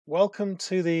welcome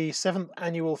to the 7th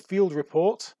annual field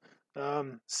report.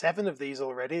 7 of these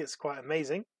already, it's quite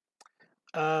amazing.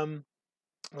 And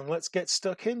let's get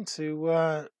stuck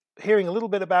into hearing a little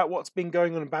bit about what's been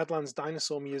going on in Badlands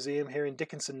Dinosaur Museum here in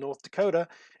Dickinson, North Dakota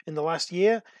in the last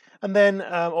year. And then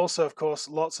also, of course,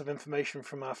 lots of information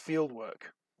from our field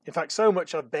work. In fact, so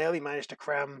much I've barely managed to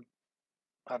cram,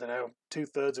 I don't know,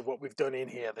 2/3 of what we've done in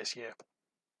here this year.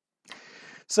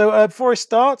 So before I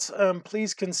start,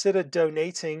 please consider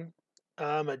donating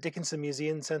at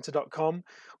dickinsonmuseumcenter.com.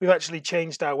 We've actually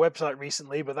changed our website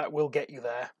recently, but that will get you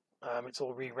there. It's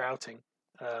all rerouting.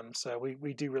 So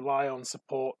we do rely on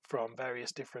support from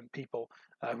various different people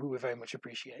who we very much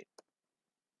appreciate.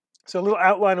 So a little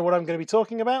outline of what I'm going to be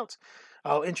talking about.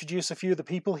 I'll introduce a few of the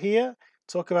people here,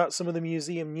 talk about some of the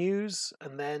museum news,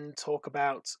 and then talk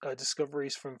about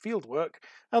discoveries from fieldwork.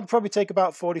 That'll probably take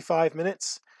about 45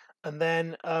 minutes. And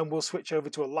then we'll switch over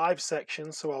to a live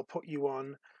section. So I'll put you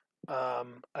on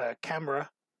a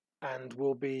camera and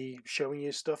we'll be showing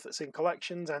you stuff that's in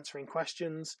collections, answering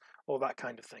questions, all that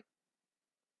kind of thing.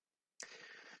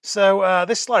 So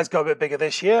this slide's got a bit bigger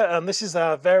this year. This is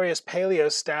our various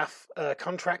paleo staff,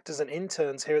 contractors and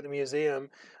interns here at the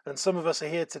museum. And some of us are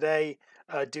here today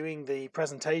doing the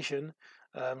presentation.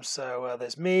 So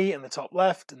there's me in the top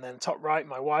left, and then top right,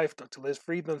 my wife, Dr. Liz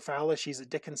Friedman-Fowler. She's at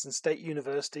Dickinson State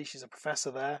University. She's a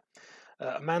professor there.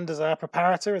 Amanda's our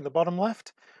preparator in the bottom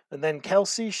left. And then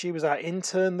Kelsey, she was our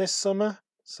intern this summer.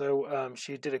 So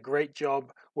she did a great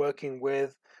job working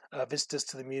with visitors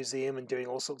to the museum and doing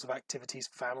all sorts of activities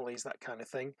for families, that kind of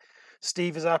thing.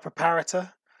 Steve is our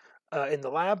preparator in the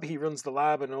lab. He runs the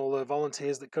lab and all the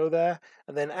volunteers that go there.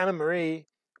 And then Anna Marie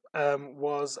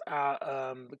was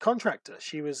our contractor.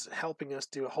 She was helping us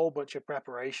do a whole bunch of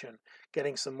preparation,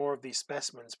 getting some more of these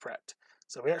specimens prepped.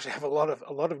 So we actually have a lot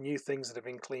of new things that have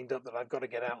been cleaned up that I've got to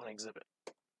get out and exhibit.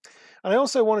 And I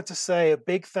also wanted to say a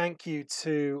big thank you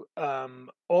to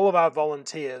all of our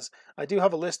volunteers. I do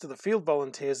have a list of the field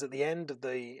volunteers at the end of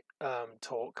the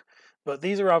talk, but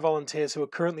these are our volunteers who are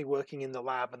currently working in the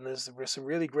lab, and there's some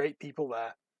really great people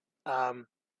there.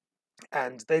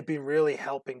 And they've been really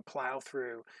helping plow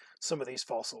through some of these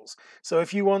fossils. So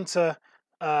if you want to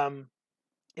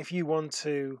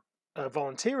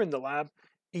volunteer in the lab,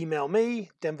 email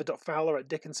me,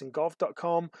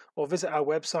 denver.fowler@dickinsongov.com, or visit our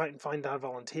website and find our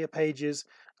volunteer pages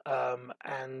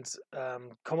and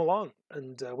come along.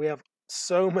 And we have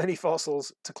so many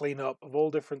fossils to clean up of all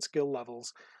different skill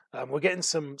levels. We're getting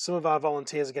some of our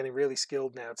volunteers are getting really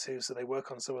skilled now too, so they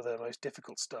work on some of the most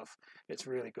difficult stuff. It's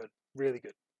really good, really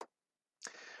good.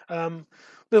 A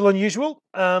little unusual.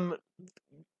 In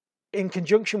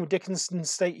conjunction with Dickinson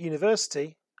State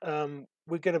University, we're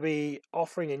going to be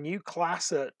offering a new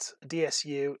class at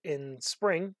DSU in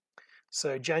spring,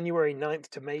 so January 9th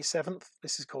to May 7th.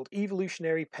 This is called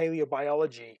Evolutionary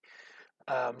Paleobiology.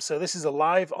 So this is a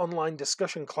live online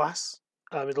discussion class.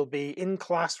 It'll be in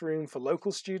classroom for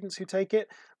local students who take it,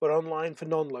 but online for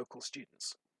non-local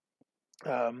students.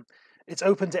 It's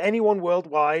open to anyone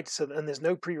worldwide, and there's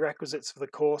no prerequisites for the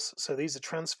course. So these are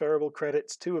transferable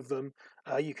credits, 2 of them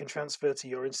you can transfer to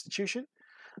your institution.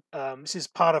 This is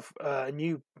part of a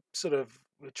new we're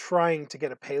trying to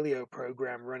get a paleo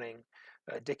program running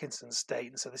at Dickinson State,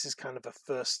 and so this is kind of a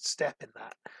first step in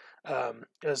that.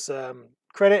 As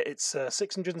credit, it's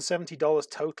 $670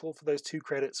 total for those 2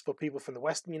 credits for people from the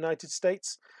Western United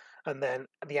States, and then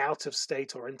the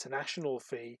out-of-state or international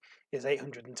fee is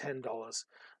 $810.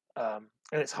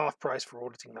 And it's half price for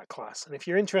auditing that class. And if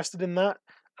you're interested in that,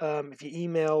 if you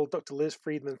email Dr. Liz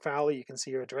Friedman-Fowler, you can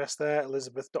see her address there,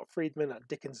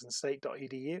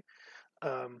 elizabeth.friedman@dickinsonstate.edu.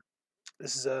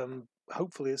 This is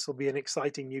hopefully this will be an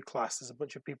exciting new class. There's a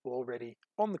bunch of people already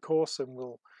on the course,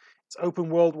 and it's open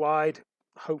worldwide.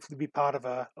 Hopefully, be part of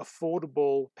a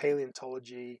affordable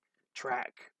paleontology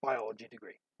track biology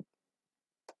degree.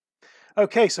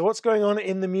 Okay, so what's going on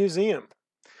in the museum?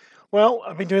 Well,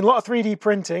 I've been doing a lot of 3D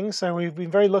printing, so we've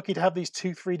been very lucky to have these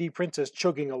 2 3D printers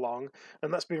chugging along,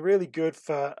 and that's been really good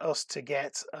for us to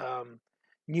get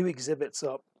new exhibits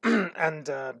up and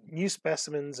new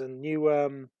specimens and new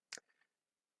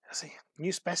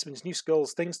specimens, new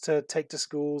skulls, things to take to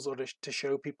schools or to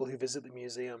show people who visit the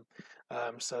museum.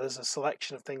 So there's a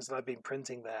selection of things that I've been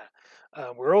printing there.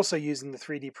 We're also using the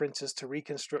 3D printers to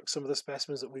reconstruct some of the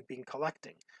specimens that we've been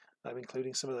collecting,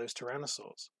 including some of those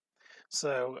tyrannosaurs.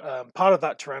 So part of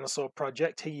that Tyrannosaur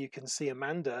project, here you can see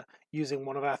Amanda using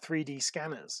one of our 3D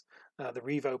scanners, the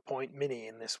Revo Point Mini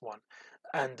in this one.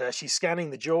 And she's scanning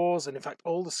the jaws and, in fact,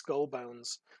 all the skull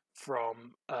bones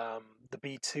from the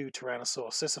B2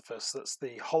 Tyrannosaurus sisyphus. That's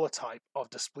the holotype of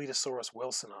Daspletosaurus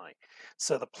wilsoni.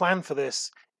 So the plan for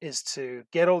this is to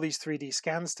get all these 3D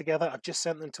scans together. I've just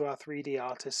sent them to our 3D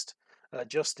artist,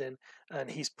 Justin, and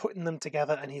he's putting them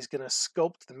together, and he's going to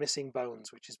sculpt the missing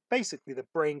bones, which is basically the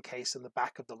brain case and the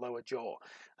back of the lower jaw.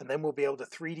 And then we'll be able to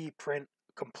 3D print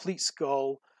a complete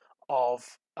skull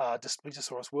of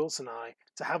Daspletosaurus wilsoni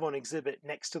to have on exhibit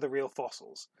next to the real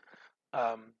fossils.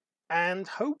 And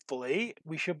hopefully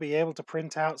we should be able to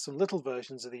print out some little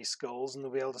versions of these skulls, and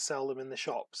they'll be able to sell them in the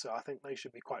shop. So I think they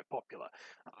should be quite popular.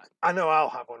 I know I'll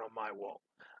have one on my wall.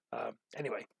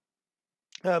 Anyway,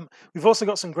 we've also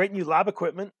got some great new lab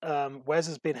equipment. Wes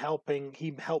has been helping.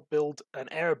 He helped build an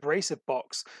air abrasive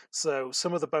box. So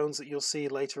some of the bones that you'll see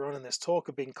later on in this talk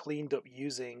have been cleaned up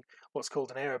using what's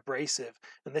called an air abrasive.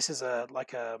 And this is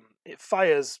it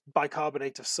fires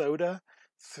bicarbonate of soda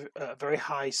at very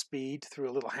high speed through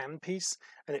a little handpiece,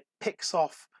 and it picks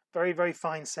off very, very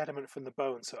fine sediment from the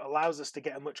bone. So it allows us to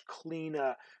get a much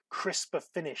cleaner, crisper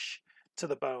finish to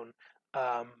the bone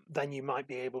than you might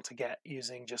be able to get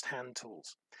using just hand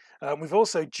tools. We've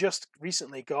also just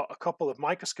recently got a couple of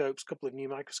new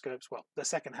microscopes. Well, they're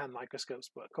second-hand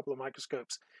microscopes, but a couple of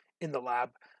microscopes in the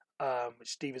lab, which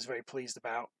Steve is very pleased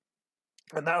about.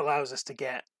 And that allows us to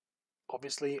get,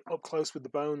 obviously, up close with the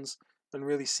bones and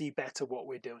really see better what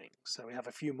we're doing. So we have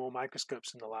a few more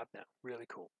microscopes in the lab now. Really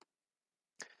cool.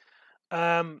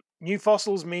 New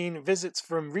fossils mean visits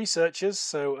from researchers.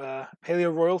 So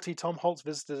Paleo Royalty Tom Holtz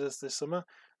visited us this summer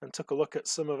and took a look at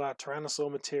some of our Tyrannosaur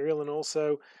material, and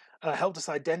also helped us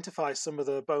identify some of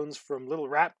the bones from little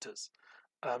raptors.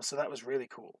 So that was really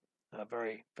cool.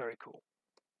 Very, very cool.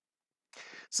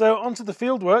 So onto the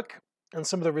field work and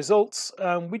some of the results.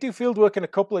 We do field work in a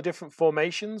couple of different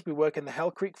formations. We work in the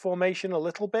Hell Creek Formation a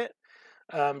little bit.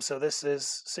 So this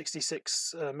is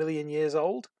 66 million years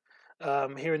old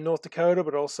here in North Dakota,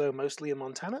 but also mostly in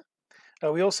Montana.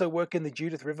 We also work in the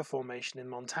Judith River Formation in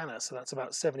Montana, so that's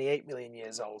about 78 million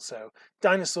years old. So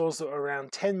dinosaurs that were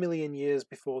around 10 million years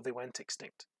before they went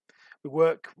extinct. We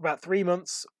work about 3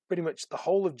 months, pretty much the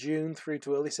whole of June through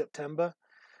to early September.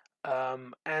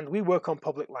 And we work on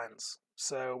public lands.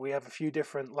 So we have a few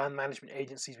different land management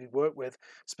agencies we work with,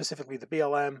 specifically the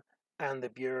BLM and the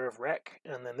Bureau of Rec.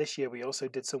 And then this year we also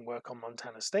did some work on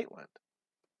Montana state land.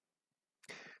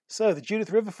 So the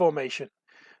Judith River Formation.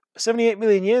 78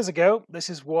 million years ago, this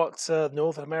is what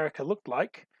North America looked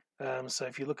like. So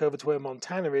if you look over to where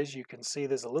Montana is, you can see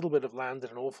there's a little bit of land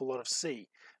and an awful lot of sea,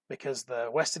 because the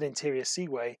Western Interior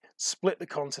Seaway split the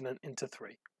continent into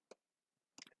three.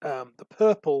 The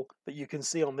purple that you can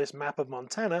see on this map of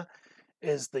Montana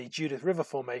is the Judith River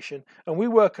Formation, and we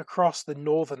work across the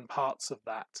northern parts of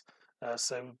that.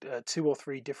 So 2 or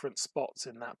 3 different spots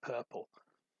in that purple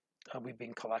we've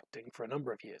been collecting for a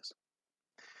number of years.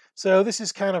 So this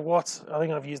is kind of what, I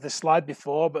think I've used this slide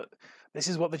before, but this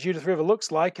is what the Judith River looks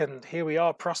like, and here we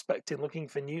are prospecting, looking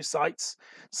for new sites.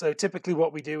 So typically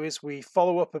what we do is we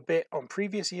follow up a bit on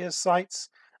previous year's sites,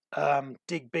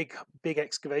 dig big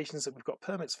excavations that we've got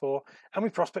permits for, and we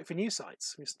prospect for new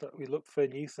sites. We look for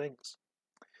new things.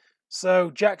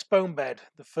 So Jack's Bone Bed,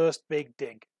 the first big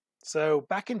dig. So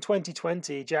back in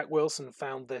 2020, Jack Wilson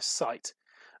found this site,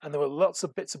 and there were lots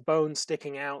of bits of bone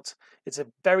sticking out. It's a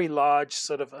very large,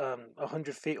 sort of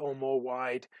 100 feet or more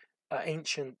wide,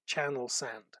 ancient channel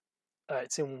sand.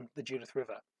 It's in the Judith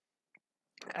River.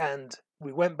 And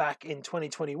we went back in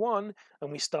 2021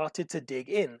 and we started to dig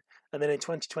in. And then in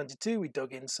 2022, we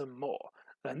dug in some more.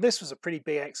 And this was a pretty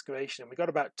big excavation. We got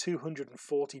about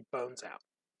 240 bones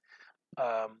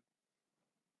out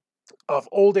of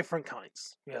all different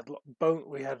kinds. We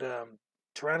had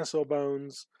tyrannosaur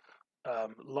bones,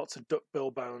 lots of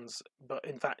duckbill bones, but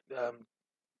in fact,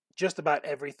 just about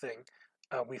everything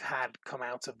we've had come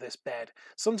out of this bed.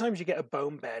 Sometimes you get a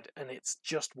bone bed and it's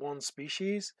just one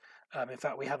species. In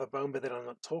fact, we have a bone bed that I'm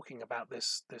not talking about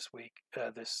this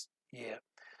year,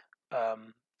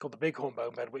 called the Bighorn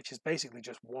bone bed, which is basically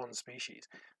just one species.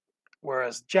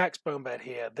 Whereas Jack's bone bed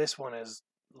here, this one is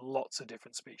lots of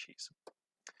different species.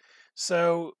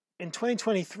 So in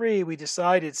 2023, we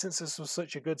decided, since this was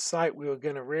such a good site, we were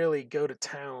going to really go to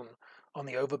town on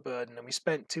the overburden, and we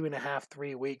spent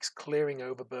 2.5-3 weeks clearing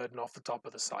overburden off the top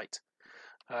of the site.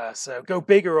 So go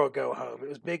bigger or go home. It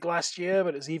was big last year,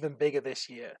 but it was even bigger this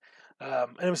year.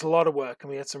 And it was a lot of work, and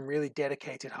we had some really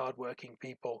dedicated, hardworking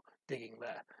people digging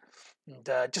there.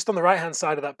 And just on the right-hand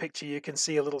side of that picture, you can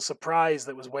see a little surprise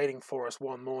that was waiting for us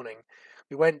one morning.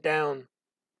 We went down.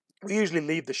 We usually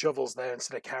leave the shovels there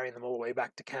instead of carrying them all the way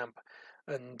back to camp.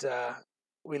 And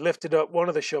we lifted up one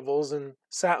of the shovels, and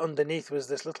sat underneath was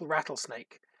this little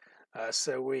rattlesnake.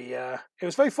 It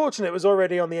was very fortunate. It was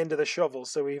already on the end of the shovel,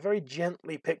 so we very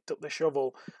gently picked up the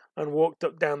shovel and walked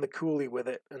up down the coulee with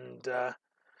it, and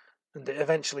it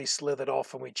eventually slithered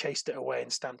off, and we chased it away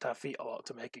and stamped our feet a lot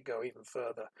to make it go even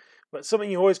further. But something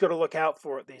you always got to look out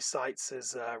for at these sites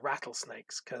is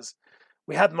rattlesnakes, because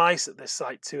we had mice at this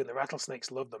site too, and the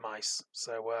rattlesnakes love the mice.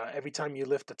 So every time you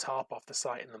lift a tarp off the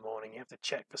site in the morning, you have to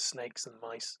check for snakes and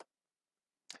mice.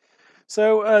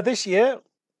 So this year,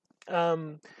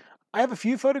 um, I have a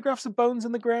few photographs of bones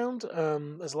in the ground.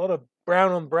 There's a lot of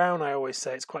brown on brown, I always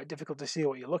say. It's quite difficult to see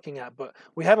what you're looking at, but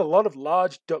we had a lot of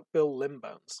large duckbill limb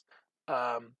bones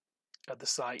at the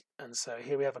site. And so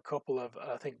here we have a couple of,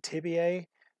 I think, tibiae,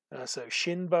 so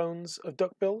shin bones of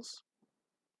duckbills.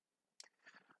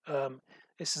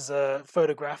 This is a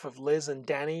photograph of Liz and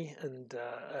Danny and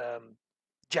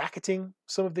jacketing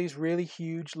some of these really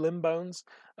huge limb bones.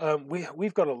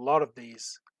 We've got a lot of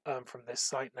these from this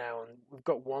site now, and we've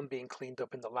got one being cleaned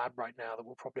up in the lab right now that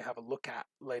we'll probably have a look at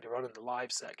later on in the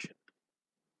live section.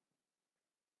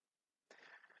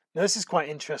 Now this is quite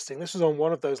interesting. This was on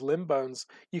one of those limb bones.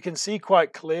 You can see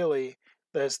quite clearly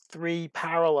there's three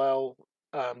parallel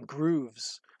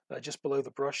grooves just below the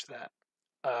brush there.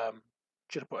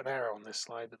 Should have put an arrow on this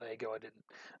slide, but there you go, I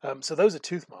didn't. So those are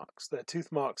tooth marks. They're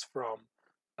tooth marks from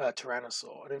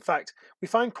Tyrannosaur. And in fact, we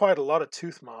find quite a lot of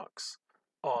tooth marks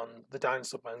on the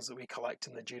dinosaur bones that we collect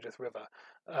in the Judith River.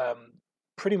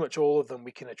 Pretty much all of them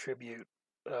we can attribute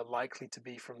likely to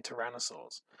be from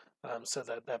tyrannosaurs. So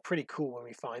they're pretty cool when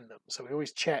we find them. So we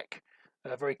always check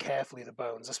very carefully the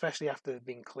bones, especially after they've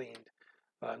been cleaned,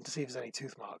 to see if there's any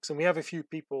tooth marks. And we have a few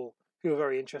people who are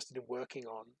very interested in working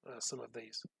on some of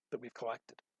these that we've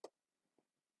collected.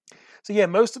 So yeah,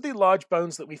 most of the large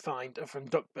bones that we find are from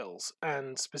duckbills,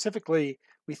 and specifically,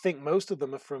 we think most of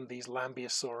them are from these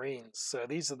lambeosaurines. So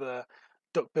these are the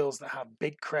duckbills that have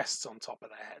big crests on top of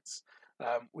their heads.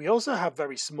 We also have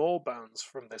very small bones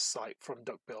from this site from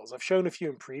duckbills. I've shown a few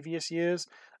in previous years.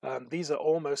 These are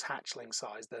almost hatchling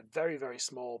size. They're very, very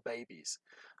small babies.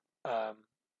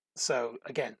 So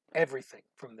again, everything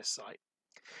from this site.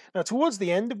 Now, towards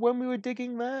the end of when we were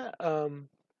digging there,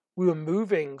 we were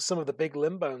moving some of the big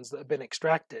limb bones that had been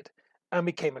extracted, and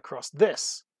we came across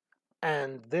this.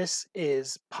 And this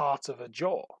is part of a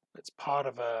jaw. It's part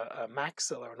of a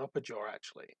maxilla, an upper jaw,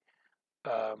 actually,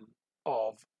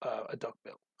 of a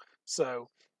duckbill. So,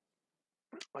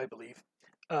 I believe.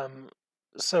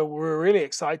 So we're really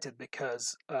excited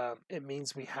because it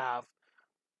means we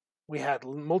had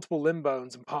multiple limb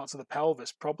bones and parts of the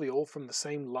pelvis, probably all from the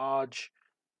same large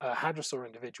hadrosaur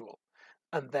individual,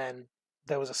 and then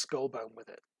there was a skull bone with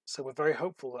it. So we're very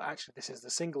hopeful that actually this is the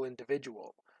single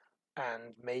individual,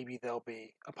 and maybe there'll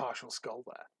be a partial skull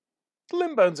there. The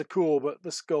limb bones are cool, but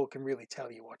the skull can really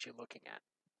tell you what you're looking at.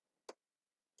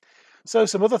 So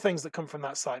some other things that come from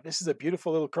that site. This is a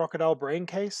beautiful little crocodile brain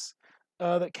case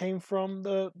that came from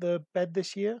the bed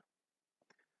this year.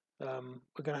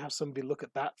 We're going to have somebody look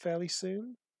at that fairly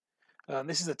soon.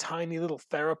 This is a tiny little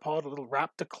theropod, a little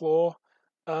raptor claw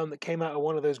that came out of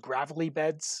one of those gravelly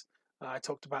beds. I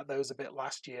talked about those a bit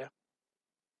last year.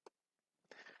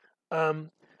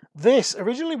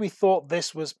 Originally we thought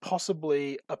this was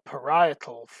possibly a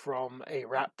parietal from a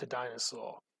raptor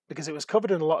dinosaur because it was covered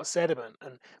in a lot of sediment.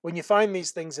 And when you find these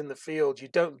things in the field, you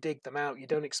don't dig them out, you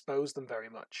don't expose them very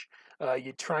much.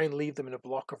 You try and leave them in a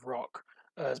block of rock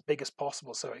as big as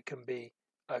possible so it can be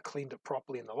cleaned up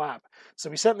properly in the lab. So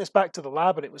we sent this back to the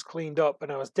lab and it was cleaned up,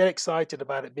 and I was dead excited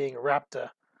about it being a raptor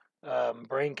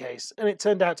brain case, and it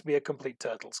turned out to be a complete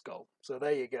turtle skull. So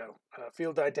there you go.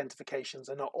 Field identifications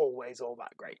are not always all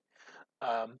that great,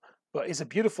 but it's a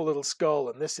beautiful little skull,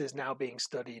 and this is now being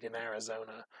studied in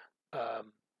Arizona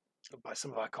by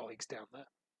some of our colleagues down there.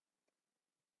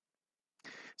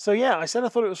 So yeah, I said I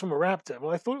thought it was from a raptor.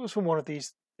 Well, I thought it was from one of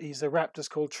these raptors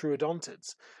called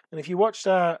troodontids. And if you watched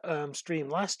our stream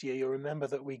last year, you'll remember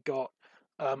that we got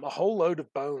a whole load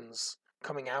of bones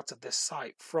coming out of this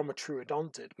site from a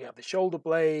troodontid. We have the shoulder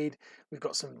blade, we've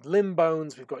got some limb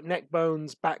bones, we've got neck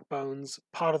bones, back bones,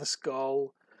 part of the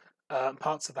skull,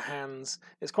 parts of the hands.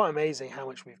 It's quite amazing how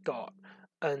much we've got.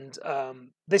 And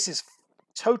this is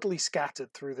totally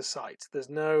scattered through the site. There's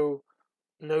no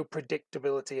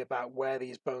predictability about where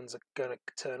these bones are going to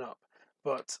turn up.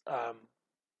 But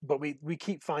we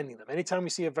keep finding them. Anytime we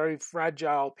see a very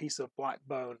fragile piece of black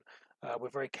bone, we're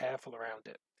very careful around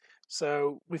it.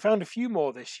 So we found a few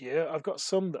more this year. I've got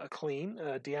some that are clean.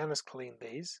 Deanna's cleaned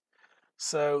these.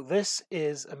 So this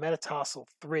is a metatarsal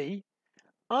 3.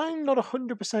 I'm not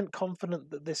 100% confident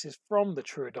that this is from the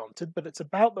troodontid, but it's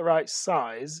about the right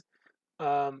size.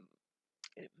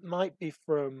 It might be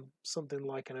from something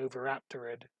like an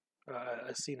oviraptorid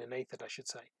a senagnathed, I should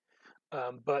say.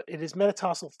 But it is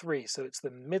metatarsal 3, so it's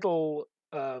the middle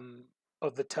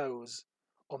of the toes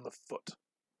on the foot.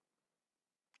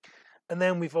 And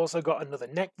then we've also got another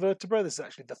neck vertebra. This is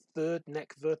actually the third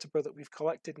neck vertebra that we've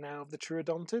collected now of the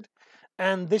troodontid.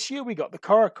 And this year we got the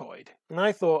coracoid. And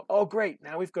I thought, oh great,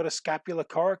 now we've got a scapular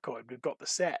coracoid. We've got the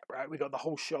set, right? We've got the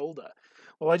whole shoulder.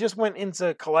 Well, I just went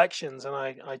into collections and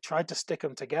I tried to stick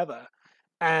them together.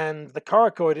 And the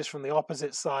coracoid is from the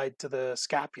opposite side to the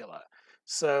scapula.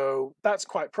 So that's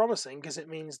quite promising because it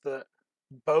means that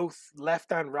both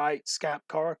left and right scap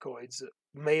coracoids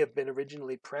may have been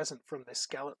originally present from this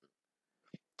skeleton.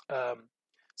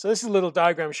 So this is a little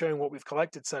diagram showing what we've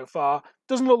collected so far.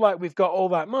 Doesn't look like we've got all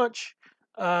that much,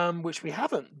 which we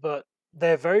haven't, but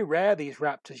they're very rare, these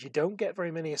raptors. You don't get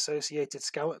very many associated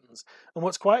skeletons. And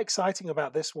what's quite exciting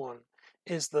about this one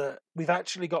is that we've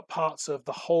actually got parts of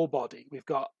the whole body. We've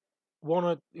got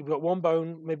one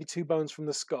bone, maybe 2 bones from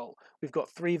the skull. We've got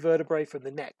 3 vertebrae from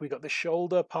the neck. We've got the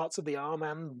shoulder, parts of the arm,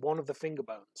 and one of the finger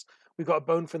bones. We've got a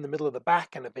bone from the middle of the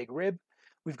back and a big rib.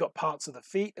 We've got parts of the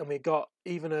feet, and we've got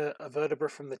even a vertebra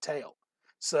from the tail.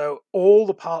 So all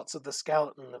the parts of the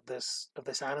skeleton of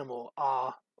this animal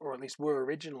are, or at least were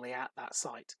originally at that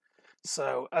site.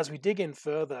 So as we dig in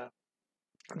further,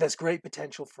 there's great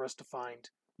potential for us to find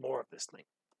more of this thing.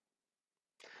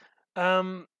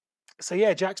 So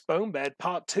yeah, Jack's bone bed,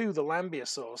 part 2, the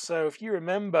Lambeosaur. So if you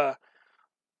remember,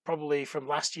 probably from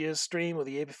last year's stream or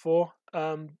the year before,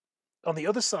 on the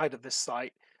other side of this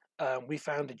site, we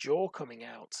found a jaw coming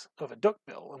out of a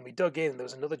duckbill, and we dug in. There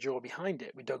was another jaw behind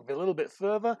it. We dug a little bit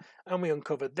further, and we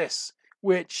uncovered this,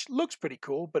 which looks pretty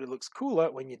cool, but it looks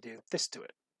cooler when you do this to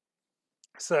it.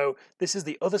 So this is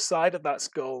the other side of that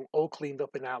skull, all cleaned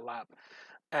up in our lab.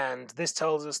 And this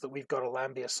tells us that we've got a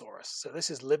Lambeosaurus. So this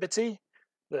is Liberty,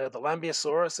 the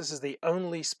Lambeosaurus. This is the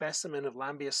only specimen of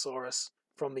Lambeosaurus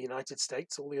from the United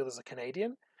States. All the others are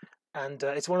Canadian. And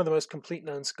it's one of the most complete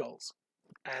known skulls.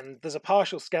 And there's a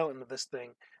partial skeleton of this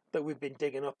thing that we've been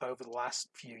digging up over the last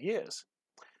few years.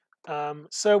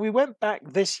 So we went back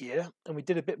this year and we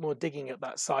did a bit more digging at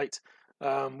that site.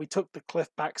 We took the cliff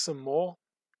back some more.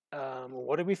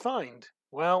 What did we find?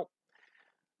 Well,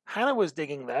 Hannah was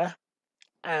digging there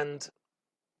and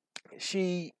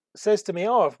she says to me,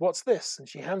 oh, what's this? And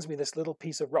she hands me this little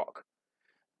piece of rock.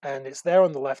 And it's there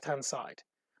on the left-hand side.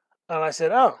 And I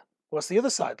said, oh, what's the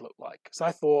other side look like? Because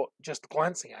I thought, just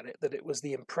glancing at it, that it was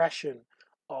the impression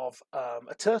of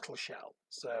a turtle shell.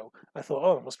 So I thought,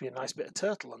 oh, there must be a nice bit of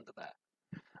turtle under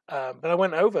there. But I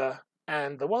went over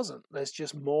and there wasn't. There's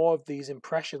just more of these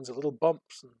impressions of little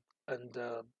bumps and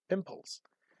pimples.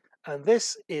 And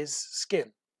this is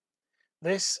skin.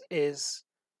 This is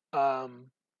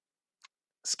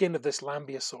skin of this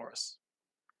Lambeosaurus.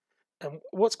 And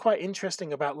what's quite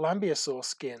interesting about Lambeosaur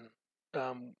skin,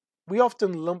 we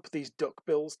often lump these duck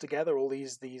bills together, all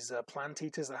these plant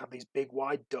eaters that have these big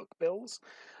wide duck bills.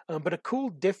 But a cool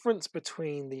difference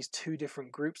between these two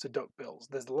different groups of duck bills,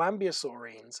 there's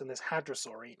Lambeosaurines and there's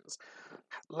Hadrosaurines.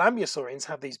 Lambeosaurines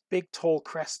have these big tall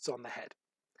crests on the head,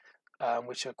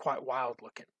 which are quite wild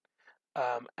looking.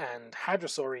 And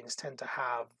Hadrosaurines tend to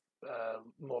have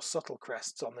more subtle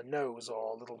crests on the nose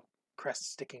or little crests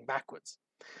sticking backwards.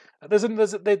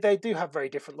 They do have very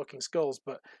different looking skulls,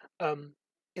 but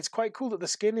it's quite cool that the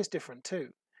skin is different too.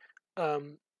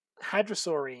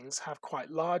 Hadrosaurines have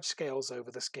quite large scales over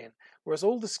the skin, whereas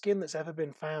all the skin that's ever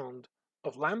been found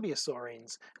of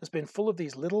Lambeosaurines has been full of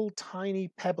these little tiny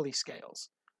pebbly scales,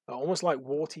 almost like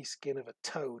warty skin of a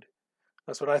toad.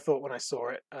 That's what I thought when I saw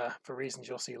it, for reasons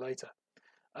you'll see later.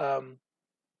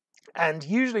 And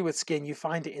usually with skin, you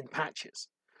find it in patches.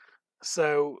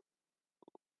 So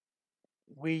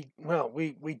we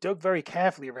dug very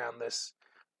carefully around this.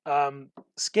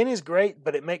 Skin is great,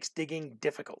 but it makes digging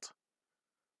difficult.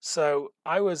 So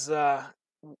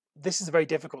this is a very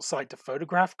difficult site to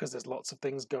photograph because there's lots of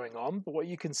things going on. But what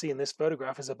you can see in this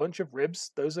photograph is a bunch of ribs.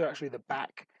 Those are actually the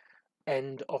back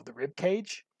end of the rib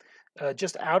cage.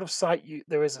 Just out of sight,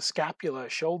 there is a scapula,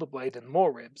 shoulder blade, and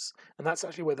more ribs. And that's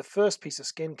actually where the first piece of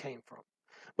skin came from.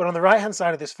 But on the right-hand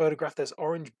side of this photograph, there's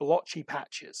orange blotchy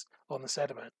patches on the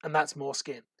sediment, and that's more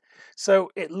skin. So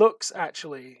it looks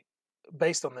actually,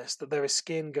 based on this, that there is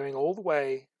skin going all the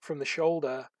way from the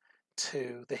shoulder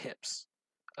to the hips.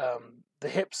 The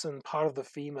hips and part of the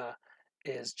femur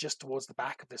is just towards the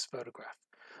back of this photograph.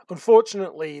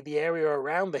 Unfortunately, the area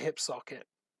around the hip socket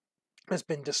has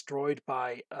been destroyed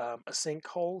by a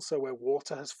sinkhole, so where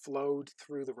water has flowed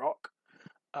through the rock.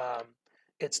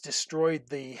 It's destroyed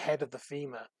the head of the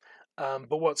femur.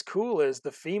 But what's cool is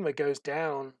the femur goes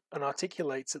down and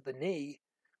articulates at the knee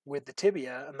with the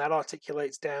tibia, and that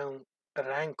articulates down at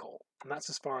an ankle, and that's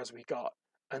as far as we got.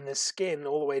 And there's skin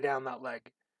all the way down that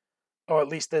leg, or at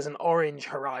least there's an orange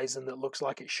horizon that looks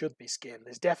like it should be skin.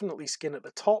 There's definitely skin at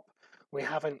the top. We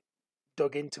haven't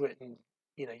dug into it, and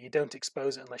you don't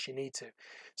expose it unless you need to.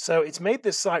 So it's made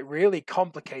this site really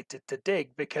complicated to dig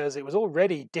because it was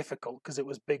already difficult because it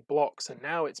was big blocks, and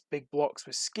now it's big blocks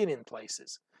with skin in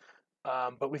places.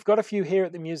 But we've got a few here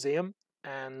at the museum,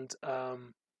 and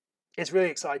it's really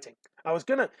exciting. I was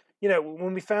gonna,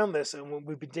 when we found this and when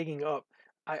we've been digging up,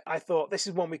 I thought this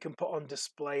is one we can put on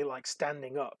display, like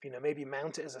standing up, maybe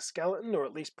mount it as a skeleton or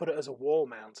at least put it as a wall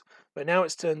mount. But now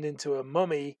it's turned into a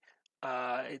mummy.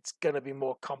 It's going to be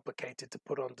more complicated to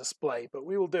put on display, but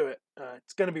we will do it.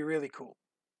 It's going to be really cool.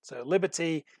 So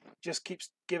Liberty just keeps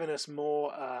giving us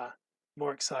more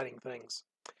exciting things.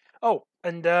 Oh,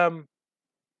 and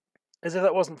as if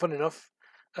that wasn't fun enough,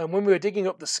 when we were digging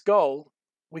up the skull,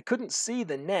 we couldn't see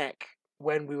the neck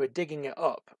when we were digging it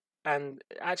up, and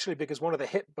actually because one of the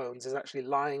hip bones is actually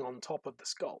lying on top of the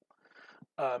skull.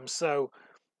 So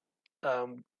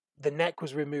the neck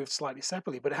was removed slightly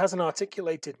separately, but it has an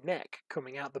articulated neck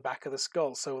coming out the back of the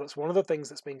skull. So that's one of the things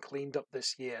that's been cleaned up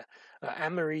this year.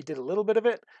 Anne-Marie did a little bit of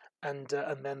it, and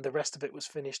then the rest of it was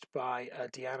finished by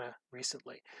Deanna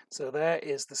recently. So there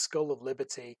is the skull of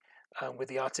Liberty with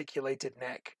the articulated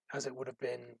neck as it would have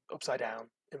been upside down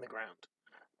in the ground.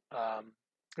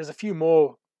 There's a few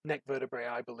more neck vertebrae,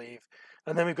 I believe.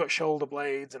 And then we've got shoulder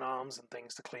blades and arms and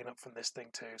things to clean up from this thing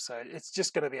too. So it's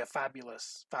just going to be a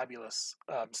fabulous, fabulous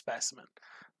specimen.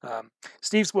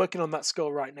 Steve's working on that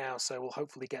skull right now, so we'll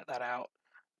hopefully get that out,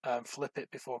 flip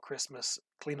it before Christmas,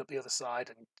 clean up the other side,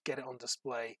 and get it on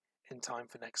display in time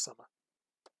for next summer.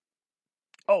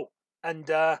 Oh, and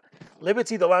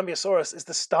Liberty the Lambeosaurus is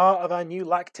the start of our new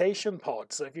lactation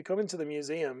pod. So if you come into the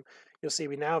museum, you'll see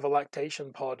we now have a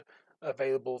lactation pod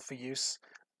available for use.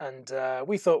 And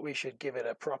we thought we should give it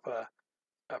a proper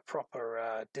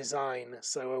design.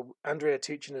 So Andrea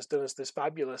Tuchin has done us this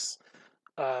fabulous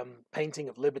painting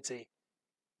of Liberty.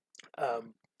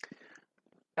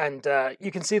 And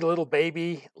you can see the little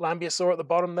baby Lambeosaur at the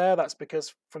bottom there. That's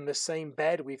because from the same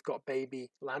bed, we've got baby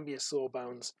Lambeosaur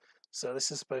bones. So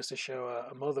this is supposed to show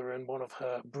a mother and one of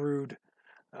her brood,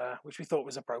 which we thought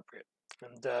was appropriate.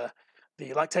 And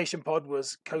the lactation pod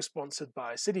was co-sponsored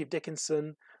by City of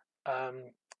Dickinson,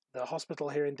 the hospital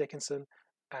here in Dickinson,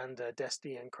 and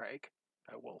Destiny and Craig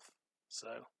Wolf. So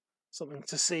something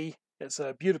to see. It's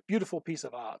a beautiful piece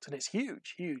of art, and it's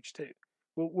huge, huge too.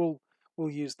 We'll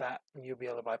use that, and you'll be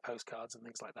able to buy postcards and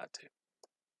things like that too.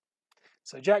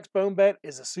 So Jack's Bone Bed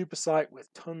is a super site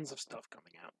with tons of stuff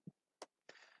coming out.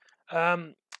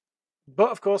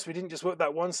 But of course, we didn't just work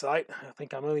that one site. I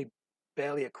think I'm only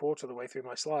barely a quarter of the way through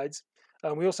my slides.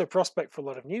 We also prospect for a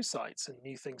lot of new sites and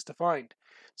new things to find.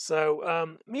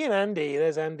 So me and Andy,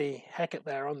 there's Andy Heckett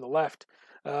there on the left.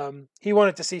 He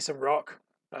wanted to see some rock,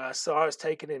 so I was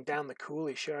taking him down the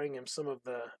coulee, showing him some of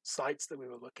the sites that we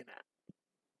were looking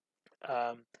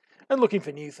at, and looking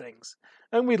for new things.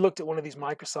 And we looked at one of these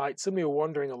microsites, and we were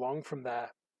wandering along from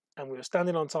there, and we were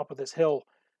standing on top of this hill,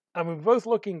 and we were both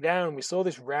looking down, and we saw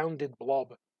this rounded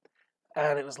blob,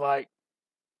 and it was like,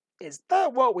 is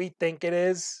that what we think it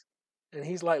is? And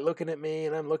he's like looking at me,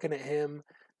 and I'm looking at him.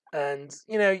 And,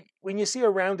 when you see a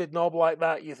rounded knob like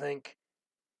that, you think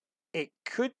it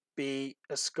could be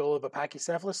a skull of a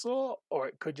pachycephalosaur, or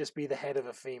it could just be the head of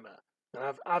a femur.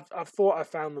 And I've thought I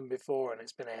found them before, and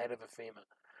it's been a head of a femur.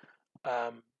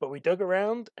 But we dug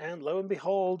around, and lo and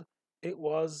behold, it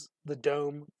was the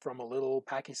dome from a little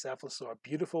pachycephalosaur. A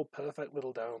beautiful, perfect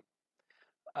little dome.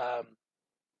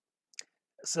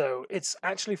 So it's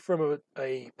actually from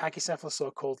a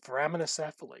pachycephalosaur called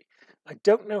foraminocephaly. I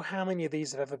don't know how many of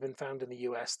these have ever been found in the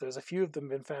US. There's a few of them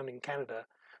been found in Canada,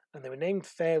 and they were named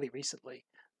fairly recently.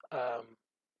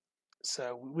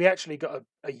 So we actually got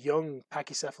a young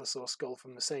pachycephalosaur skull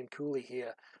from the same coulee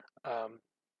here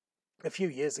a few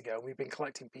years ago. We've been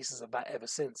collecting pieces of that ever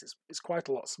since. It's quite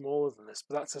a lot smaller than this,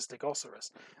 but that's a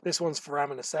Stegosaurus. This one's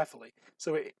foraminocephaly.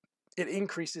 So it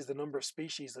increases the number of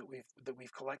species that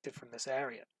we've collected from this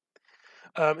area.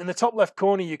 In the top left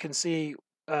corner, you can see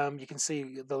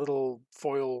the little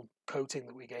foil coating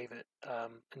that we gave it,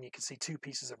 and you can see two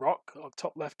pieces of rock. On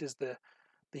top left is the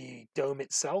dome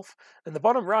itself, and the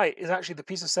bottom right is actually the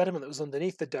piece of sediment that was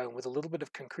underneath the dome with a little bit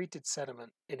of concreted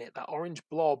sediment in it. That orange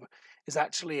blob is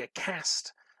actually a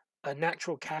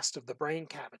natural cast of the brain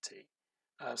cavity.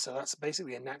 So that's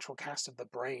basically a natural cast of the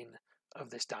brain of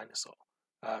this dinosaur.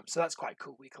 So that's quite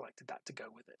cool. We collected that to go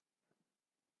with it.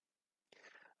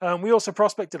 We also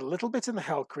prospected a little bit in the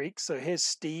Hell Creek. So here's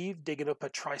Steve digging up a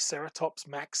Triceratops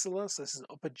maxilla. So this is an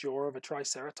upper jaw of a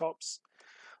Triceratops.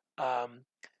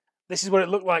 This is what it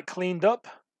looked like cleaned up.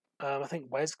 I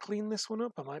think Wes cleaned this one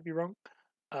up. I might be wrong.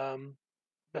 Um,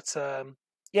 but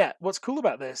yeah, what's cool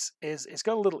about this is it's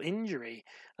got a little injury.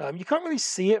 You can't really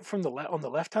see it from the on the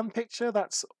left-hand picture.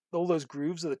 That's all those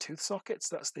grooves are the tooth sockets.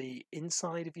 That's the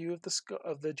inside view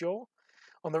of the jaw.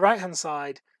 On the right-hand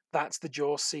side, that's the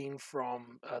jaw seen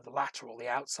from the lateral, the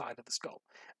outside of the skull,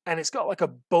 and it's got like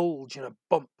a bulge and a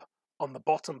bump on the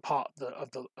bottom part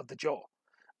of the jaw.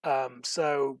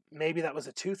 So maybe that was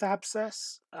a tooth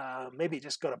abscess. Maybe it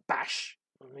just got a bash.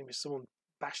 Or maybe someone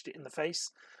bashed it in the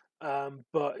face.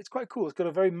 But it's quite cool. It's got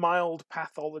a very mild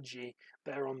pathology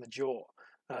there on the jaw.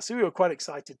 So we were quite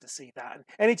excited to see that. And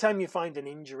anytime you find an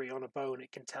injury on a bone,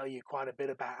 it can tell you quite a bit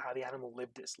about how the animal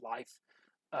lived its life.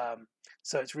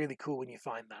 So it's really cool when you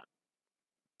find that.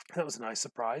 That was a nice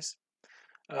surprise.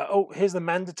 Oh, here's the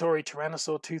mandatory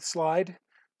Tyrannosaur tooth slide.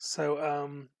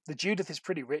 So the Judith is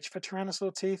pretty rich for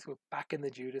Tyrannosaur teeth. We're back in the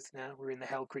Judith now. We're in the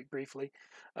Hell Creek briefly.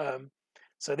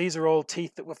 So these are all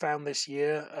teeth that were found this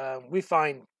year. We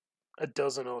find a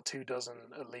dozen or 2 dozen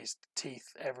at least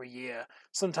teeth every year.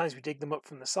 Sometimes we dig them up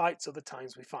from the sites, other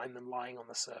times we find them lying on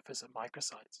the surface at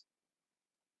microsites.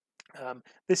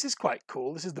 This is quite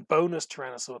cool. This is the bonus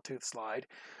Tyrannosaur tooth slide.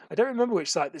 I don't remember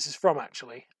which site this is from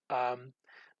actually,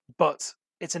 but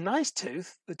it's a nice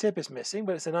tooth. The tip is missing,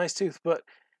 but it's a nice tooth, but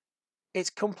it's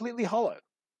completely hollow.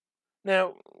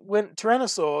 Now, when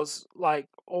tyrannosaurs, like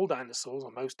all dinosaurs,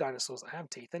 or most dinosaurs that have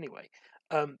teeth anyway,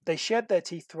 they shed their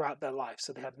teeth throughout their life,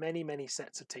 so they have many, many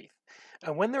sets of teeth.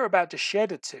 And when they're about to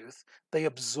shed a tooth, they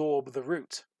absorb the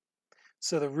root.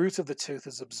 So the root of the tooth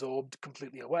is absorbed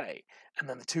completely away, and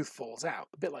then the tooth falls out,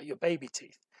 a bit like your baby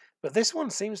teeth. But this one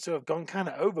seems to have gone kind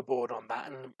of overboard on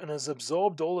that and has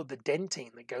absorbed all of the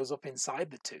dentine that goes up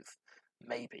inside the tooth.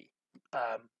 Maybe.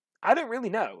 I don't really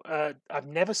know. I've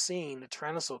never seen a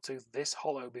tyrannosaur tooth this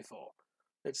hollow before.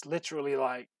 It's literally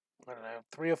like, I don't know,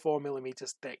 3 or 4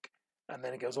 millimeters thick, and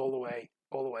then it goes all the way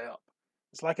up.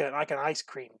 It's like an ice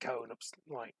cream cone.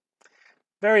 Like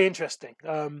very interesting.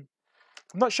 I'm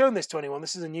not showing this to anyone.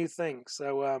 This is a new thing,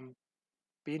 so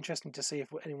be interesting to see if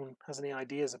anyone has any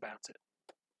ideas about it.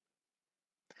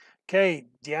 Okay,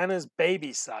 Deanna's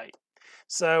baby site.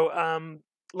 So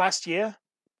last year,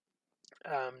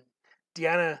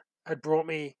 Deanna had brought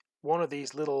me one of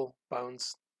these little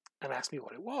bones and asked me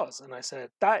what it was, and I said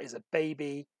that is a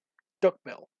baby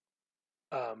duckbill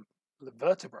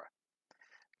vertebra.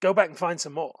 Go back and find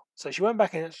some more. So she went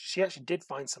back and she actually did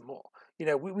find some more. You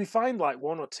know, we find like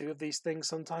 1 or 2 of these things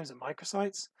sometimes at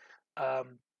microsites,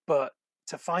 but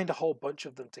to find a whole bunch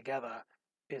of them together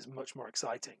is much more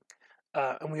exciting.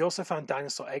 And we also found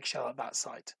dinosaur eggshell at that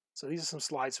site. So these are some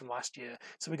slides from last year.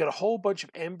 So we got a whole bunch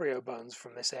of embryo bones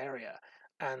from this area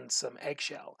and some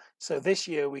eggshell. So this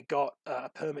year we got a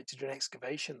permit to do an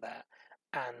excavation there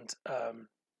and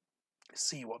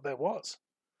see what there was.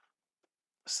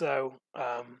 So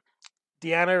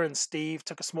Deanna and Steve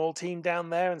took a small team down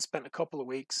there and spent a couple of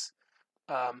weeks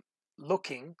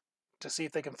looking to see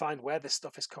if they can find where this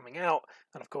stuff is coming out.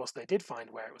 And of course, they did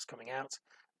find where it was coming out,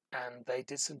 and they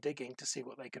did some digging to see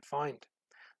what they could find.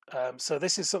 So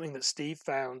this is something that Steve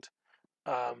found.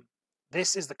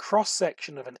 This is the cross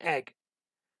section of an egg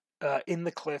in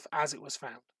the cliff as it was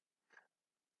found.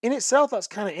 In itself, that's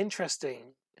kind of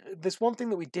interesting. There's one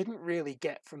thing that we didn't really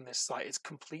get from this site. It's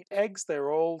complete eggs. They're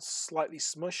all slightly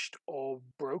smushed or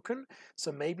broken.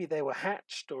 So maybe they were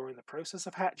hatched or in the process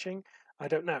of hatching. I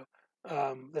don't know.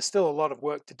 There's still a lot of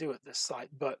work to do at this site,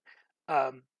 but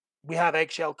we have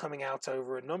eggshell coming out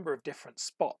over a number of different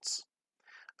spots.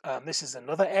 This is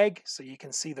another egg, so you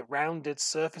can see the rounded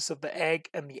surface of the egg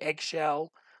and the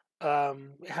eggshell.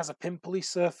 It has a pimply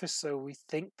surface, so we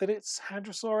think that it's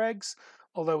hadrosaur eggs,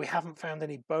 although we haven't found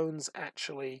any bones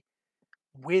actually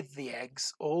with the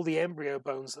eggs. All the embryo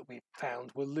bones that we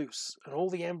found were loose, and all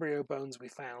the embryo bones we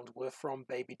found were from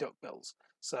baby duckbills.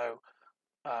 So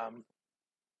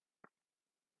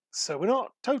we're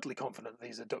not totally confident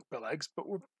these are duckbill eggs, but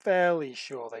we're fairly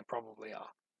sure they probably are.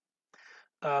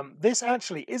 This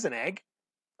actually is an egg.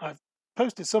 I've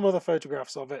posted some other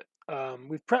photographs of it.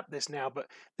 We've prepped this now, but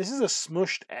this is a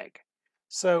smushed egg.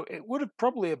 So it would have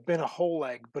probably have been a whole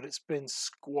egg, but it's been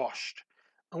squashed.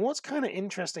 And what's kind of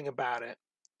interesting about it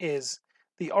is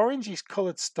the orangey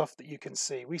colored stuff that you can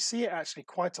see. We see it actually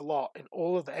quite a lot in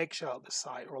all of the eggshell at this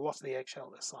site, or a lot of the eggshell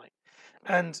at this site.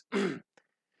 And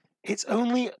it's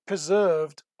only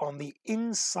preserved on the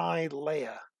inside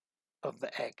layer of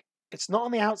the egg. It's not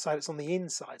on the outside, it's on the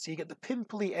inside. So you get the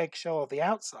pimply eggshell of the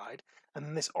outside, and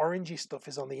then this orangey stuff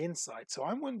is on the inside. So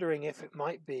I'm wondering if it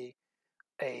might be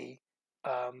a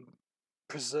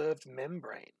preserved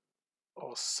membrane.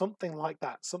 or something like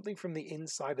that, something from the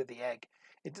inside of the egg.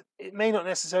 It may not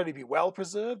necessarily be well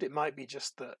preserved. It might be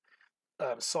just that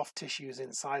soft tissues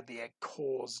inside the egg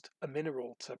caused a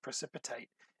mineral to precipitate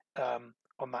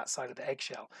on that side of the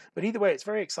eggshell. But either way, it's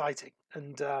very exciting,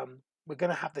 and we're going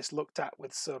to have this looked at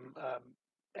with some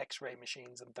X-ray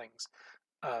machines and things,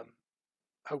 um,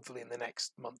 hopefully in the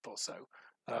next month or so.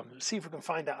 See if we can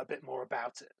find out a bit more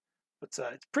about it. But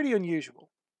it's pretty unusual.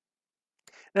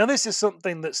 Now, this is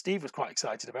something that Steve was quite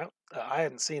excited about. I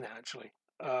hadn't seen it actually.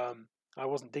 I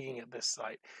wasn't digging at this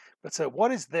site. But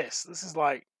what is this? This is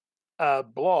like a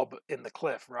blob in the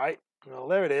cliff, right? Well,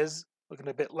 there it is, looking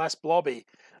a bit less blobby.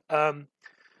 Um,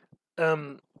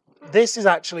 this is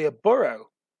actually a burrow,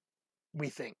 we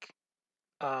think.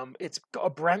 It's got a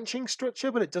branching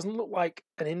structure, but it doesn't look like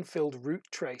an infilled root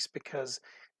trace because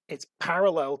it's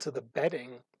parallel to the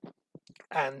bedding,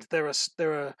 and there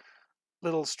are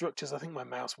little structures. I think my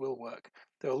mouse will work.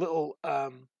 There are little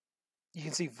you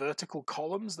can see vertical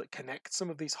columns that connect some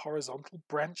of these horizontal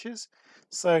branches.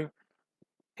 So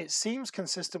it seems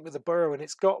consistent with the burrow, and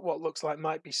it's got what looks like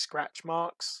might be scratch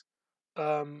marks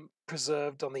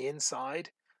preserved on the inside.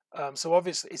 So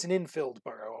obviously it's an infilled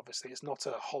burrow. Obviously it's not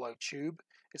a hollow tube.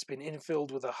 It's been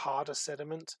infilled with a harder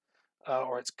sediment,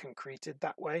 or it's concreted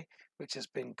that way, which has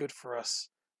been good for us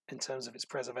in terms of its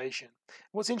preservation.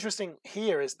 What's interesting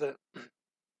here is that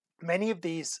many of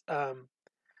these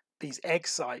egg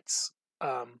sites,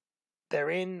 they're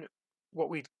in what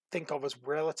we think of as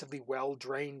relatively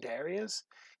well-drained areas.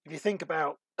 If you think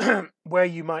about where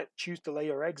you might choose to lay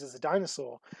your eggs as a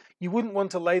dinosaur, you wouldn't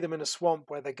want to lay them in a swamp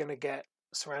where they're going to get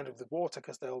surrounded with water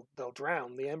because they'll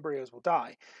drown. The embryos will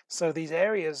die. So these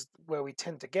areas where we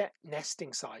tend to get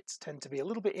nesting sites tend to be a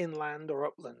little bit inland or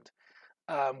upland,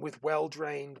 with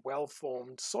well-drained,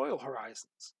 well-formed soil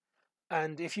horizons.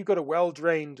 And if you've got a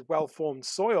well-drained, well-formed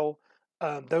soil,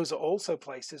 those are also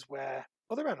places where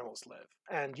other animals live,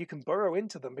 and you can burrow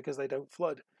into them because they don't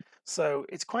flood. So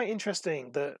it's quite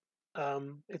interesting that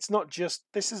it's not just,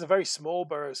 this is a very small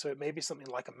burrow, so it may be something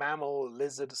like a mammal, a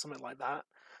lizard, or something like that.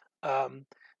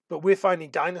 But we're finding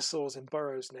dinosaurs in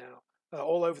burrows now,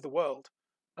 all over the world.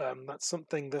 That's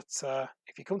something that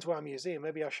if you come to our museum,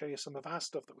 maybe I'll show you some of our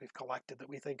stuff that we've collected that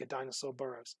we think are dinosaur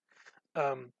burrows.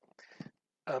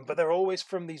 But they're always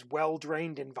from these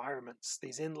well-drained environments,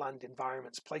 these inland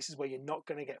environments, places where you're not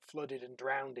going to get flooded and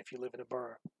drowned if you live in a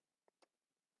burrow.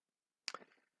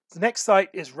 The next site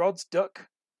is Rod's Duck.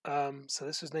 So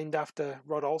this was named after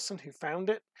Rod Olson, who found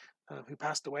it, who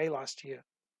passed away last year.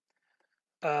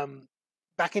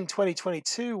 Back in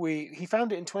 2022, he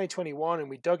found it in 2021, and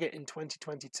we dug it in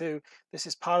 2022. This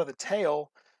is part of the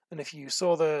tail, and if you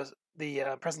saw the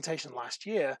presentation last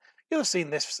year, you'll have seen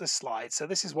this slide. So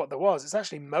this is what there was. It's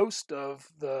actually most of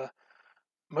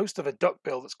a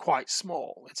duckbill that's quite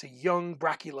small. It's a young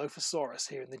Brachylophosaurus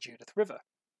here in the Judith River.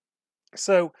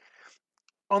 So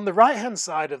on the right-hand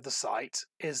side of the site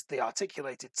is the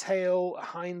articulated tail, a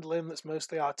hind limb that's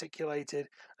mostly articulated,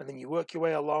 and then you work your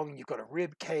way along, and you've got a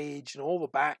rib cage and all the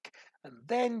back, and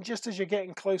then just as you're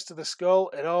getting close to the skull,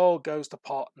 it all goes to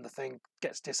pot and the thing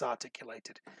gets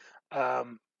disarticulated.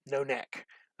 No neck,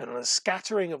 and a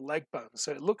scattering of leg bones.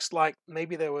 So it looks like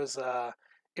maybe it was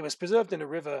preserved in a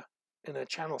river in a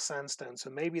channel sandstone, so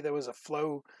maybe there was a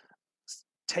flow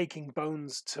taking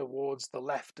bones towards the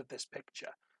left of this picture.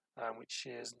 Which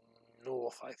is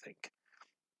north, I think.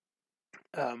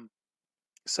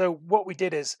 So what we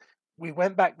did is we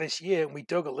went back this year and we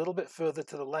dug a little bit further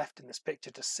to the left in this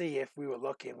picture to see if we were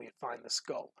lucky and we'd find the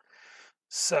skull.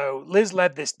 So Liz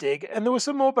led this dig, and there were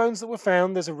some more bones that were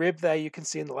found. There's a rib there you can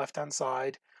see on the left-hand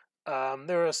side.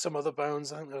 There are some other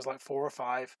bones. I think there was like 4 or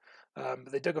 5.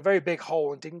 But they dug a very big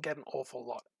hole and didn't get an awful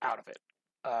lot out of it.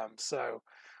 So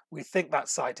we think that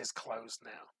site is closed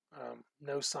now.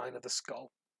 No sign of the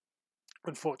skull,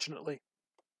 unfortunately.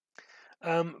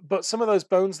 But some of those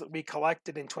bones that we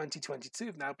collected in 2022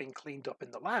 have now been cleaned up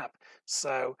in the lab.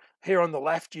 So here on the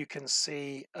left, you can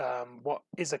see what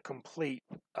is a complete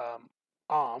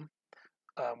arm.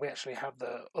 We actually have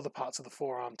the other parts of the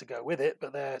forearm to go with it,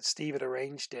 but there Steve had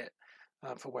arranged it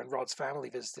for when Rod's family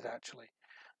visited, actually.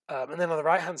 And then on the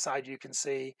right-hand side, you can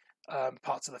see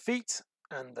parts of the feet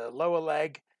and the lower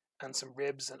leg, and some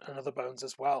ribs and other bones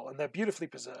as well. And they're beautifully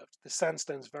preserved. The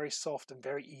sandstone is very soft and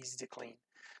very easy to clean.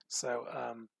 So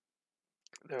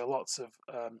there are lots of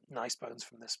nice bones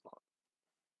from this spot.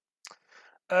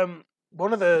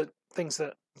 One of the things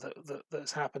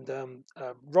that's happened,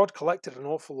 Rod collected an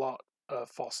awful lot of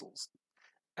fossils,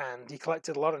 and he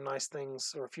collected a lot of nice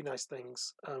things, or a few nice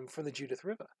things, from the Judith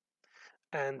River.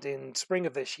 And in spring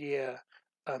of this year,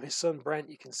 his son Brent,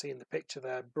 you can see in the picture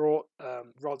there, brought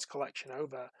Rod's collection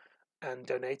over, and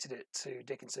donated it to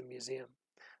Dickinson Museum.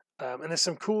 And there's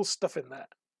some cool stuff in there.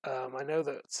 I know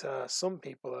that some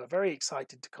people are very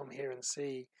excited to come here and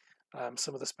see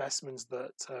some of the specimens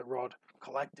that Rod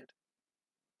collected.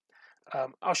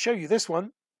 I'll show you this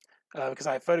one because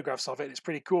I have photographs of it. It's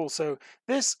pretty cool. So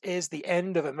this is the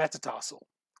end of a metatarsal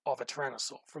of a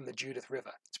tyrannosaur from the Judith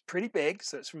River. It's pretty big,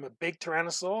 so it's from a big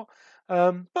tyrannosaur.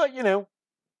 But, you know,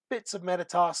 bits of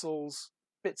metatarsals,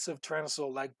 bits of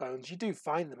tyrannosaur leg bones, you do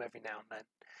find them every now and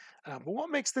then. But what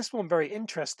makes this one very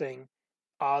interesting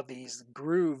are these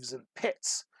grooves and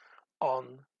pits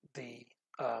on the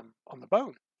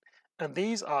bone. And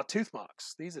these are tooth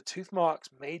marks. These are tooth marks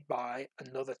made by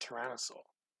another tyrannosaur.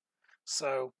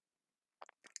 So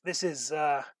this is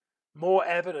more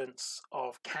evidence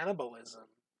of cannibalism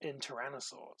in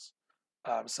tyrannosaurs.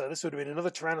 So this would have been another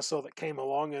tyrannosaur that came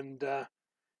along and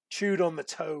chewed on the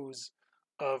toes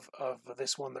of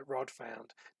this one that Rod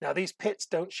found. Now these pits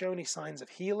don't show any signs of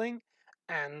healing,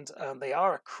 and they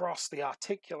are across the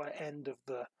articular end of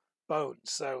the bone.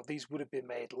 So these would have been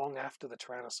made long after the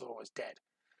tyrannosaur was dead.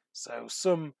 So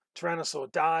some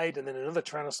tyrannosaur died, and then another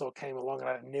tyrannosaur came along and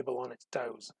had a nibble on its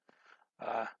toes.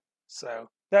 So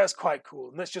that's quite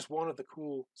cool, and that's just one of the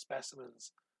cool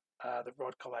specimens that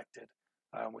Rod collected,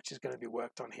 which is going to be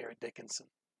worked on here at Dickinson.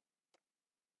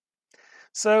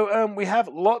 So we have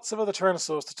lots of other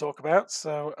tyrannosaurs to talk about.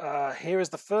 So here is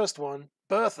the first one,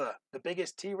 Bertha, the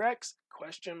biggest T-Rex? ?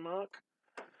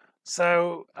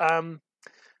 So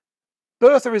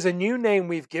Bertha is a new name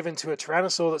we've given to a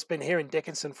tyrannosaur that's been here in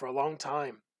Dickinson for a long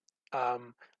time.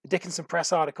 The Dickinson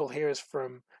Press article here is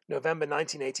from November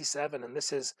 1987, and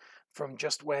this is from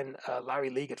just when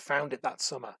Larry League had found it that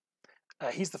summer.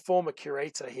 He's the former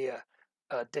curator here,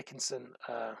 Dickinson.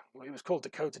 It was called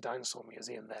Dakota Dinosaur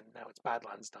Museum then. Now it's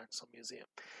Badlands Dinosaur Museum.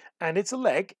 And it's a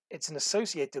leg. It's an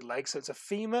associated leg, so it's a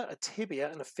femur, a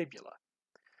tibia, and a fibula.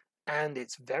 And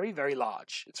it's very, very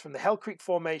large. It's from the Hell Creek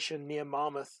Formation near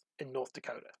Monmouth in North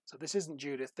Dakota. So this isn't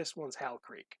Judith. This one's Hell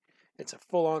Creek. It's a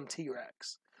full-on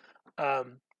T-Rex.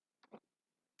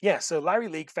 Yeah, so Larry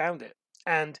League found it.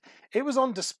 And it was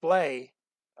on display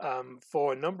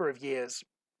for a number of years,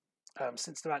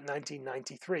 since about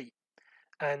 1993.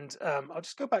 And I'll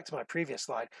just go back to my previous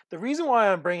slide. The reason why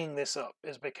I'm bringing this up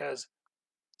is because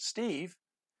Steve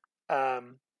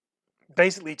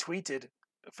basically tweeted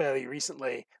fairly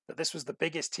recently that this was the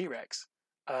biggest T-Rex.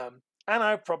 And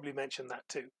I've probably mentioned that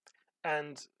too.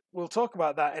 And we'll talk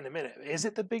about that in a minute. Is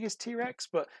it the biggest T-Rex?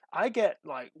 But I get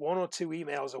like 1 or 2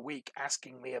 emails a week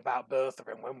asking me about Bertha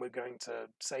and when we're going to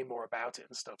say more about it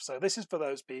and stuff. So this is for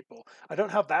those people. I don't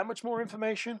have that much more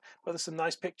information, but there's some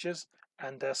nice pictures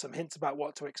and some hints about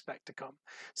what to expect to come.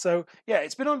 So yeah,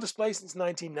 it's been on display since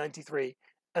 1993.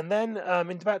 And then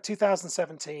in about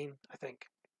 2017, I think,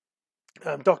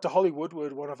 Dr. Holly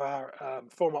Woodward, one of our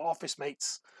former office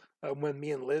mates, when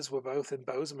me and Liz were both in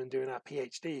Bozeman doing our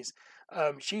PhDs,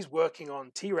 she's working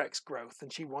on T-Rex growth,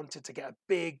 and she wanted to get a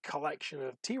big collection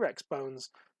of T-Rex bones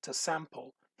to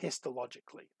sample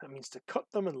histologically. That means to cut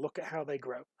them and look at how they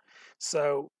grow.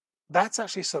 So that's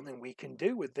actually something we can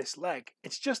do with this leg.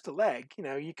 It's just a leg. You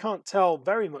know, you can't tell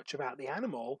very much about the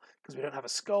animal because we don't have a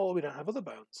skull, we don't have other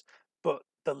bones. But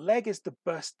the leg is the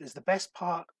best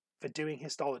part for doing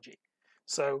histology.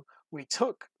 So we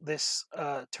took this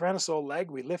tyrannosaur leg,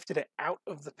 we lifted it out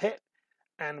of the pit,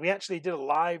 and we actually did a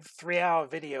live 3-hour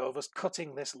video of us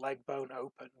cutting this leg bone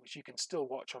open, which you can still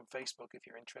watch on Facebook if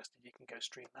you're interested. You can go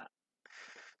stream that.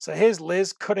 So here's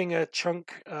Liz cutting a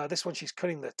chunk. This one she's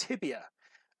cutting the tibia.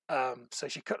 So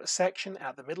she cut a section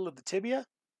out the middle of the tibia.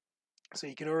 So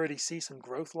you can already see some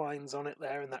growth lines on it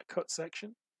there in that cut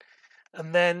section.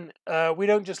 And then we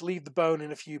don't just leave the bone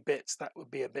in a few bits. That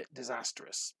would be a bit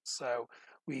disastrous. So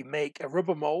we make a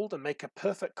rubber mold and make a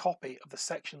perfect copy of the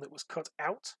section that was cut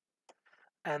out.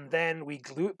 And then we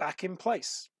glue it back in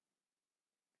place.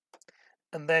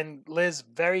 And then Liz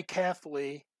very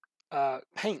carefully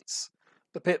paints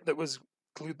the bit that was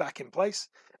glued back in place.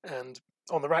 And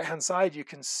on the right-hand side, you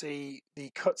can see the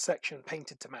cut section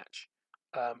painted to match.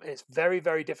 It's very,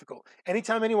 very difficult.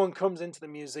 Anytime anyone comes into the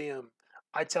museum,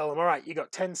 I tell them, all right, you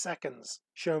got 10 seconds.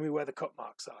 Show me where the cut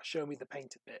marks are. Show me the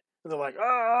painted bit. And they're like,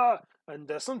 ah!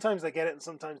 And sometimes they get it and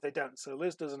sometimes they don't. So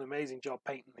Liz does an amazing job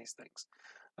painting these things.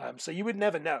 So you would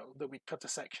never know that we cut a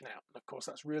section out. And of course,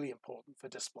 that's really important for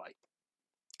display.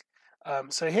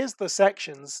 So here's the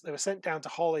sections. They were sent down to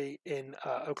Holly in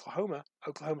Oklahoma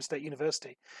State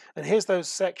University. And here's those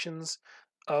sections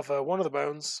of one of the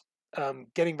bones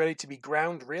getting ready to be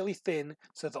ground really thin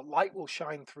so that light will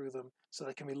shine through them so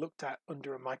they can be looked at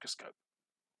under a microscope.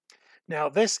 Now,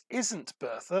 this isn't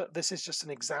Bertha. This is just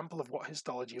an example of what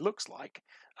histology looks like.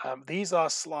 These are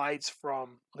slides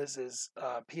from Liz's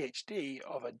PhD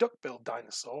of a duck-billed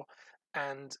dinosaur,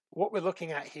 and what we're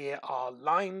looking at here are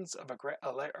lines of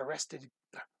arrested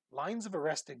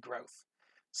growth.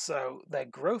 So they're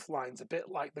growth lines, a bit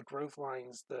like the growth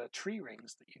lines, the tree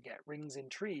rings that you get, rings in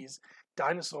trees.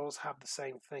 Dinosaurs have the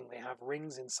same thing. They have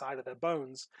rings inside of their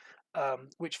bones,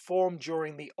 which form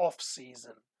during the off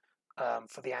season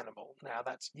for the animal. Now,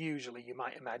 that's usually, you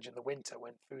might imagine, the winter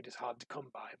when food is hard to come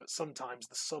by, but sometimes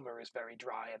the summer is very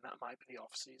dry and that might be the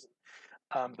off season.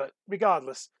 But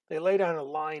regardless, they lay down a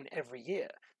line every year.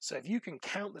 So if you can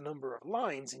count the number of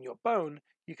lines in your bone,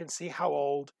 you can see how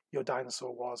old your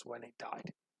dinosaur was when it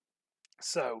died.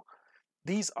 So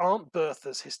these aren't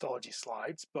Bertha's histology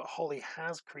slides, but Holly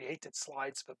has created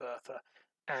slides for Bertha,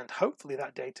 and hopefully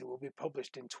that data will be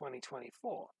published in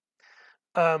 2024.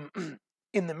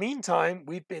 In the meantime,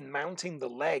 we've been mounting the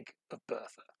leg of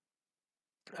Bertha.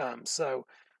 So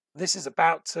this is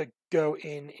about to go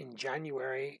in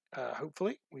January.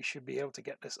 Hopefully, we should be able to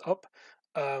get this up.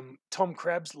 Tom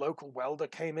Krebs, local welder,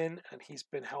 came in and he's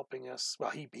been helping us. Well,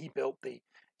 he built the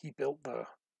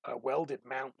welded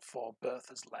mount for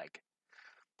Bertha's leg.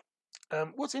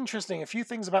 What's interesting, a few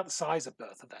things about the size of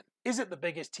Bertha then. Is it the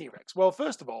biggest T-Rex? Well,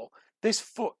 first of all, this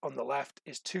foot on the left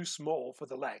is too small for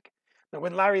the leg. Now,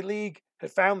 when Larry League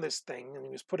had found this thing and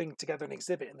he was putting together an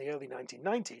exhibit in the early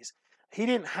 1990s, he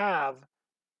didn't have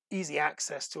easy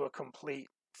access to a complete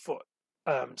foot.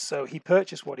 So he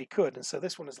purchased what he could, and so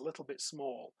this one is a little bit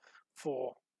small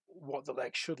for what the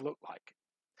leg should look like.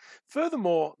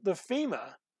 Furthermore, the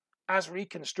femur, as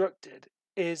reconstructed,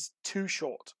 is too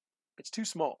short. It's too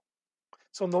small.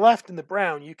 So on the left in the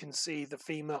brown, you can see the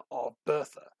femur of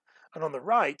Bertha. And on the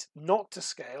right, not to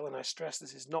scale, and I stress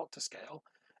this is not to scale,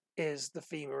 is the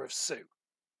femur of Sue.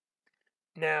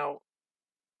 Now,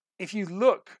 if you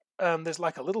look, there's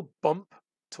like a little bump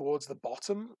towards the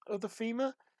bottom of the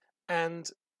femur, and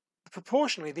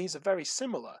proportionally these are very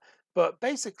similar, but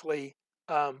basically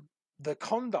the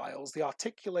condyles, the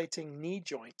articulating knee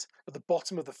joint at the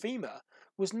bottom of the femur,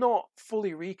 was not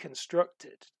fully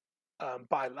reconstructed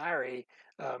by Larry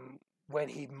when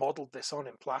he modeled this on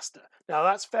in plaster. Now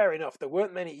that's fair enough. There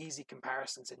weren't many easy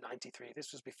comparisons in '93.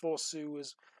 This was before Sue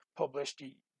was published.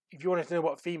 If you wanted to know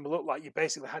what a femur looked like, you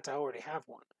basically had to already have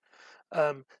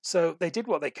one. So they did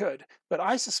what they could, but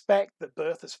I suspect that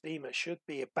Bertha's femur should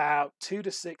be about 2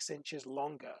 to 6 inches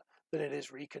longer than it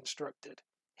is reconstructed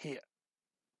here.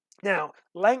 Now,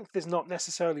 length is not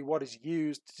necessarily what is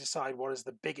used to decide what is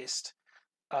the biggest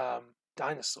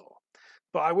dinosaur,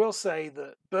 but I will say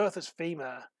that Bertha's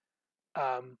femur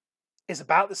is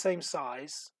about the same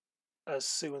size as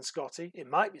Sue and Scotty. It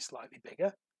might be slightly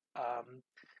bigger.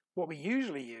 What we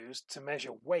usually use to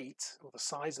measure weight or the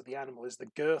size of the animal is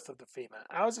the girth of the femur.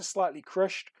 Ours is slightly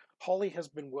crushed. Holly has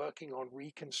been working on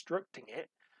reconstructing it.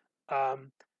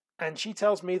 And she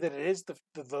tells me that it is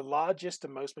the largest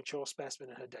and most mature specimen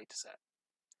in her data set.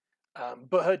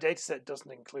 But her data set doesn't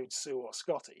include Sue or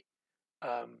Scotty.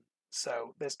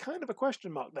 So there's kind of a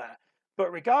question mark there.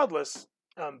 But regardless,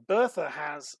 Bertha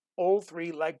has all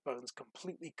 3 leg bones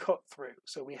completely cut through.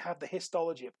 So we have the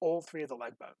histology of all 3 of the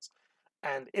leg bones.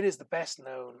 And it is the best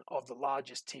known of the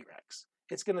largest T-Rex.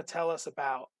 It's going to tell us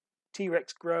about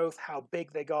T-Rex growth, how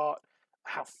big they got,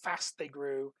 how fast they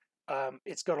grew.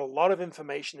 It's got a lot of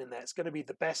information in there. It's going to be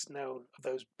the best known of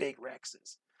those big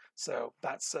Rexes. So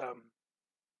that's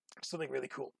something really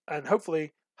cool. And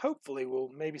hopefully we'll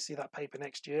maybe see that paper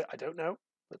next year. I don't know.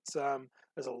 But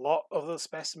there's a lot of the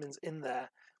specimens in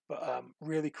there, but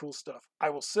really cool stuff.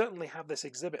 I will certainly have this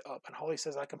exhibit up, and Holly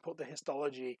says I can put the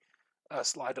histology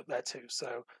slide up there too.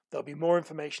 So there'll be more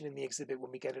information in the exhibit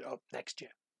when we get it up next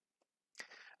year.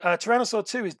 Tyrannosaur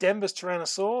 2 is Denver's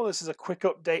Tyrannosaur. This is a quick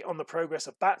update on the progress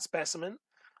of that specimen.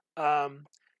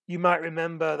 You might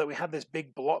remember that we had this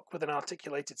big block with an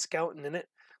articulated skeleton in it.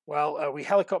 Well, we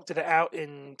helicoptered it out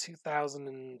in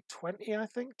 2020, I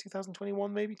think,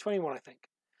 2021 maybe, 21 I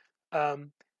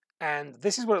think. And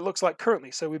this is what it looks like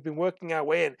currently. So we've been working our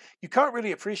way in. You can't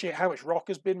really appreciate how much rock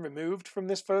has been removed from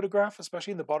this photograph, especially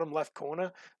in the bottom left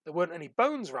corner. There weren't any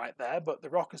bones right there, but the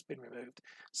rock has been removed.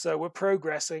 So we're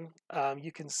progressing.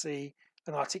 You can see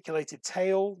an articulated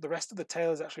tail. The rest of the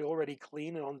tail is actually already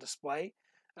clean and on display.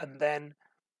 And then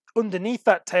underneath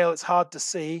that tail, it's hard to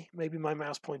see. Maybe my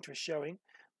mouse pointer is showing,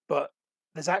 but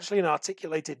there's actually an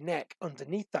articulated neck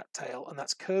underneath that tail, and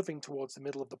that's curving towards the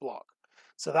middle of the block.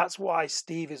 So that's why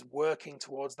Steve is working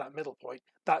towards that middle point.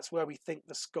 That's where we think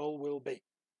the skull will be.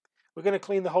 We're going to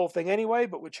clean the whole thing anyway,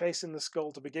 but we're chasing the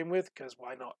skull to begin with, because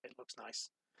why not? It looks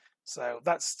nice. So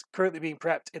that's currently being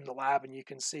prepped in the lab, and you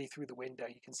can see through the window,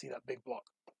 you can see that big block.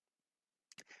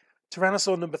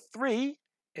 Tyrannosaur number 3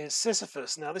 is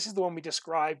Sisyphus. Now, this is the one we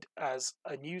described as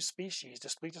a new species,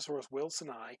 Daspletosaurus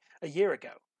wilsoni, a year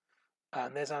ago.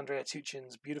 And there's Andrea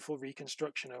Tuchin's beautiful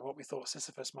reconstruction of what we thought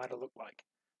Sisyphus might have looked like,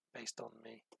 based on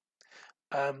me.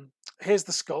 Here's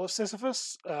the skull of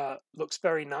Sisyphus. Looks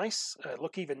very nice.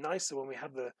 Look even nicer when we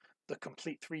have the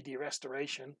complete 3D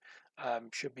restoration.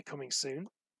 Should be coming soon.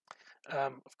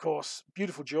 Of course,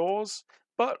 beautiful jaws.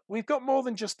 But we've got more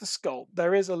than just the skull.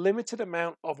 There is a limited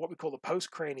amount of what we call the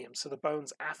postcranium, so the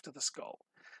bones after the skull.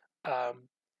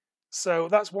 So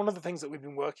that's one of the things that we've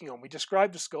been working on. We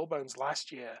described the skull bones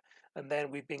last year, and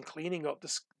then we've been cleaning up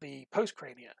the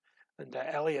postcrania. And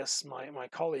Elias, my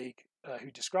colleague who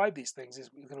described these things,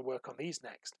 is we're going to work on these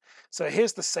next. So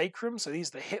here's the sacrum. So these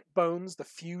are the hip bones, the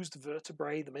fused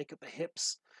vertebrae that make up the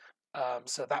hips.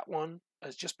 So that one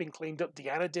has just been cleaned up.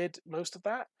 Deanna did most of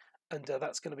that, and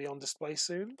that's going to be on display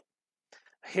soon.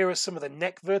 Here are some of the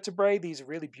neck vertebrae. These are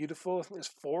really beautiful. I think there's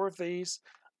 4 of these.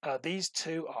 These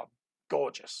 2 are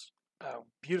gorgeous.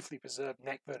 Beautifully preserved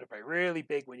neck vertebrae, really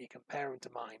big when you compare them to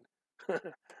mine.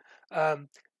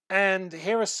 And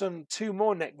here are 2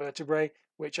 more neck vertebrae,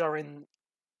 which are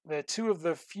they're 2 of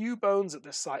the few bones at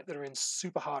this site that are in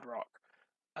super hard rock.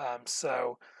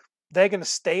 So they're going to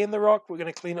stay in the rock. We're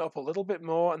going to clean it up a little bit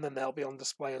more, and then they'll be on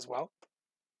display as well.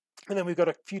 And then we've got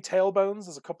a few tail bones.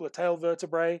 There's a couple of tail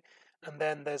vertebrae, and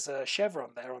then there's a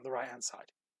chevron there on the right-hand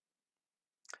side.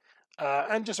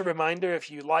 And just a reminder, if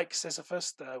you like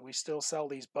Sisyphus, we still sell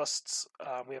these busts.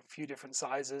 We have a few different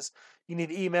sizes. You need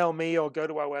to email me or go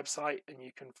to our website, and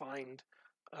you can find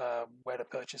where to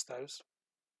purchase those.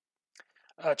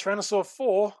 Tyrannosaur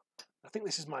 4, I think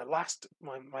this is my last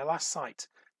site,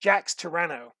 Jack's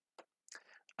Tyranno.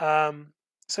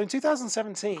 So in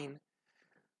 2017,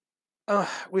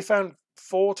 we found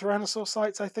 4 Tyrannosaur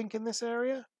sites, I think, in this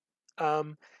area.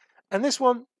 And this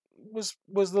one was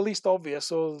the least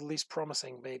obvious or the least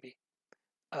promising, maybe.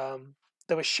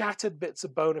 There were shattered bits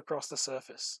of bone across the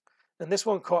surface, and this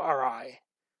one caught our eye.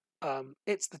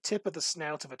 It's the tip of the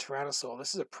snout of a tyrannosaur.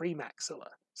 This is a premaxilla,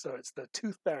 so it's the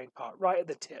tooth-bearing part right at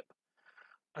the tip.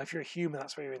 If you're a human,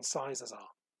 that's where your incisors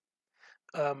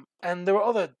are. And there were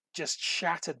other just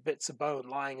shattered bits of bone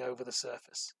lying over the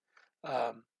surface.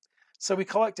 So we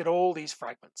collected all these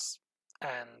fragments,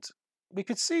 and we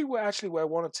could see where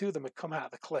 1 or 2 of them had come out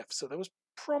of the cliff, so there was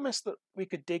promise that we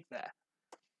could dig there.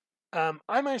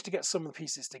 I managed to get some of the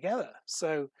pieces together.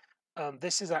 So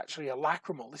this is actually a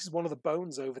lacrimal. This is one of the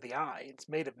bones over the eye. It's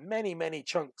made of many, many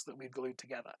chunks that we've glued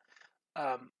together.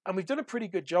 And we've done a pretty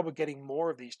good job of getting more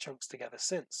of these chunks together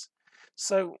since.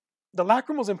 So the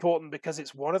lacrimal is important because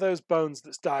it's one of those bones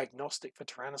that's diagnostic for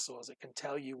tyrannosaurs. It can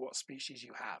tell you what species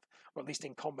you have, or at least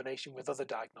in combination with other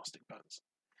diagnostic bones.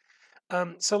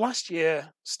 So last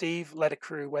year, Steve led a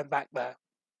crew, went back there,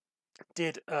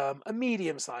 did a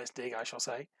medium-sized dig, I shall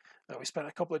say. We spent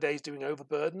a couple of days doing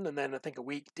overburden and then I think a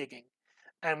week digging.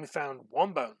 And we found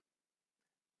 1 bone.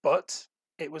 But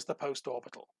it was the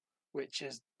postorbital, which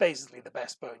is basically the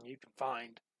best bone you can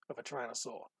find of a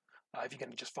tyrannosaur, if you're going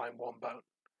to just find 1 bone.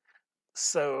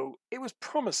 So it was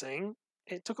promising.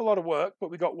 It took a lot of work, but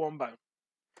we got 1 bone.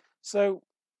 So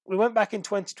we went back in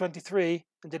 2023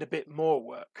 and did a bit more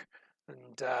work.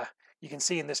 And you can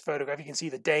see in this photograph, you can see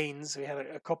the Danes. We had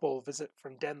a couple visit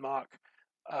from Denmark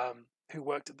who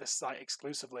worked at this site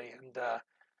exclusively, and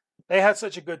they had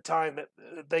such a good time that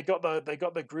they got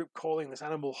the group calling this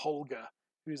animal Holger,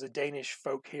 who's a Danish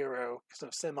folk hero, sort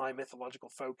of semi-mythological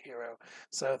folk hero.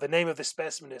 So the name of the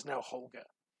specimen is now Holger.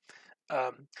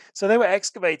 So they were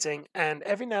excavating, and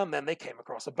every now and then they came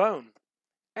across a bone,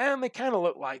 and they kind of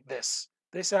look like this.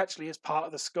 This actually is part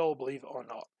of the skull, believe it or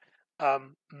not.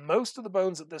 Most of the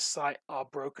bones at this site are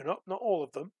broken up, not all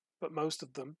of them, but most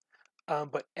of them.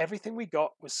 But everything we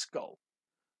got was skull.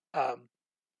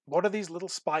 What are these little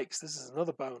spikes? This is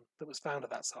another bone that was found at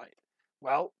that site.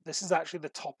 Well, this is actually the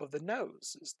top of the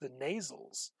nose. It's the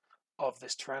nasals of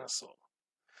this tyrannosaur.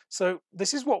 So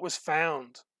this is what was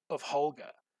found of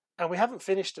Holger. And we haven't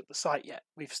finished at the site yet.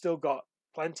 We've still got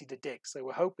plenty to dig, so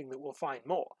we're hoping that we'll find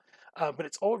more. But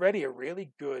it's already a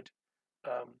really good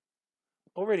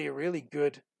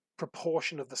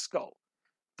proportion of the skull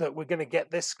that we're going to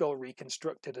get this skull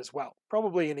reconstructed as well,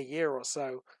 probably in a year or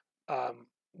so,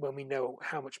 when we know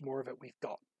how much more of it we've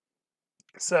got.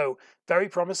 So very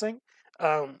promising.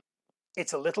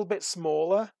 It's a little bit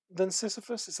smaller than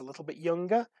Sisyphus. It's a little bit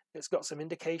younger. It's got some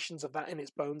indications of that in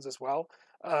its bones as well.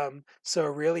 So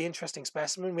a really interesting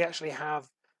specimen. We actually have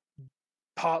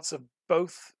parts of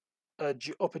both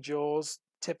upper jaws,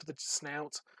 tip of the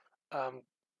snout,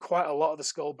 quite a lot of the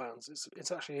skull bones.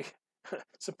 It's actually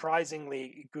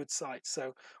surprisingly good sight.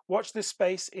 So watch this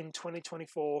space in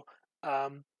 2024.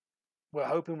 We're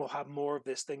hoping we'll have more of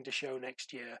this thing to show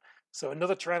next year. So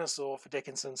another Tyrannosaur for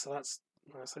Dickinson. So that's,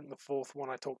 I think, the fourth one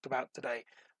I talked about today.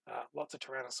 Lots of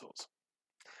Tyrannosaurs.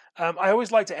 I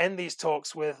always like to end these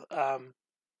talks with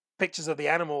pictures of the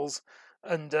animals,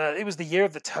 and it was the year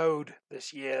of the toad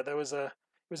this year. It was a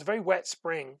very wet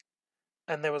spring,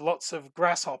 and there were lots of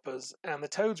grasshoppers, and the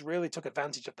toads really took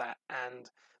advantage of that. And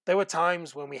there were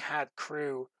times when we had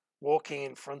crew walking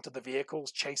in front of the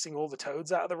vehicles, chasing all the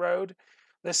toads out of the road.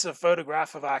 This is a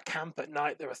photograph of our camp at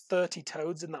night. There are 30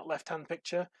 toads in that left-hand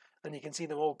picture, and you can see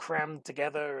them all crammed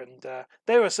together, and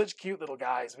they were such cute little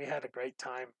guys. We had a great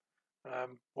time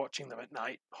watching them at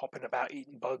night, hopping about,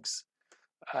 eating bugs.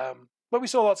 But we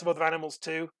saw lots of other animals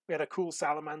too. We had a cool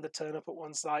salamander turn up at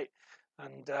one site,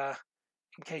 and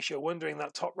in case you're wondering,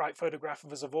 that top right photograph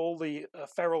of us of all the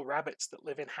feral rabbits that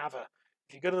live in Havre.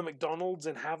 If you go to the McDonald's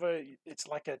in Havre, it's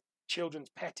like a children's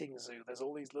petting zoo. There's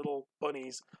all these little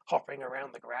bunnies hopping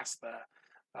around the grass there,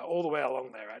 all the way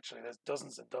along there. Actually, there's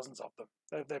dozens and dozens of them.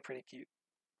 They're pretty cute.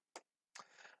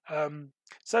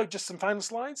 So just some final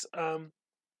slides, and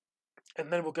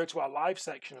then we'll go to our live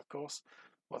section, of course.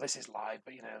 Well, this is live,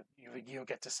 but you'll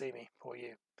get to see me, poor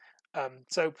you.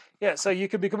 So you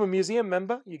can become a museum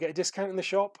member. You get a discount in the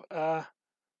shop.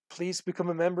 Please become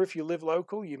a member if you live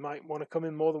local. You might want to come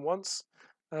in more than once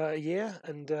a year,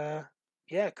 and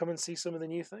come and see some of the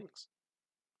new things.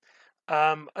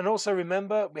 And also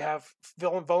remember, we have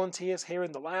volunteers here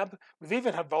in the lab. We've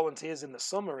even had volunteers in the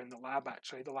summer in the lab,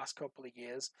 actually, the last couple of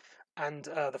years. And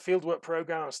the fieldwork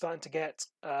program, I'm starting to get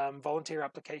volunteer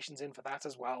applications in for that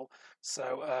as well.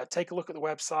 So take a look at the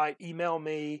website, email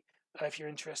me if you're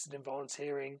interested in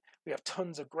volunteering. We have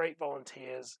tons of great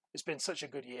volunteers. It's been such a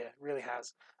good year, it really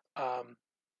has.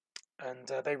 And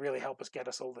they really help us get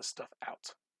us all this stuff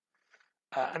out.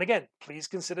 And again, please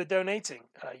consider donating.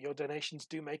 Your donations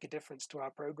do make a difference to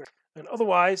our program. And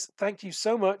otherwise, thank you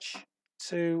so much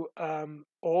to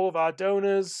all of our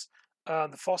donors,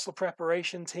 the fossil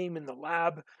preparation team in the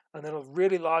lab, and then a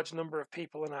really large number of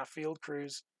people in our field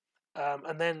crews.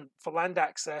 And then for land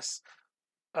access,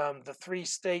 the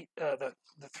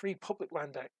three public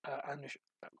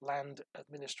land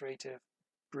administrative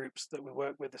groups that we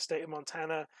work with: the State of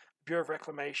Montana, Bureau of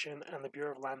Reclamation, and the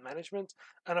Bureau of Land Management.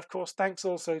 And of course, thanks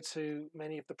also to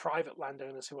many of the private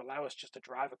landowners who allow us just to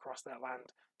drive across their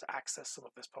land to access some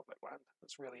of this public land.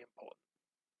 That's really important.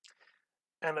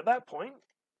 And at that point,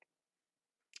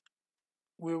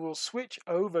 we will switch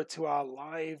over to our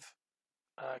live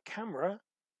camera.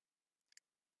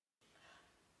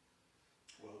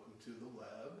 Welcome to the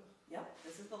lab. Yep,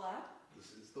 this is the lab. This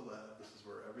is the lab. This is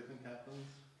where everything happens.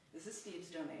 This is Steve's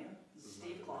domain. This is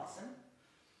Steve Clausen.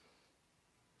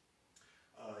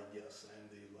 Yes, I am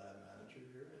the lab manager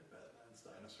here at Badlands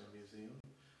Dinosaur Museum.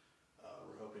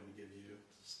 We're hoping to give you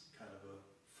just kind of a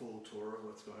full tour of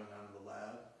what's going on in the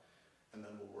lab, and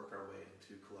then we'll work our way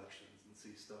into collections and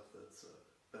see stuff that's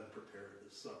been prepared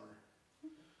this summer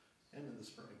and in the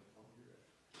spring.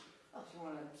 Oh, if you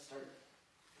want to start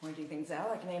pointing things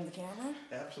out, I can aim the camera.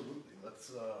 Absolutely.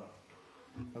 Let's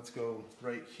go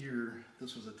right here.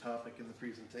 This was a topic in the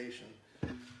presentation.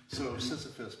 So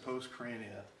Sisyphus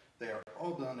postcrania, they are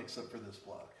all done except for this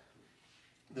block.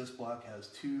 This block has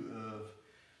two of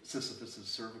Sisyphus's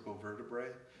cervical vertebrae.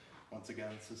 Once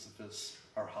again, Sisyphus,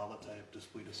 our holotype,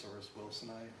 Daspletosaurus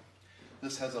wilsoni.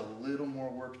 This has a little more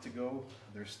work to go.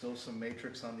 There's still some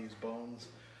matrix on these bones,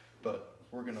 but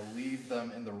we're going to leave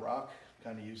them in the rock,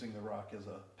 kind of using the rock as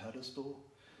a pedestal,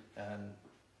 and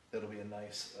it'll be a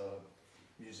nice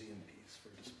museum piece for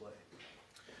display.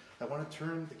 I want to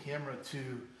turn the camera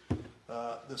to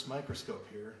this microscope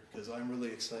here, because I'm really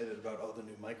excited about all the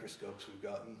new microscopes we've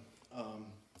gotten.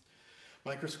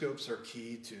 Microscopes are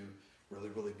key to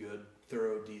really good,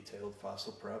 thorough, detailed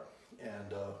fossil prep,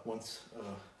 and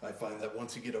I find that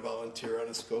once you get a volunteer on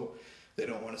a scope, they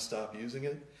don't want to stop using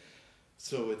it.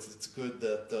 So it's good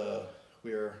that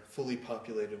we are fully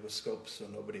populated with scopes, so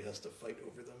nobody has to fight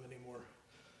over them anymore.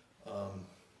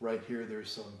 Right here,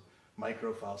 there's some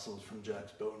microfossils from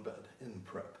Jack's bone bed in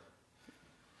prep.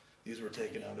 These were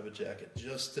taken out of a jacket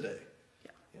just today.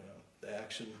 Yeah. You know, the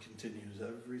action continues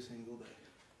every single day.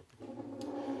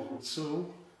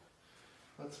 So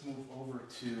let's move over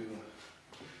to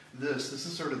this. This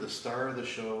is sort of the star of the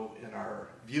show in our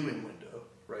viewing window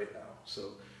right now.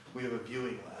 So we have a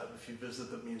viewing lab. If you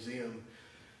visit the museum,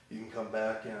 you can come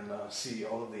back and see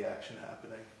all of the action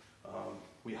happening.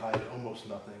 We hide almost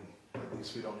nothing. At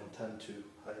least we don't intend to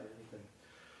hide anything.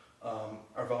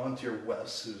 Our volunteer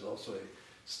Wes, who's also a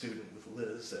student with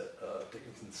Liz at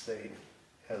Dickinson State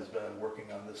has been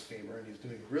working on this femur, and he's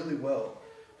doing really well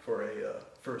for a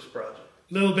first project.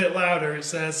 A little bit louder, it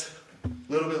says.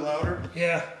 A little bit louder?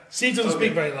 Yeah. Steve doesn't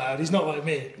speak very loud. He's not like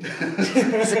me.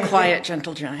 He's a quiet,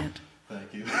 gentle giant.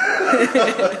 Thank you.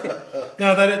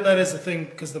 No, that is the thing,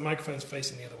 because the microphone's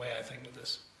facing the other way, I think, with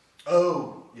this.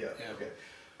 Oh, yeah, Yeah. okay.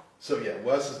 So yeah,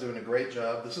 Wes is doing a great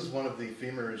job. This is one of the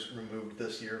femurs removed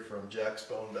this year from Jack's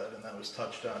bone bed, and that was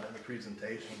touched on in the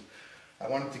presentation. I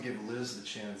wanted to give Liz the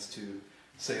chance to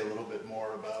say a little bit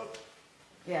more about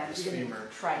Yeah, this you're going femur.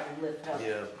 to try to lift up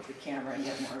Yeah. the camera and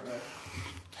get more of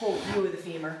a whole view of the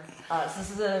femur. So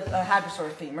this is a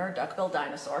hadrosaur femur, duckbill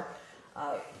dinosaur,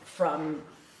 from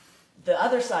the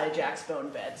other side of Jack's bone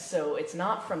bed. So it's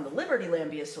not from the Liberty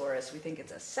Lambeosaurus. We think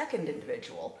it's a second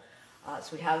individual.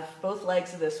 So we have both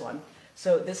legs of this one.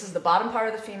 So this is the bottom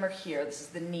part of the femur here. This is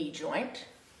the knee joint.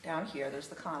 Down here, there's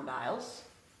the condyles.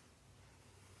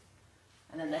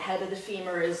 And then the head of the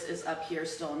femur is up here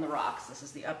still in the rocks. This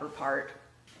is the upper part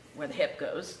where the hip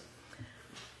goes.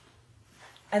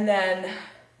 And then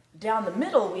down the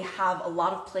middle, we have a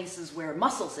lot of places where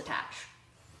muscles attach.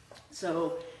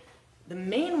 So the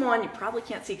main one you probably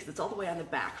can't see because it's all the way on the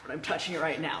back, but I'm touching it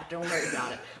right now. Don't worry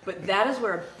about it. But that is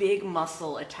where a big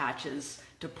muscle attaches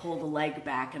to pull the leg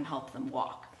back and help them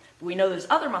walk. But we know there's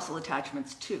other muscle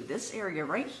attachments too. This area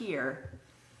right here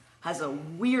has a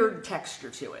weird texture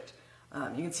to it.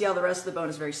 You can see how the rest of the bone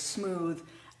is very smooth,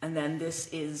 and then this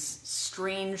is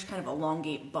strange kind of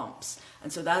elongate bumps.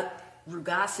 And so that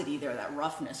rugosity there, that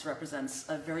roughness, represents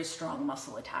a very strong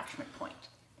muscle attachment point.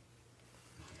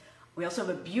 We also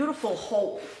have a beautiful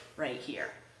hole right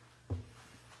here.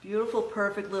 Beautiful,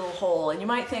 perfect little hole. And you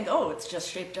might think, oh, it's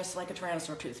just shaped just like a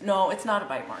tyrannosaur tooth. No, it's not a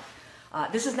bite mark.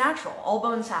 This is natural. All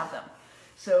bones have them.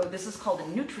 So this is called a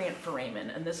nutrient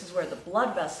foramen, and this is where the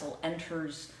blood vessel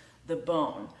enters the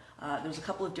bone. There's a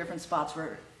couple of different spots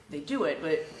where they do it,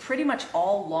 but pretty much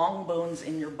all long bones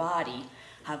in your body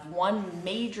have one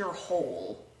major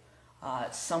hole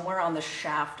somewhere on the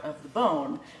shaft of the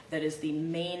bone that is the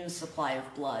main supply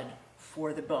of blood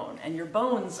for the bone. And your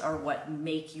bones are what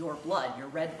make your blood, your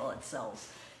red blood cells,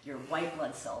 your white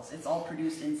blood cells. It's all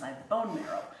produced inside the bone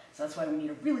marrow. So that's why we need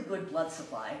a really good blood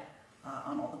supply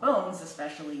on all the bones,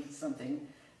 especially something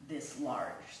this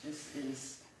large. This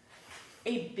is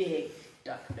a big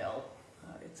duckbill.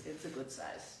 It's a good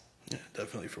size. Yeah,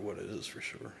 definitely for what it is, for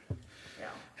sure. Yeah.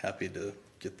 Happy to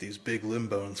get these big limb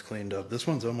bones cleaned up. This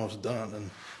one's almost done, and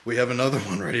we have another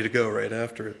one ready to go right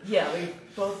after it. Yeah, we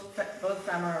both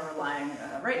femora are lying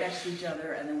right next to each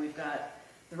other, and then we've got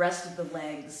the rest of the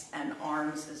legs and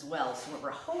arms as well. So what we're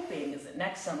hoping is that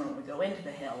next summer when we go into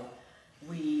the hill,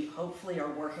 we hopefully are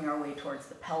working our way towards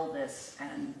the pelvis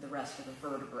and the rest of the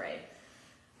vertebrae.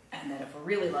 And then if we're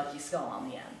really lucky, skull on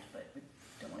the end, but we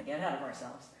don't want to get ahead of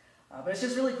ourselves. But it's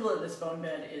just really cool that this bone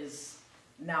bed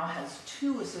now has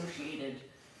 2 associated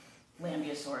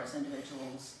Lambeosaurus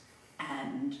individuals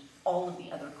and all of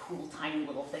the other cool tiny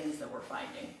little things that we're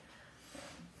finding.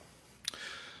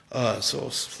 So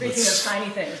Speaking of tiny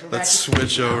things, let's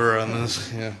switch over on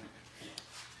this. Yeah.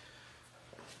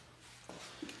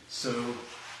 So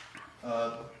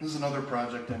this is another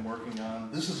project I'm working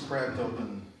on. This is cracked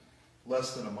open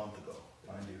less than a month ago,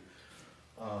 mind you.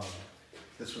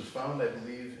 This was found, I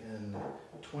believe, in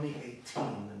 2018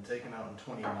 and taken out in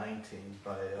 2019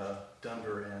 by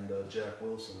Denver and Jack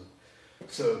Wilson.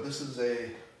 So this is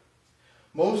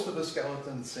most of a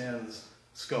skeleton sans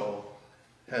skull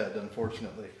head,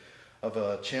 unfortunately, of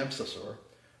a Champsosaur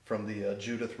from the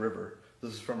Judith River.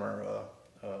 This is from our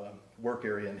work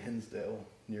area in Hinsdale,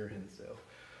 near Hinsdale.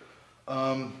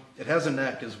 It has a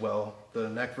neck as well. The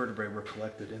neck vertebrae were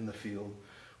collected in the field.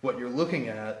 What you're looking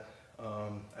at,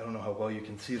 I don't know how well you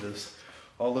can see this,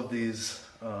 all of these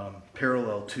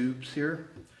parallel tubes here.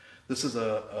 This is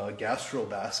a gastral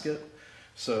basket.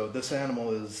 So this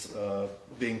animal is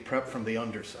being prepped from the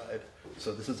underside.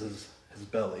 So this is his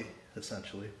belly,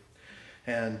 essentially.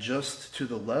 And just to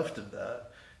the left of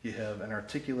that, you have an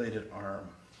articulated arm.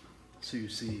 So you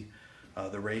see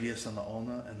the radius on the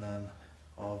ulna and then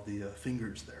all of the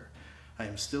fingers there. I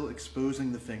am still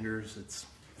exposing the fingers. It's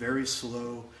very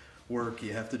slow work.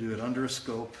 You have to do it under a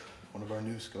scope, one of our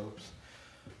new scopes,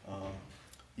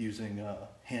 using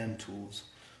hand tools.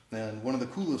 And one of the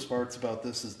coolest parts about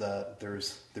this is that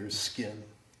there's skin.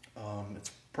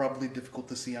 It's probably difficult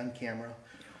to see on camera,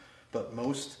 but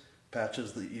most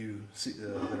patches that you see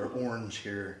that are orange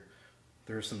here,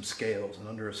 there are some scales, and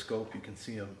under a scope you can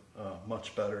see them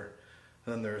much better.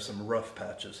 And then there are some rough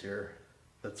patches here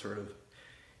that sort of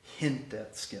hint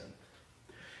at skin.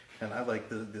 And I like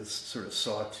this sort of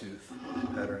sawtooth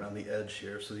pattern on the edge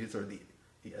here. So these are the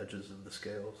the edges of the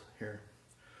scales here.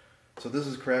 So this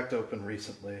is cracked open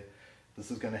recently.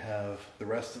 This is going to have the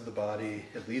rest of the body,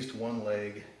 at least one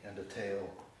leg and a tail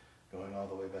going all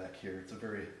the way back here. It's a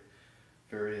very,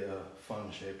 very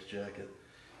fun shaped jacket.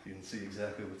 You can see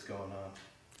exactly what's going on.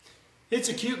 It's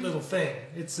a cute little thing.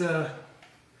 It's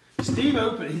Steve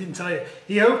opened. He didn't tell you.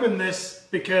 He opened this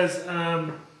because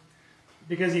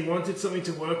he wanted something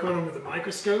to work on with the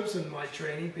microscopes and like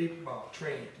training people. Well,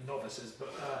 training novices,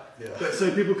 but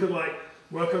so people could like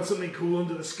work on something cool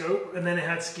under the scope. And then it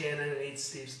had skin and it needs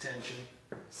Steve's attention.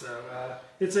 So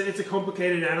it's a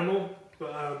complicated animal,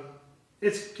 but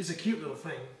it's a cute little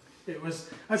thing.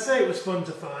 I'd say it was fun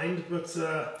to find, but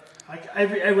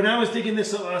when I was digging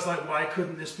this up, I was like, why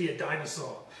couldn't this be a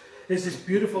dinosaur? There's this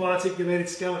beautiful articulated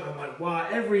skeleton. I'm like, wow,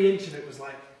 every inch of it was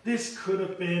like, this could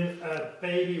have been a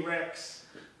baby Rex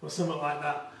or something like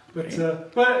that.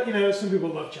 But you know, some people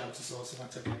love Champsosaurs, so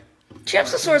that's okay.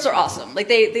 Champsosaurs are awesome. Like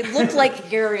they look like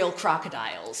gharial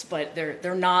crocodiles, but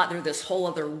they're not. They're this whole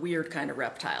other weird kind of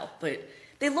reptile. But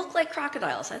they look like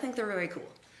crocodiles. I think they're very cool.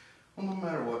 Well, no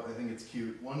matter what, I think it's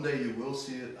cute. One day you will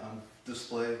see it on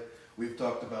display. We've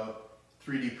talked about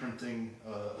 3D printing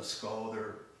a skull. There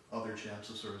are other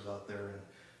Champsosaurs out there, and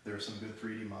there are some good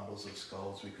 3D models of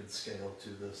skulls we could scale to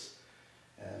this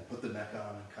and put the neck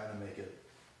on and kind of make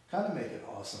it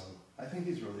awesome. I think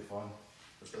he's really fun,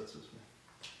 but that's just me.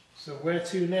 So where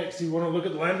to next? Do you want to look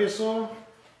at the Lambeosaur?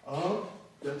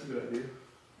 That's a good idea.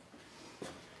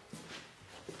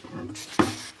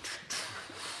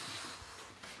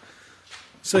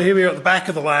 So here we are at the back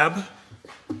of the lab.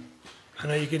 I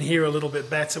know you can hear a little bit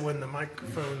better when the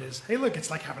microphone is... Hey look,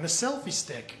 it's like having a selfie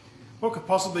stick. What could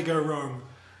possibly go wrong?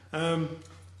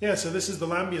 Yeah, so this is the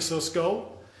Lambeosaur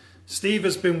skull. Steve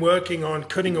has been working on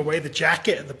cutting away the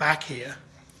jacket at the back here.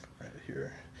 Right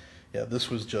here. Yeah, this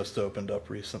was just opened up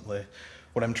recently.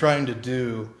 What I'm trying to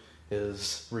do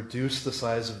is reduce the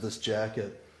size of this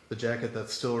jacket, the jacket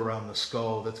that's still around the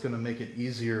skull. That's going to make it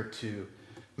easier to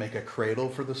make a cradle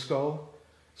for the skull,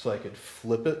 so I could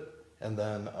flip it and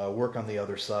then work on the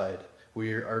other side.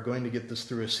 We are going to get this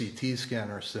through a CT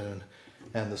scanner soon,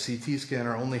 and the CT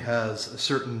scanner only has a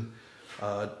certain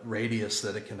radius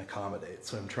that it can accommodate.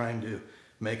 So I'm trying to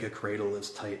make a cradle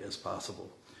as tight as possible.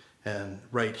 And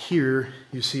right here,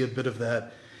 you see a bit of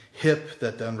that hip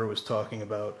that Denver was talking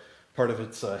about. Part of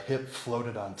its hip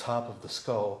floated on top of the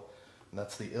skull, and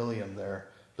that's the ilium there.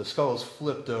 The skull is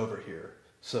flipped over here.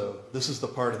 So this is the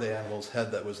part of the animal's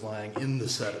head that was lying in the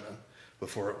sediment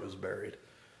before it was buried.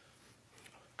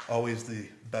 Always the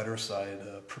better side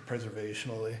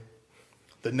preservationally.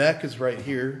 The neck is right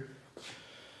here.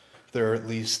 There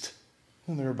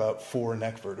are about 4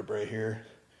 neck vertebrae here,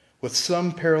 with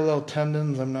some parallel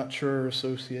tendons I'm not sure are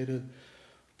associated,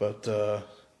 but there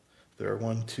are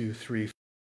 1, 2, 3,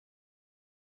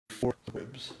 4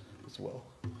 ribs as well.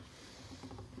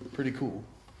 Pretty cool.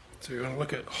 So you want to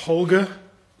look at Holger.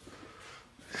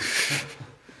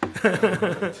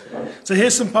 So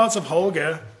here's some parts of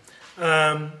Holger.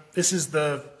 This is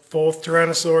the 4th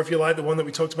Tyrannosaur, if you like, the one that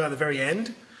we talked about at the very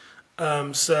end.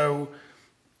 So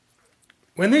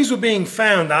when these were being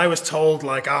found, I was told,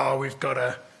 like, oh, we've got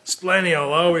a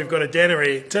splenial, oh, we've got a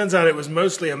denary. Turns out it was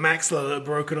mostly a maxilla that had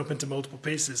broken up into multiple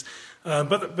pieces.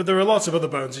 But there are lots of other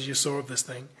bones, as you saw, of this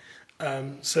thing.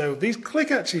 So these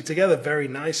click actually together very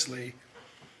nicely.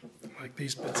 Like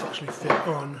these bits actually fit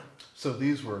on. So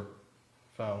these were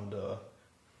found a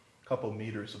couple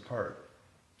meters apart.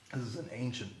 This is an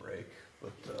ancient break,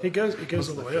 but it goes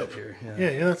all the way up here.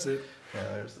 Yeah, that's it. Yeah,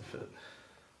 there's the fit.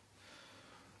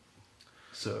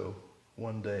 So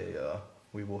one day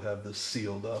we will have this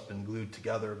sealed up and glued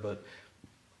together, but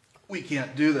we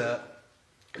can't do that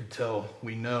until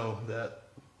we know that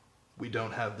we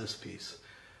don't have this piece.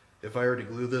 If I were to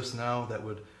glue this now, that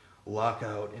would lock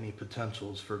out any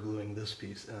potentials for gluing this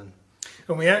piece in.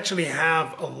 And we actually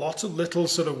have a lot of little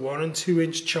sort of 1 and 2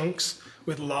 inch chunks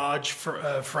with large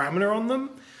foramina on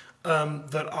them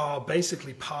that are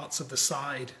basically parts of the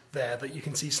side there that you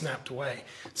can see snapped away.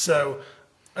 So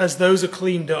as those are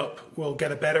cleaned up, we'll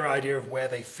get a better idea of where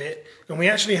they fit. And we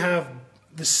actually have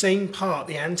the same part,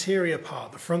 the anterior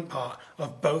part, the front part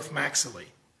of both maxillae.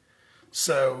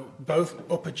 So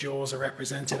both upper jaws are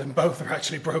represented, and both are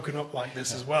actually broken up like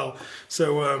this as well.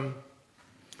 So,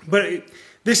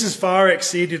 this has far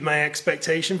exceeded my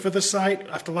expectation for the site.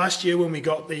 After last year when we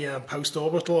got the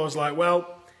post-orbital, I was like,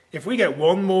 well, if we get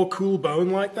one more cool bone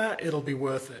like that, it'll be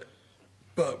worth it.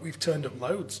 But we've turned up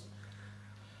loads.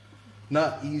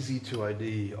 Not easy to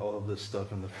ID all of this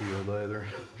stuff in the field either.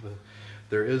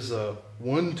 There is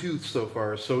one tooth so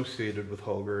far associated with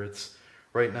Holger.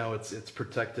 Right now it's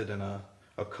protected in a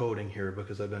a coating here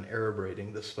because I've been air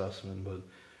abrading this specimen, but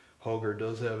Holger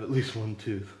does have at least one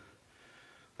tooth.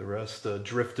 The rest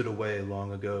drifted away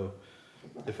long ago.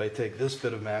 If I take this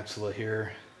bit of maxilla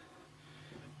here,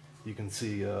 you can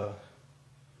see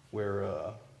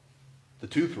where the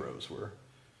tooth rows were.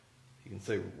 You can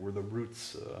see where the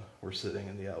roots were sitting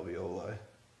in the alveoli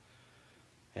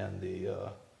and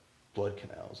the blood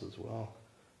canals as well.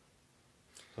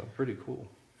 So pretty cool.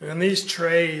 And these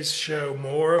trays show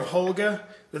more of Holger,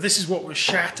 but this is what was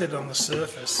shattered on the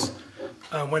surface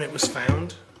when it was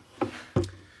found.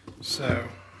 So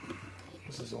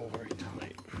this is all very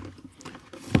tight.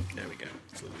 There we go.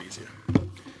 It's a little easier.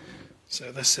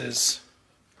 So this is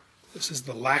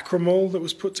the lacrimal that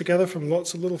was put together from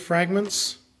lots of little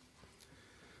fragments.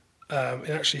 It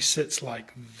actually sits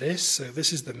like this. So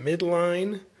this is the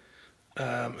midline,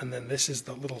 and then this is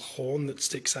the little horn that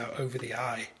sticks out over the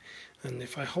eye. And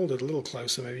if I hold it a little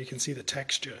closer, maybe you can see the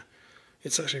texture.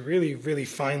 It's actually really, really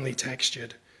finely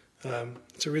textured.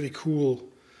 It's a really cool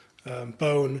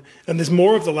bone. And there's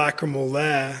more of the lacrimal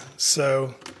there.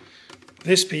 So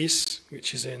this piece,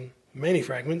 which is in many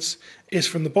fragments, is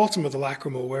from the bottom of the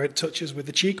lacrimal where it touches with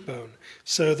the cheekbone.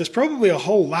 So there's probably a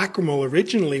whole lacrimal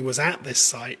originally was at this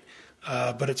site,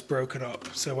 but it's broken up.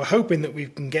 So we're hoping that we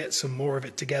can get some more of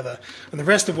it together. And the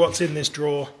rest of what's in this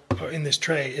drawer, or in this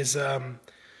tray, is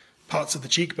parts of the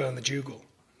cheekbone, the jugal.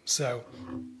 So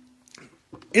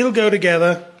it'll go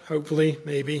together, hopefully,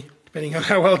 maybe, depending on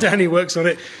how well Danny works on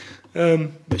it.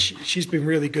 But she's been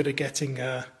really good at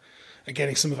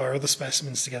getting some of our other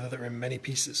specimens together that are in many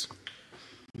pieces.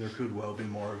 There could well be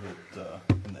more of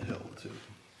it in the hill, too.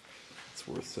 It's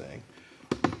worth saying.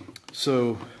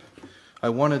 So I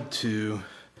wanted to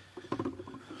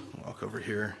walk over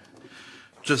here,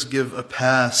 just give a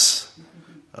pass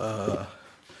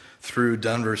through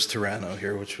Denver's Tyranno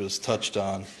here, which was touched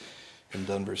on in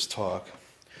Denver's talk.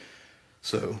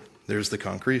 So there's the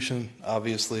concretion,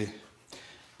 obviously.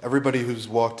 Everybody who's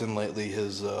walked in lately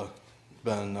has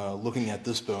been looking at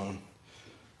this bone.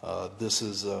 This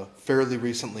is fairly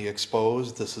recently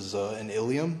exposed. This is an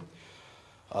ilium.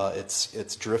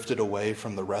 It's drifted away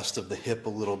from the rest of the hip a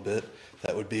little bit.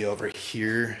 That would be over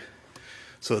here.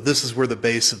 So this is where the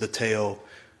base of the tail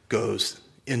goes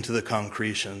into the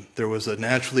concretion. There was a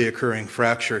naturally occurring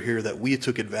fracture here that we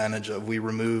took advantage of. We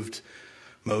removed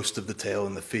most of the tail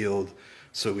in the field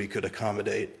so we could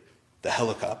accommodate the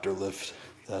helicopter lift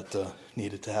that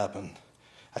needed to happen.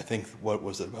 I think, what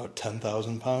was it, about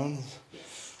 10,000 pounds?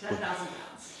 10,000 pounds.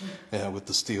 Yeah, with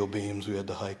the steel beams we had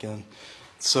to hike in.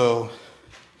 So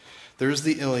there's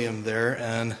the ilium there,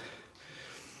 and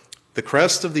the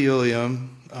crest of the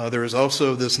ilium, there is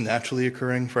also this naturally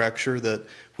occurring fracture that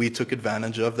we took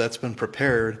advantage of that's been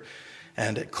prepared,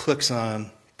 and it clicks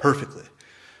on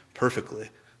perfectly.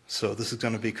 So this is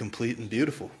going to be complete and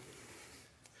beautiful.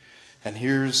 And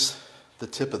here's the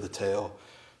tip of the tail.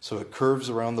 So it curves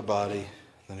around the body,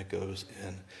 then it goes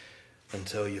in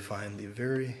until you find the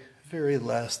very, very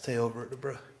last tail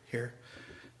vertebra here,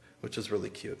 which is really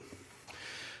cute.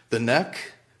 The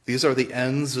neck, these are the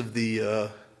ends of the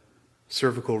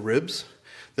cervical ribs.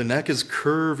 The neck is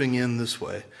curving in this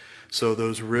way. So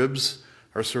those ribs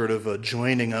are sort of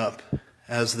joining up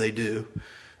as they do.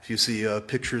 If you see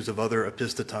pictures of other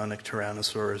epistotonic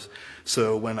tyrannosaurs.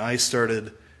 So when I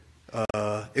started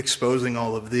exposing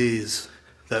all of these,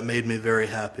 that made me very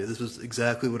happy. This is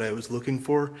exactly what I was looking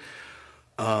for.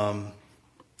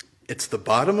 It's the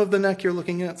bottom of the neck you're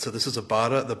looking at. So this is the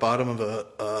bottom of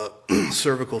a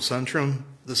cervical centrum.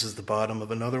 This is the bottom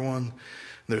of another one.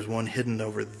 There's one hidden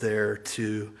over there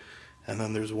too. And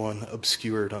then there's one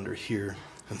obscured under here.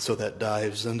 And so that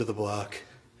dives into the block,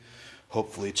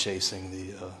 hopefully chasing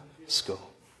the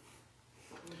skull.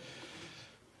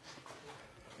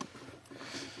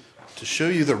 To show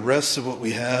you the rest of what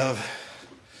we have,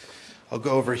 I'll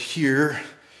go over here.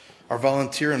 Our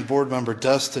volunteer and board member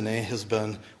Destiny has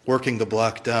been working the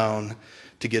block down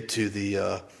to get to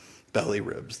the belly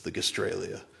ribs, the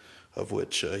gastralia, of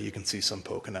which you can see some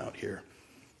poking out here.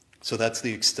 So that's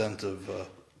the extent of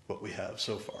what we have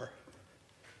so far.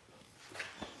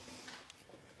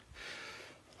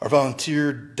 Our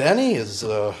volunteer Denny is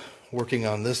working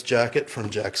on this jacket from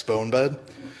Jack's Bone Bed.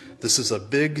 This is a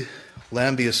big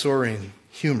Lambeosaurine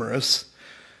humerus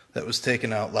that was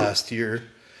taken out last year,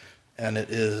 and it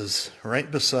is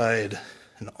right beside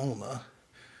an ulna.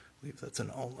 I believe that's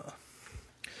an ulna.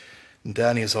 And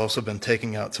Danny has also been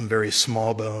taking out some very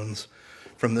small bones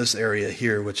from this area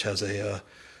here, which has a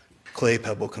clay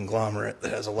pebble conglomerate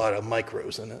that has a lot of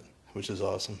micros in it, which is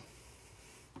awesome.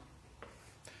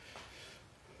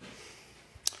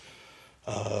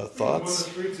 Thoughts?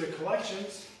 One of the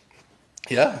collections.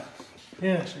 Yeah.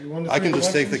 Yeah, so you want to I can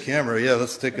just take the camera. Yeah,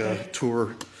 let's take a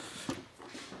tour.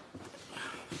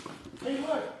 Hey,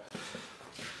 look.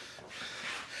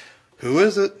 Who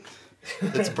is it?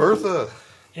 It's Bertha.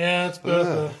 Yeah, it's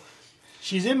Bertha.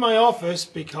 She's in my office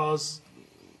because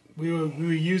we were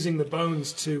using the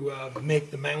bones to make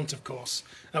the mount, of course.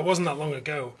 That wasn't that long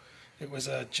ago. It was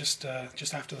just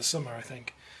after the summer, I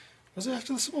think. Was it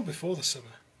after the summer or before the summer?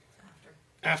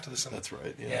 After the summer. That's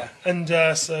right. Yeah, and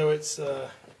so it's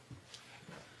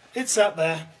sat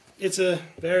there. It's a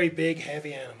very big,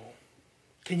 heavy animal.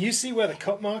 Can you see where the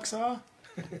cut marks are?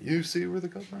 You see where the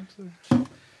cut marks are?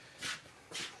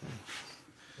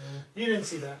 You didn't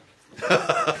see that.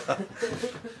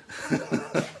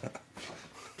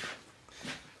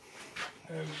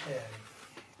 Okay.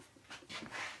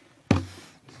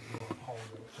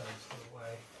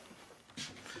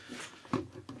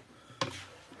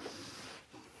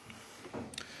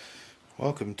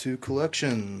 Welcome to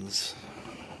Collections.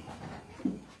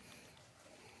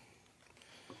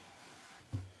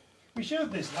 We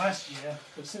showed this last year,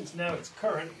 but since now it's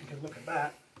current, we can look at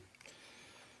that.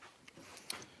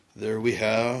 There we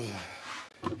have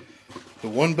the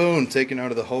one bone taken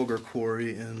out of the Holger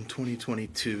quarry in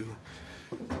 2022,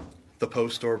 the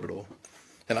post-orbital.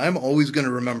 And I'm always going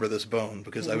to remember this bone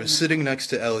because I was sitting next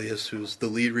to Elias, who's the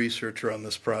lead researcher on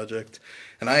this project,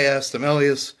 and I asked him,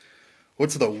 Elias,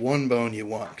 what's the one bone you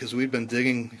want? Because we'd been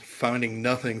digging, finding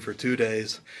nothing for 2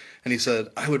 days. And he said,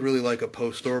 I would really like a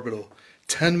post-orbital.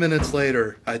 10 minutes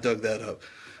later, I dug that up.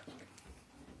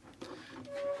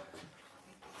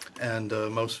 And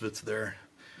most of it's there.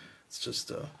 It's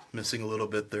just missing a little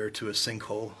bit there to a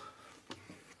sinkhole.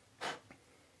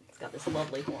 It's got this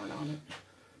lovely horn on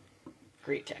it.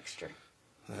 Great texture.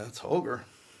 That's Holger.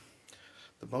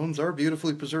 The bones are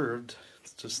beautifully preserved.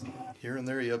 It's just here and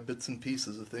there you have bits and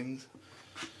pieces of things.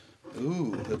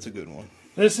 Ooh, that's a good one.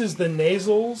 This is the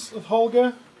nasals of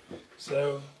Holger.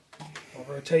 So I'll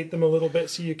rotate them a little bit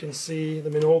so you can see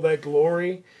them in all their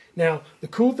glory. Now, the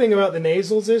cool thing about the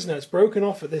nasals is, now it's broken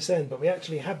off at this end, but we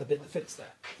actually have the bit that fits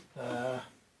there.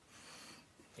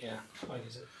 Yeah, I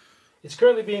use it. It's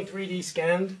currently being 3D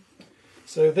scanned.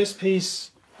 So this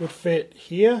piece would fit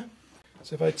here.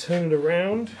 So if I turn it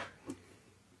around,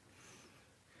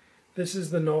 this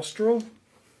is the nostril.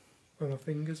 Oh, my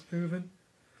finger's moving.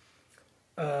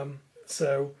 And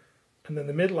then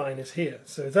the midline is here.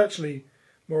 So it's actually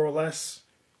more or less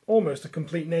almost a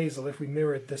complete nasal if we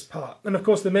mirrored this part. And of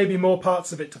course there may be more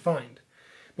parts of it to find.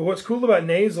 But what's cool about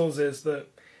nasals is that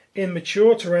in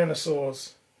mature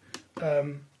tyrannosaurs,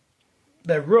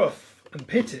 they're rough and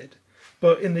pitted,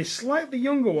 but in the slightly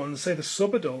younger ones, say the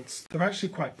subadults, they're actually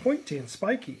quite pointy and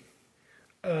spiky.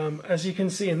 As you can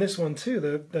see in this one too,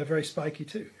 they're very spiky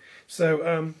too.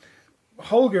 So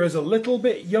Holger is a little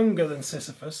bit younger than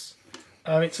Sisyphus.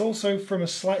 It's also from a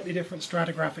slightly different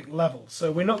stratigraphic level,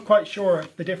 so we're not quite sure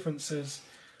if the differences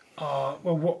are,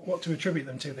 well, what to attribute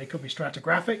them to. They could be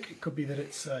stratigraphic, it could be that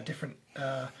it's a different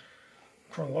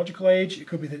chronological age, it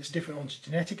could be that it's different on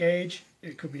genetic age,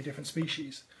 it could be a different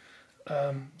species.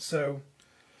 So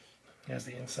here's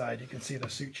the inside, you can see the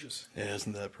sutures. Yeah,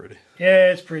 isn't that pretty?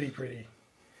 Yeah, it's pretty.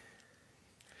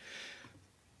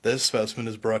 This specimen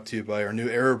is brought to you by our new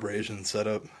air abrasion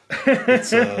setup.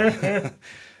 It's,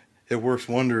 it works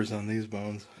wonders on these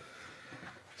bones.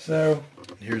 So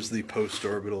here's the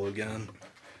post-orbital again.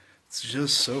 It's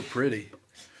just so pretty.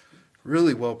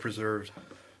 Really well preserved.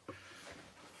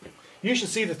 you should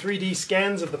see the 3D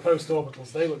scans of the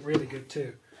post-orbitals. They look really good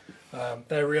too.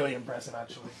 They're really impressive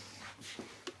actually.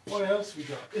 What else we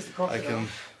got? Is the crocodile.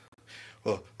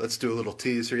 Well, let's do a little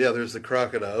tease here. Yeah, there's the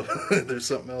crocodile. There's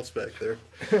something else back there.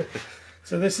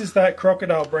 So this is that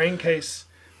crocodile brain case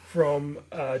from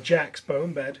Jack's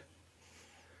bone bed.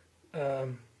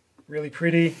 Really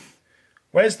pretty.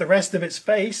 Where's the rest of its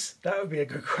face? That would be a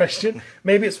good question.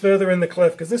 Maybe it's further in the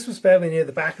cliff, because this was fairly near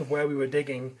the back of where we were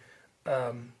digging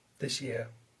this year.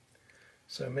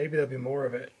 So maybe there'll be more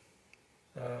of it.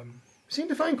 We seem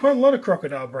to find quite a lot of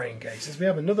crocodile brain cases. We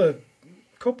have another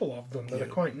couple of them that are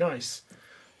quite nice.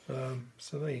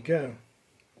 So there you go.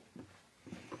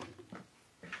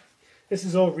 This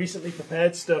is all recently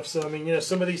prepared stuff. So I mean, you know,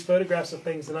 some of these photographs of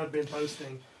things that I've been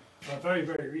posting are very,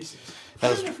 very recent. I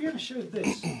don't know if we ever showed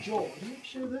this. Joel, did you ever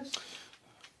show this?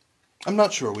 I'm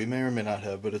not sure. We may or may not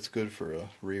have, but it's good for a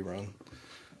rerun.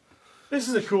 This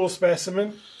is a cool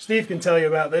specimen. Steve can tell you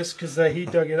about this because he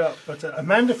dug it up. But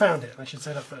Amanda found it. I should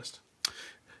say that first.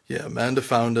 Yeah, Amanda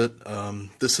found it.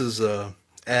 This is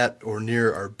at or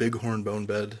near our Bighorn bone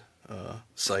bed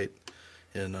site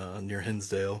in near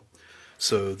Hinsdale.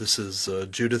 So this is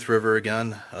Judith River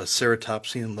again,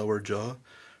 ceratopsian lower jaw,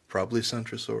 probably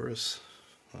Centrosaurus.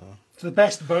 It's the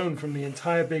best bone from the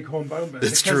entire bighorn bone bed.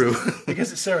 It's true.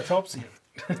 Because it's ceratopsian.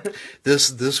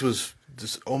 This was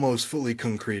just almost fully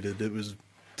concreted.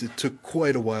 It took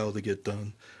quite a while to get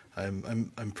done.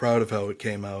 I'm proud of how it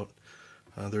came out.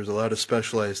 There's a lot of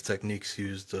specialized techniques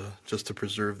used just to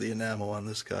preserve the enamel on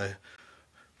this guy,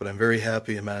 but I'm very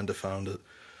happy Amanda found it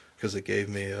because it gave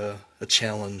me a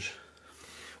challenge.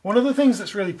 One of the things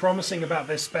that's really promising about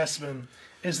this specimen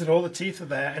is that all the teeth are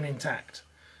there and intact.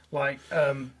 Like,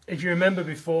 if you remember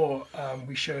before,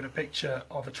 we showed a picture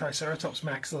of a Triceratops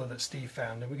maxilla that Steve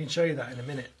found, and we can show you that in a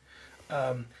minute.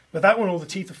 But that one, all the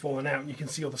teeth have fallen out, and you can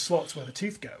see all the slots where the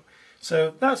tooth go.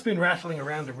 So that's been rattling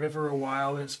around the river a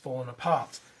while, and it's fallen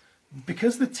apart.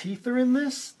 Because the teeth are in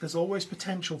this, there's always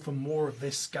potential for more of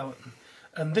this skeleton.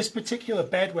 And this particular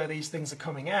bed where these things are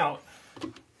coming out,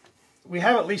 we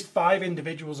have at least 5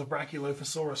 individuals of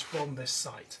Brachylophosaurus from this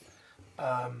site.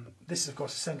 This is, of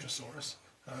course, a Centrosaurus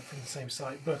from the same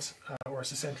site, but or a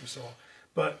Centrosaur.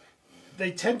 But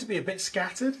they tend to be a bit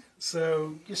scattered,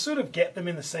 so you sort of get them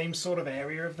in the same sort of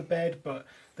area of the bed, but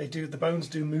the bones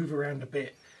do move around a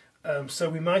bit. So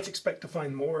we might expect to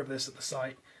find more of this at the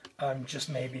site, just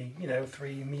maybe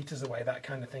 3 meters away. That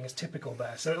kind of thing is typical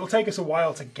there. So it'll take us a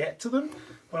while to get to them,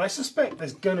 but I suspect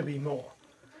there's going to be more.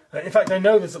 In fact, I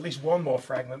know there's at least one more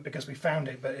fragment because we found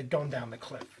it, but it had gone down the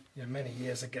cliff many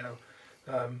years ago.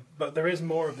 But there is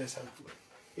more of this, hopefully.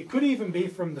 It could even be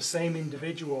from the same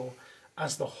individual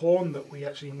as the horn that we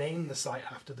actually named the site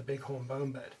after, the bighorn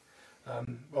bone bed,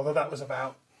 although that was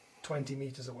about 20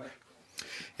 meters away.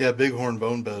 Yeah, bighorn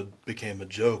bone bed became a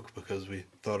joke because we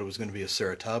thought it was going to be a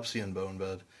ceratopsian bone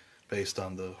bed based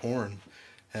on the horn,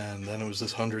 and then it was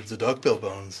just hundreds of duckbill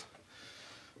bones.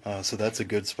 So that's a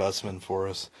good specimen for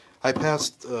us. I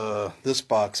passed this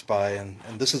box by, and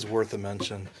this is worth a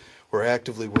mention. We're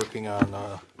actively working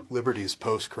on Liberty's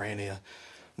postcrania,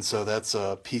 and so that's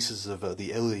pieces of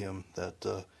the ilium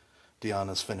that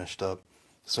Deanna's finished up.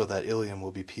 So that ilium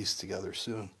will be pieced together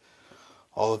soon.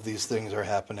 All of these things are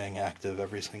happening active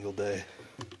every single day.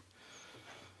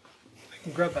 I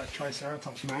can grab that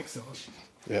Triceratops maxilla.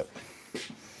 Yep.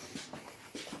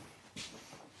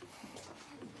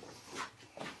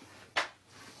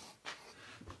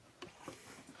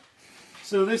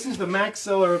 So this is the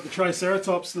maxilla of the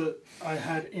Triceratops that I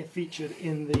had featured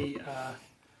in the, I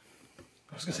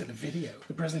was going to say the video,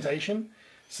 the presentation.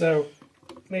 So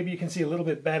maybe you can see a little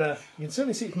bit better. You can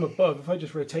certainly see it from above. If I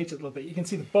just rotate it a little bit, you can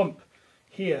see the bump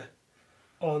here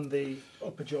on the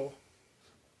upper jaw.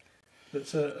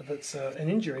 That's an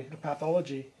injury, a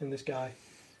pathology in this guy.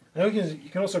 And you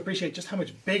can also appreciate just how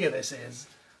much bigger this is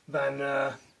than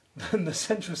the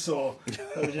Centrosaur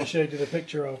that we just showed you the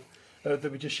picture of.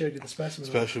 That we just showed you the specimen.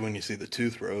 Especially when you see the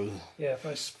tooth rows. Yeah, if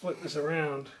I split this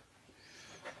around.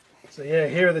 So yeah,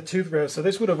 here are the tooth rows. So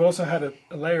this would have also had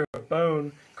a layer of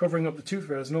bone covering up the tooth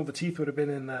rows, and all the teeth would have been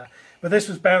in there. But this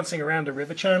was bouncing around a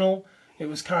river channel. It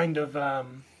was kind of,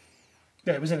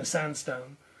 it was in a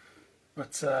sandstone.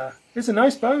 But it's a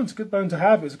nice bone. It's a good bone to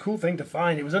have. It was a cool thing to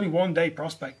find. It was only one day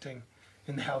prospecting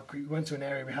in the Hell Creek. We went to an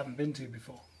area we hadn't been to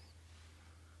before.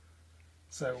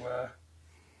 So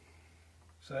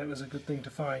it was a good thing to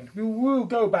find. We'll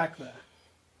go back there.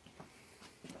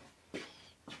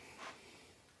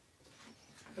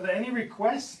 Are there any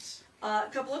requests? A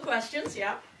couple of questions,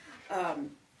 yeah.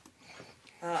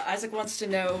 Isaac wants to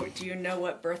know, do you know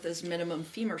what Bertha's minimum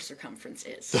femur circumference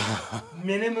is?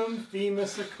 Minimum femur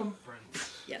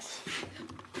circumference. Yes.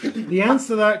 The answer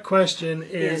to that question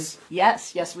is...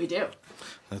 Yes, we do.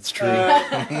 That's true.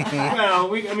 Well,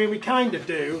 we kind of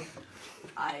do.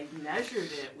 I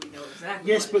measured it. We know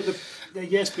exactly. Yes, but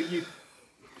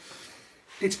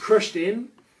it's crushed in.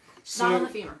 So, not on the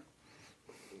femur.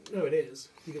 No, it is.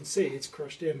 You can see it's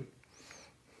crushed in.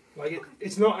 Like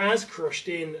it's not as crushed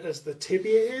in as the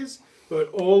tibia is, but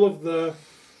all of the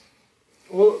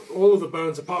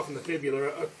bones apart from the fibula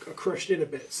are crushed in a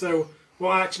bit. So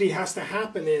what actually has to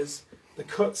happen is the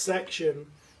cut section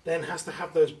then has to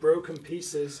have those broken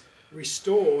pieces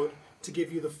restored to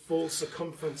give you the full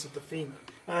circumference of the femur.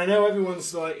 And I know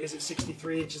everyone's like, is it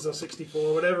 63 inches or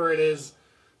 64, whatever it is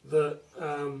that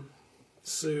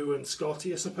Sue and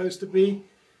Scotty are supposed to be.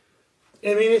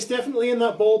 I mean, it's definitely in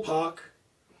that ballpark.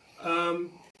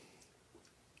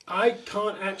 I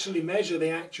can't actually measure the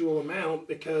actual amount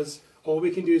because all we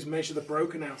can do is measure the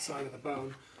broken outside of the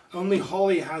bone. Only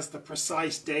Holly has the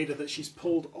precise data that she's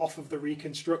pulled off of the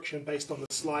reconstruction based on the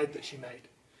slide that she made.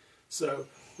 So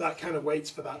that kind of waits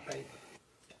for that paper.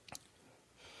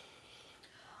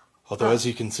 Although, as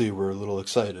you can see, we're a little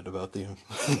excited about the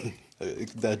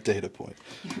that data point.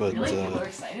 But, really? People are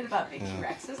excited about big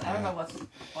T-Rexes? I don't know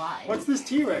why. What's this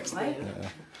T-Rex thing?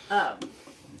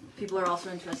 People are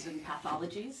also interested in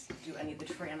pathologies. Do any of the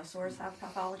Tyrannosaurs have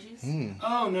pathologies?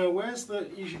 Oh no, where's the?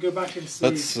 You should go back and see.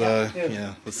 Let's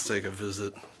let's take a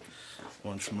visit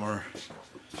once more.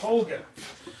 Holger.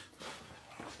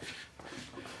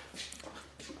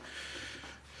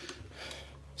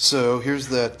 So here's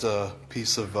that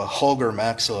piece of Holger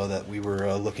maxilla that we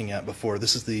were looking at before.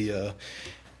 This is the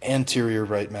anterior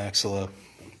right maxilla,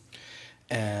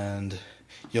 and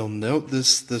you'll note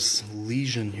this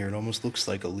lesion here. It almost looks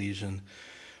like a lesion.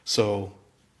 So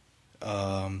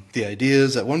the idea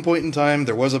is at one point in time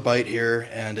there was a bite here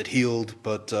and it healed,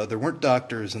 but there weren't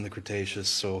doctors in the Cretaceous,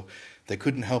 so they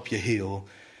couldn't help you heal,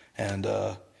 and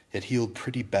it healed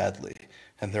pretty badly.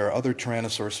 And there are other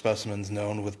Tyrannosaur specimens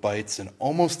known with bites in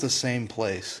almost the same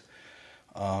place.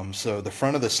 So the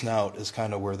front of the snout is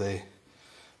kind of where they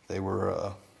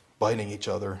were biting each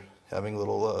other, having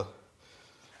little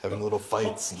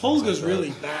fights. Holger's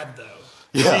really bad though.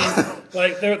 Yeah. I mean,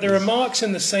 like there are marks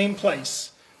in the same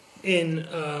place in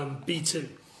B2.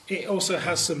 It also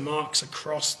has some marks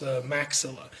across the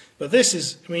maxilla. But this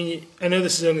is, I mean, I know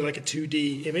this is only like a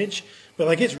 2D image, but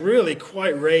like it's really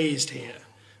quite raised here.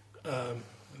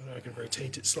 I can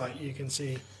rotate it slightly. You can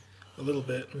see a little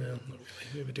bit. Well, not really.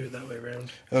 Maybe do it that way around.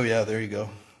 Oh yeah, there you go.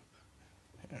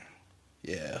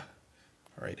 Yeah,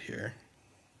 right here.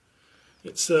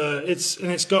 It's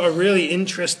got a really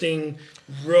interesting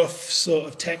rough sort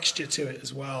of texture to it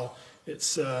as well. It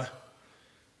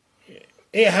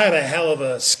had a hell of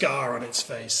a scar on its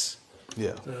face.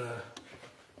 Yeah.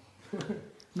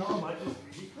 Not unlike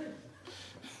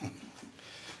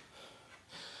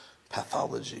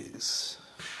Pathologies.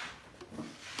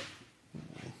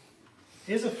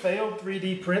 Here's a failed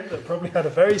 3D print that probably had a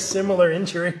very similar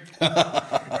injury.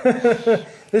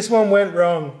 This one went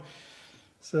wrong.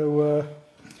 So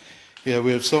yeah,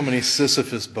 we have so many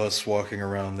Sisyphus busts walking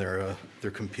around there.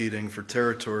 They're competing for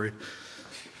territory.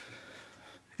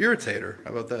 Irritator,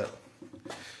 how about that?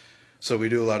 So we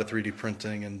do a lot of 3D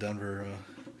printing, and Denver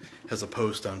has a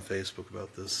post on Facebook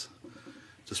about this.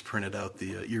 Just printed out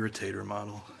the Irritator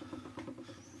model.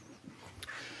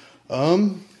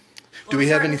 Do we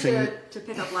have anything to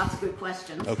pick up lots of good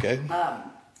questions? Okay.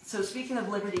 So speaking of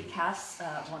Liberty casts,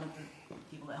 one of the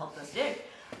people that helped us dig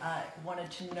wanted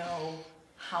to know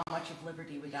how much of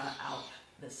Liberty we got out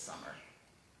this summer.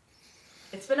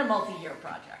 It's been a multi-year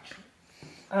project.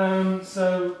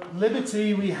 So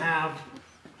Liberty, we have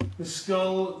the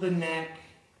skull, the neck,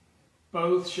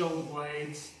 both shoulder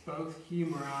blades, both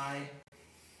humeri,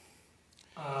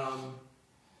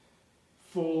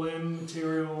 forelimb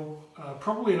material,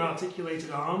 probably an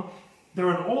articulated arm. There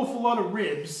are an awful lot of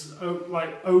ribs,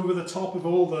 like over the top of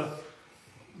all the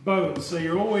bones, so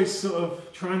you're always sort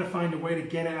of trying to find a way to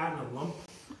get it out in a lump.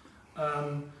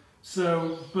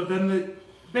 But then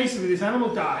basically this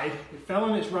animal died, it fell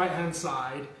on its right-hand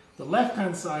side, the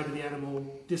left-hand side of the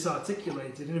animal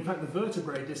disarticulated, and in fact the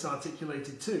vertebrae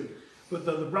disarticulated too. But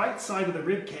the right side of the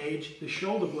rib cage, the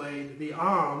shoulder blade, the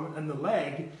arm, and the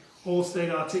leg all stayed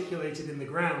articulated in the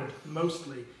ground,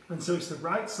 mostly. And so it's the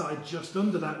right side just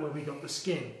under that where we got the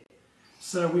skin.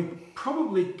 So we've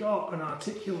probably got an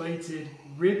articulated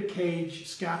rib cage,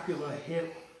 scapula,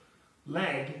 hip,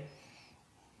 leg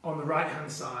on the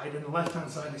right-hand side, and the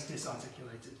left-hand side is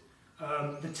disarticulated.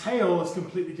 The tail is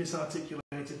completely disarticulated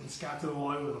and scattered all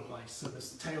over the place, so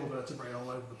there's tail vertebrae all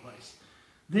over the place.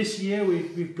 This year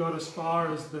we've got as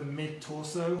far as the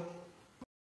mid-torso.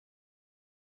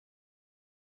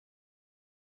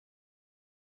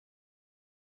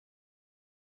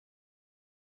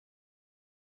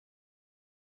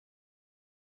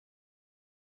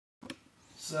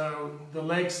 So the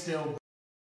leg still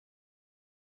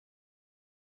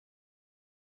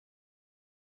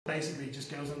basically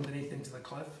just goes underneath into the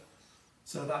cliff.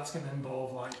 So that's going to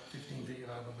involve like 15 feet of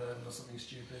overburden or something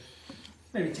stupid.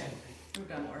 Maybe 10 feet. We've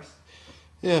done worse.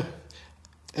 Yeah,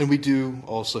 and we do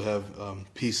also have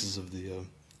pieces of the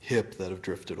hip that have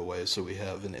drifted away. So we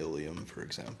have an ilium, for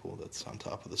example, that's on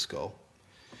top of the skull.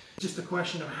 Just a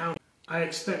question of how. I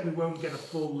expect we won't get a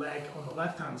full leg on the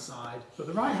left-hand side, but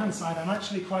the right-hand side I'm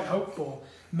actually quite hopeful.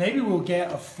 Maybe we'll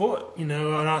get a foot, an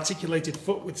articulated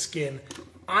foot with skin.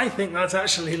 I think that's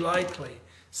actually likely.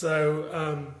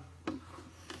 So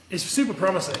it's super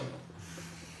promising.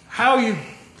 How you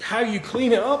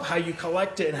clean it up, how you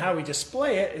collect it, and how we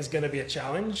display it is going to be a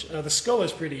challenge. The skull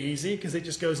is pretty easy because it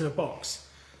just goes in a box.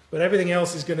 But everything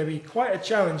else is going to be quite a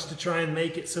challenge to try and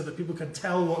make it so that people can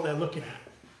tell what they're looking at.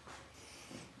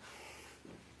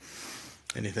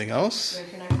 Anything else? Ready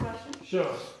for next question?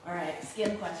 Sure. All right,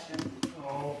 skin question.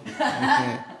 Oh.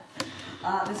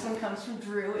 This one comes from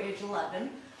Drew, age 11.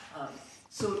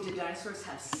 So did dinosaurs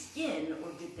have skin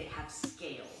or did they have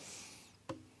scales?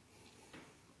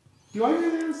 Do I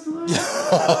really answer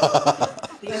that?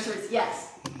 The answer is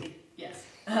yes. Yes.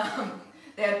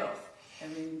 They had both. I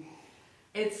mean,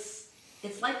 it's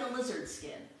like the lizard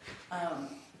skin,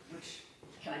 which,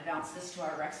 can I bounce this to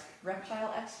our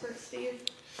reptile expert, Steve?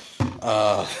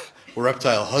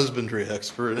 Reptile husbandry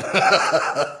expert.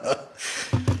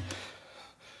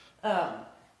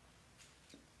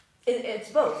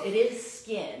 It's both. It is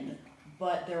skin,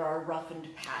 but there are roughened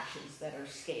patches that are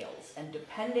scales. And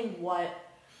depending what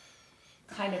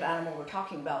kind of animal we're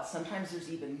talking about, sometimes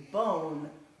there's even bone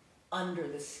under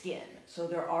the skin. So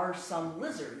there are some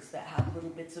lizards that have little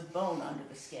bits of bone under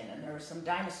the skin, and there are some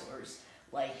dinosaurs,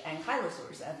 like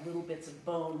ankylosaurs, that have little bits of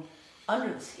bone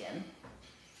under the skin.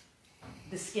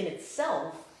 The skin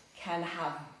itself can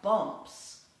have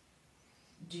bumps.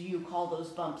 Do you call those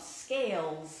bumps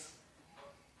scales?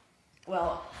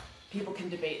 Well, people can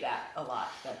debate that a lot.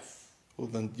 Well,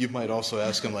 then you might also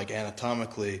ask them, like,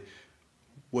 anatomically,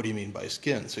 what do you mean by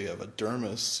skin? So you have a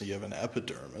dermis, you have an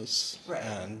epidermis, right.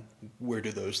 And where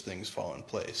do those things fall in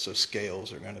place? So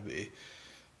scales are going to be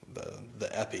the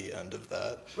epi end of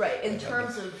that. Right. In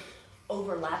terms of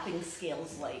overlapping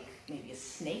scales, like maybe a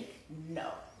snake,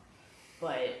 no.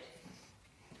 But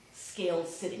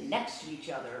scales sitting next to each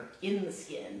other in the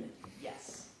skin,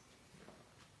 yes.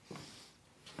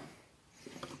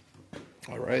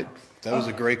 All right. That was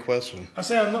a great question. I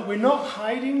say we're not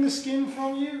hiding the skin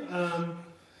from you.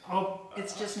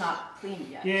 It's just not clean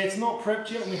yet. Yeah, it's not prepped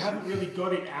yet, and we haven't really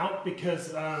got it out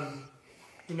because,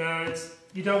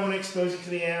 you don't want to expose it to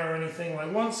the air or anything.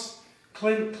 Like once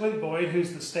Clint Boyd,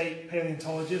 who's the state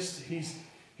paleontologist,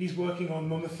 he's working on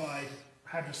mummified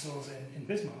hadrosaurs in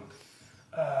Bismarck,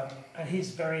 and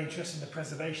he's very interested in the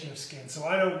preservation of skin. So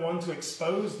I don't want to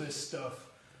expose this stuff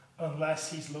unless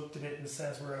he's looked at it and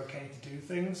says we're okay to do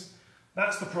things.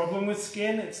 That's the problem with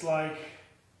skin. It's like,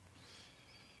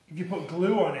 if you put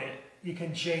glue on it, you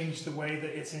can change the way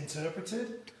that it's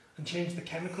interpreted and change the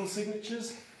chemical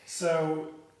signatures.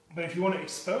 So, but if you want to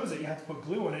expose it, you have to put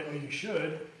glue on it, or you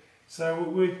should. So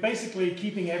we're basically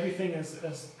keeping everything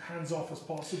as hands-off as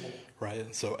possible. Right,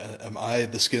 and so am I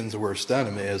the skin's worst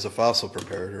enemy as a fossil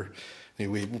preparator?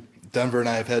 Denver and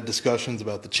I have had discussions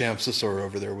about the Champsosaur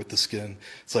over there with the skin.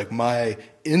 It's like my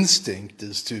instinct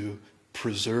is to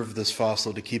preserve this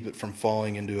fossil to keep it from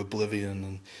falling into oblivion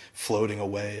and floating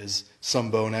away, as some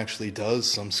bone actually does,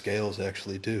 some scales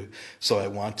actually do. So I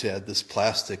want to add this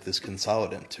plastic, this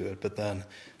consolidant to it, but then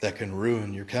that can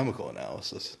ruin your chemical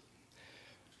analysis.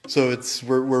 So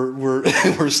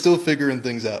we're still figuring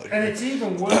things out here. And it's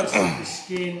even worse with the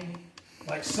skin.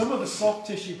 Like some of the soft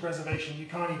tissue preservation you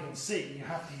can't even see. You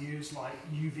have to use like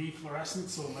UV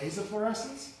fluorescence or laser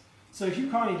fluorescence. So if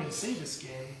you can't even see the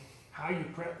skin, how you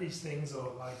prep these things,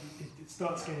 or like it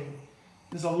starts getting,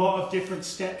 there's a lot of different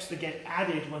steps that get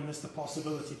added when there's the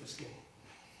possibility for skin.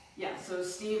 Yeah, so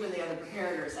Steve and the other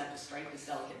preparators have to strike this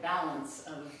delicate balance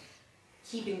of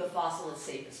keeping the fossil as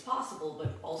safe as possible,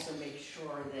 but also make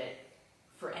sure that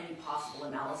for any possible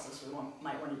analysis we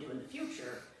might want to do in the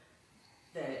future,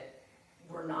 that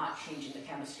we're not changing the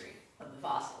chemistry of the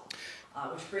fossil.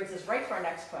 Which brings us right to our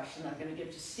next question I'm going to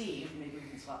give to Steve. Maybe we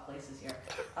can swap places here.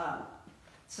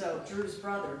 So Drew's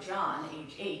brother, John,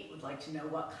 age 8, would like to know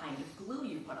what kind of glue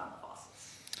you put on the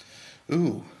fossils.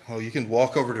 Ooh, well, you can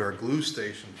walk over to our glue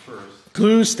station first.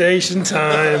 Glue station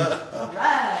time. All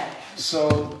right.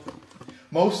 So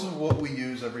most of what we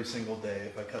use every single day,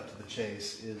 if I cut to the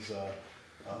chase, is a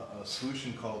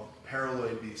solution called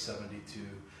paraloid B72.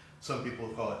 Some people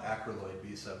call it acryloid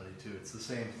B72. It's the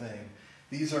same thing.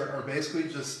 These are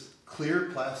basically just clear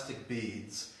plastic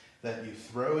beads that you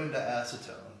throw into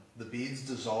acetone. The beads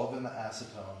dissolve in the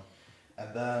acetone,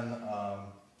 and then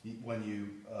when you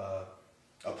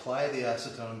apply the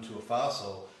acetone to a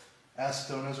fossil,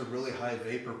 acetone has a really high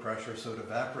vapor pressure, so it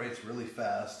evaporates really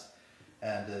fast,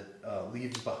 and it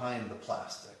leaves behind the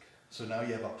plastic. So now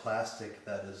you have a plastic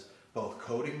that is both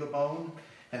coating the bone,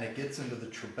 and it gets into the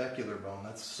trabecular bone.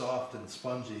 That's soft and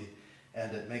spongy,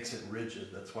 and it makes it rigid.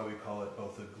 That's why we call it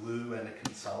both a glue and a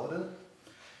consolidant.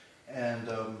 And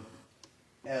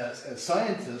as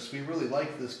scientists, we really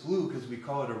like this glue because we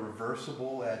call it a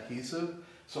reversible adhesive.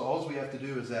 So all we have to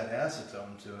do is add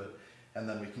acetone to it, and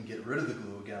then we can get rid of the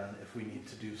glue again if we need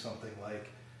to do something like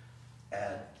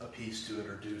add a piece to it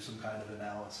or do some kind of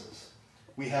analysis.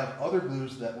 We have other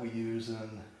glues that we use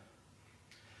in,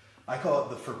 I call it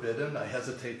the forbidden, I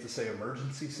hesitate to say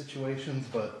emergency situations,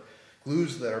 but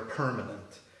glues that are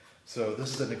permanent. So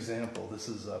this is an example. This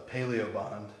is a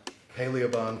Paleobond.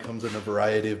 Paleobond comes in a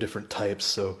variety of different types,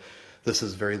 so this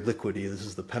is very liquidy. This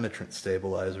is the penetrant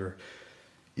stabilizer.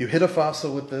 You hit a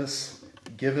fossil with this,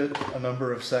 give it a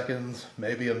number of seconds,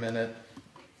 maybe a minute.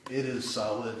 it is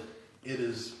solid. It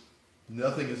is,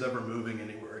 nothing is ever moving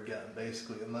anywhere again,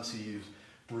 basically, unless you use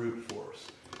brute force.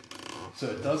 So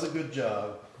it does a good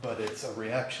job, but it's a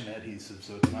reaction adhesive,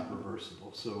 so it's not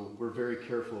reversible. So we're very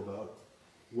careful about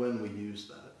when we use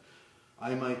that.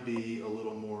 I might be a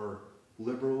little more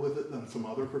liberal with it than some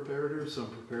other preparators. Some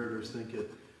preparators think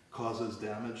it causes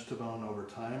damage to bone over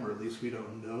time, or at least we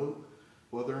don't know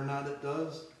whether or not it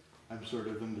does. I'm sort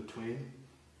of in between.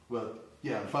 But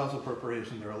yeah, in fossil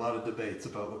preparation, there are a lot of debates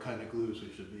about what kind of glues we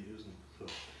should be using. So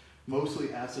mostly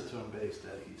acetone-based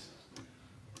adhesives.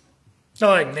 It's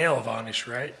not like nail varnish,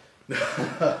 right?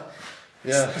 Yeah.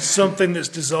 It's something that's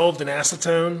dissolved in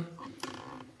acetone.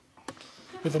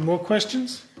 Are there more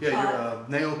questions? Yeah, your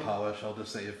nail polish, I'll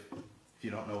just say if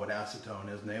you don't know what acetone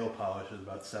is, nail polish is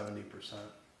about 70%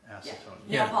 acetone.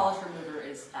 Nail polish remover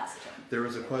is acetone. There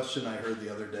was a question I heard the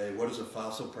other day, what does a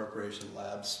fossil preparation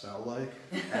lab smell like?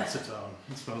 Acetone.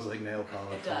 It smells like nail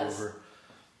polish It does. all over.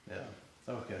 Yeah,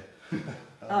 okay.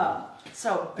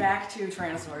 So back to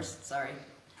Tyrannosaurs, sorry.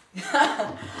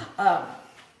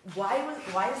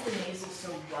 Why is the nasal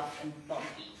so rough and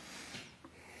bumpy?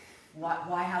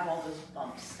 Why have all those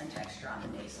bumps and texture on the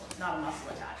nasal? It's not a muscle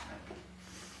attachment.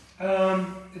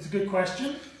 It's a good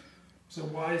question. So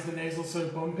why is the nasal so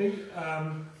bumpy?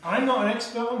 I'm not an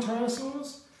expert on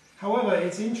tyrannosaurs. However,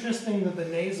 it's interesting that the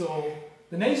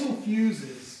nasal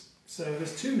fuses. So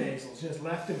there's two nasals, there's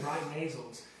left and right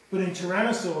nasals. But in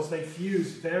tyrannosaurs, they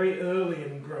fuse very early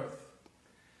in growth.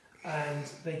 And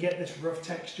they get this rough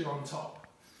texture on top.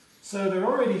 So they're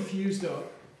already fused up.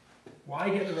 Why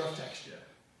get the rough texture?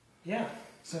 Yeah,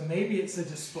 so maybe it's a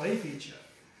display feature.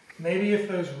 Maybe if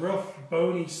those rough,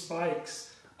 bony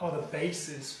spikes are the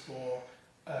basis for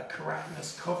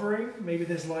keratinous covering, maybe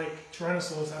there's like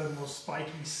tyrannosaurs have a more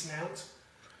spiky snout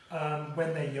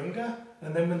when they're younger,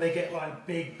 and then when they get like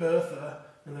big Bertha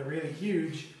and they're really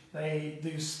huge,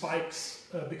 these spikes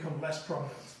become less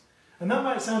prominent. And that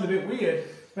might sound a bit weird,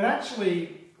 but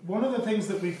actually one of the things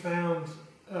that we found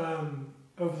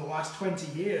over the last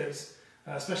 20 years,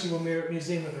 especially when we were at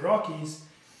Museum of the Rockies,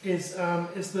 is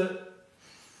that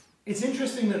it's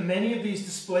interesting that many of these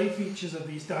display features of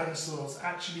these dinosaurs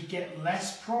actually get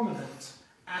less prominent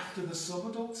after the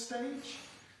subadult stage.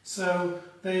 So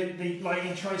they like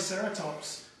in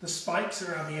Triceratops, the spikes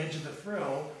around the edge of the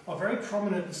frill are very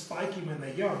prominent and spiky when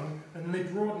they're young, and then they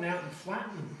broaden out and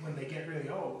flatten when they get really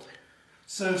old.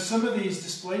 So some of these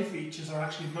display features are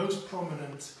actually most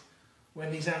prominent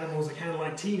when these animals are kind of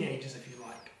like teenagers, if you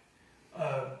like.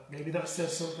 Maybe that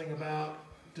says something about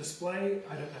display,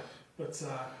 I don't know. But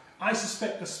I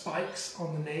suspect the spikes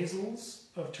on the nasals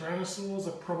of tyrannosaurs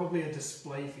are probably a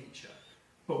display feature.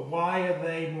 But why are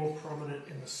they more prominent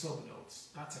in the subadults?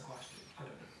 That's a question. I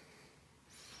don't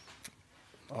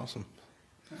know. Awesome.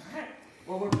 All right.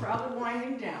 Well, we're probably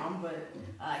winding down, but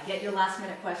get your last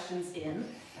minute questions in,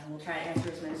 and we'll try to answer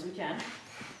as many as we can.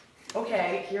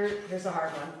 Okay, here's a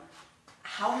hard one.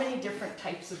 How many different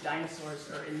types of dinosaurs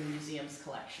are in the museum's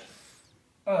collection?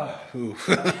 I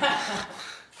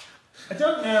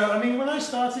don't know. I mean, when I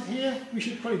started here, we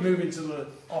should probably move into the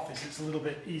office. It's a little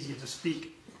bit easier to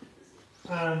speak.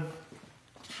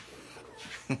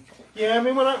 Yeah, I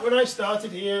mean, when I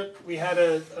started here, we had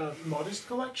a modest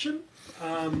collection.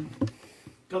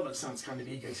 God, that sounds kind of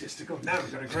egotistical. Now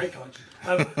we've got a great collection.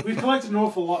 We've collected an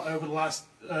awful lot over the last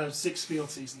 6 field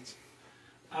seasons.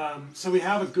 So we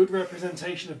have a good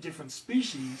representation of different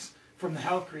species from the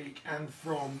Hell Creek and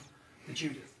from the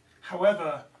Judith.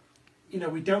 However, you know,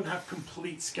 we don't have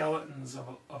complete skeletons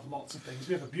of lots of things.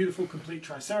 We have a beautiful complete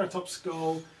Triceratops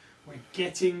skull. We're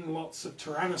getting lots of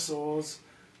tyrannosaurs.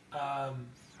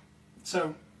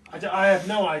 So I have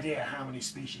no idea how many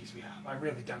species we have. I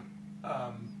really don't.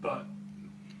 But,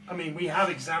 I mean, we have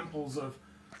examples of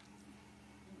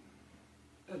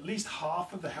at least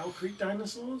half of the Hell Creek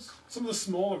dinosaurs. Some of the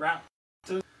smaller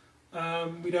raptors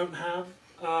we don't have,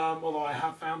 although I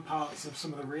have found parts of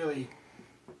some of the really,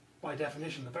 by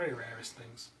definition, the very rarest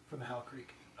things from the Hell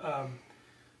Creek.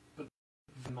 But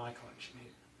in my collection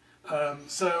here.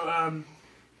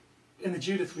 In the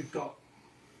Judith we've got,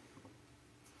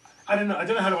 I don't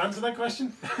know how to answer that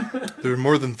question. There are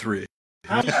more than 3.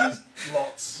 How many?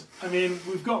 Lots. I mean,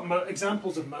 we've got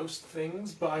examples of most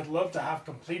things, but I'd love to have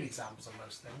complete examples of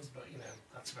most things, but you know,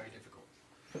 that's very difficult.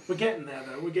 We're getting there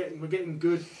though. We're getting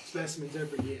good specimens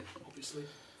every year, obviously.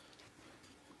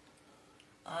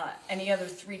 Any other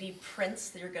 3D prints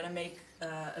that you're going to make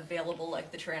available,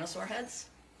 like the Tyrannosaur heads?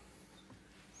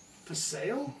 For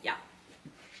sale? Yeah.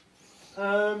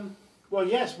 Well,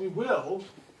 yes, we will.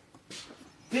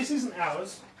 This isn't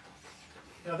ours.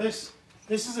 Now this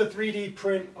is a 3D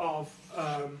print of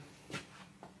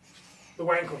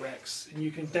the Wankel Rex, and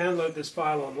you can download this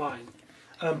file online.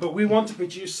 But we want to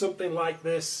produce something like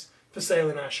this for sale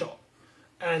in our shop,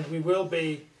 and we will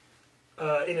be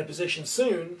in a position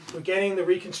soon. We're getting the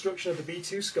reconstruction of the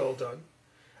B2 skull done,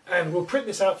 and we'll print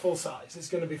this out full size. It's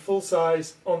going to be full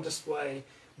size on display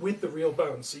with the real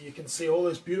bones, so you can see all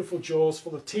those beautiful jaws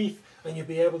full of teeth, and you'll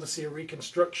be able to see a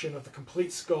reconstruction of the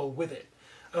complete skull with it.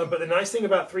 But the nice thing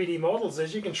about 3D models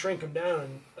is you can shrink them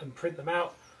down and print them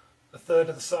out a third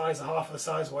of the size, a half of the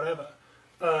size, whatever,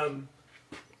 and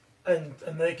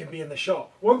they can be in the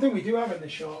shop. One thing we do have in the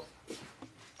shop,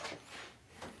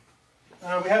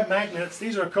 we have magnets.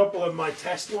 These are a couple of my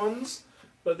test ones,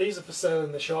 but these are for sale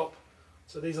in the shop.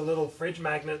 So these are little fridge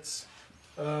magnets,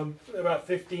 about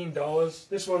 $15.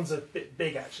 This one's a bit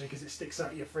big actually because it sticks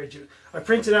out of your fridge. I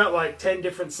printed out like 10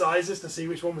 different sizes to see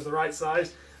which one was the right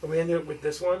size, and we ended up with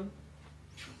this one.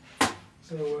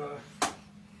 So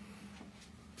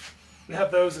we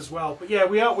have those as well. But yeah,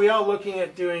 we are looking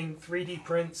at doing 3D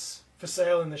prints for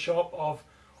sale in the shop of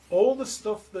all the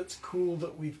stuff that's cool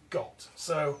that we've got.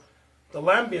 So the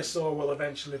Lambeosaur will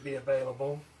eventually be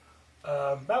available.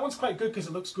 That one's quite good because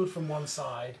it looks good from one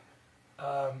side.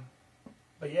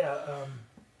 But yeah,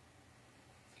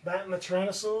 that and the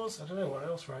Tyrannosaurs. I don't know what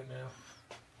else right now.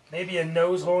 Maybe a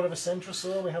nose horn of a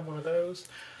Centrosaur. We have one of those.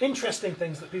 Interesting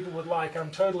things that people would like.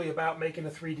 I'm totally about making a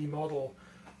 3D model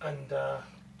and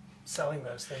selling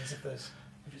those things if it's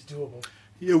doable.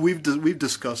 Yeah, we've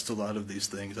discussed a lot of these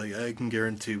things. I can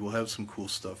guarantee we'll have some cool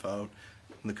stuff out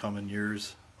in the coming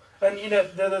years. And you know,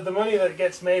 the money that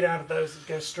gets made out of those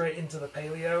goes straight into the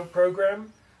paleo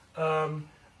program,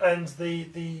 and the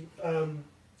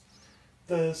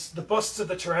busts of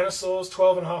the Tyrannosaurs,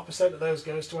 12.5% of those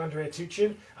goes to Andrea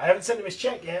Tuchin. I haven't sent him his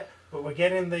check yet, but we're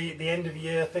getting the end of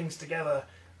year things together,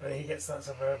 and he gets that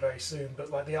very, very soon. But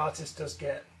like the artist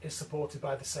is supported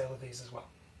by the sale of these as well.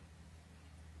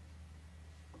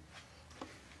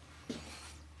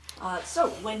 So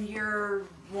when we're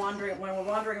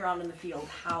wandering around in the field,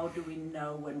 how do we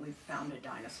know when we've found a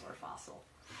dinosaur fossil?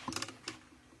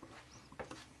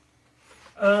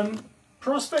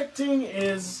 Prospecting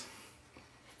is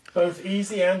both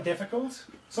easy and difficult.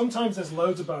 Sometimes there's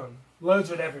loads of bone, loads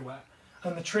of it everywhere,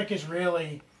 and the trick is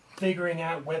really figuring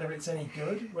out whether it's any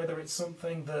good, whether it's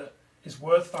something that is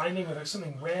worth finding, whether it's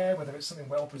something rare, whether it's something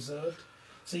well preserved.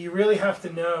 So you really have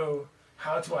to know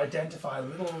how to identify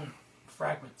little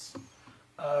fragments.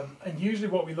 And usually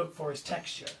what we look for is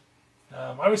texture.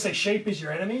 I always say shape is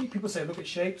your enemy. People say look at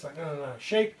shapes. Like, no.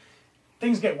 Shape,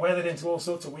 things get weathered into all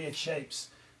sorts of weird shapes.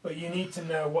 But you need to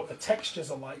know what the textures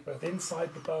are like, both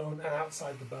inside the bone and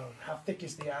outside the bone. How thick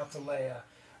is the outer layer?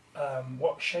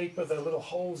 What shape are the little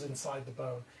holes inside the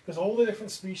bone? Because all the different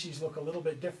species look a little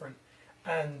bit different.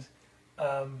 And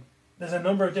there's a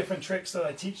number of different tricks that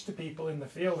I teach to people in the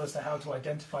field as to how to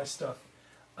identify stuff,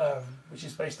 which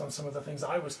is based on some of the things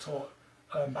I was taught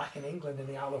back in England in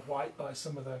the Isle of Wight by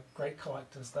some of the great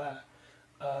collectors there.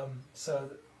 So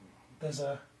there's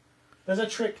a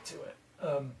trick to it.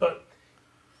 But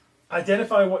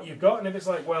identify what you've got, and if it's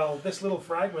like, well, this little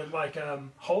fragment, like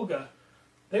Holger,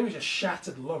 they were just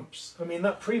shattered lumps. I mean,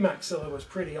 that premaxilla was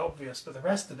pretty obvious, but the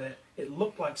rest of it, it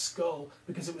looked like skull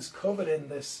because it was covered in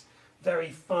this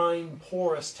very fine,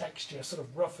 porous texture, sort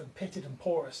of rough and pitted and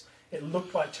porous. It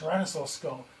looked like Tyrannosaur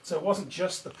skull. So it wasn't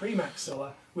just the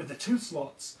premaxilla with the tooth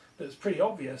slots that was pretty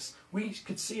obvious. We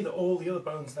could see that all the other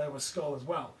bones there were skull as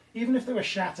well. Even if they were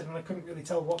shattered and I couldn't really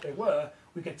tell what they were,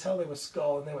 we could tell they were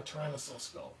skull and they were Tyrannosaur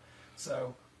skull.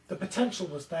 So the potential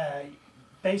was there,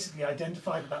 basically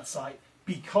identified at that site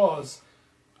because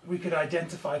we could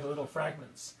identify the little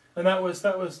fragments. And that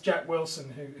was Jack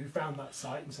Wilson who found that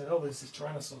site and said, oh, this is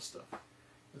Tyrannosaur stuff.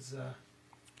 It was,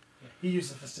 he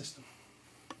uses the system.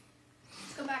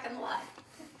 Let's go back in the lab.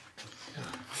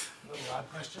 Little lab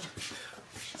question.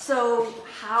 So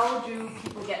how do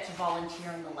people get to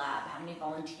volunteer in the lab? How many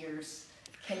volunteers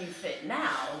can you fit now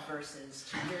versus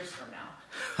 2 years from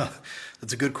now?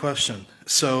 That's a good question.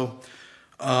 So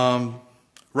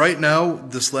right now,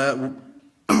 this lab,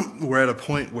 we're at a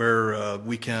point where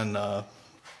we can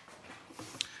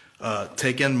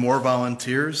take in more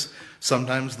volunteers.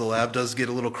 Sometimes the lab does get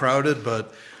a little crowded,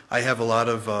 but I have a lot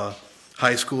of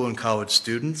high school and college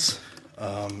students.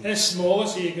 They're smaller,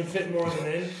 so you can fit more of them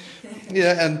in.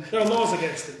 Yeah, and there are laws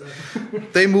against it, though.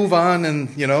 they move on, and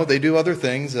they do other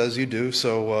things as you do.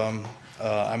 So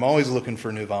I'm always looking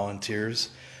for new volunteers.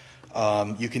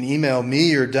 You can email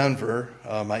me or Denver.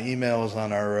 My email is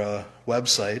on our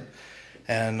website,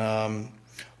 and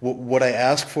what I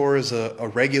ask for is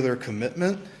a regular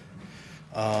commitment.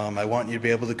 I want you to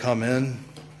be able to come in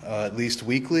at least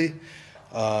weekly,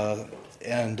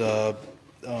 and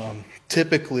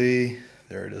Typically,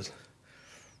 there it is.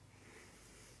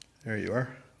 There you are.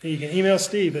 You can email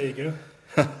Steve. There you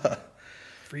go.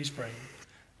 Freeze frame.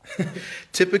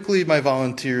 Typically, my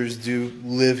volunteers do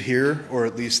live here, or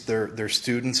at least they're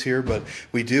students here, but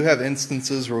we do have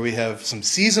instances where we have some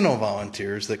seasonal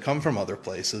volunteers that come from other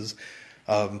places.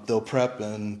 They'll prep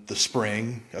in the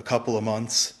spring, a couple of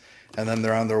months, and then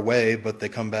they're on their way, but they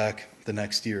come back the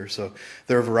next year. So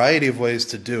there are a variety of ways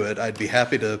to do it. I'd be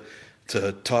happy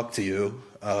to talk to you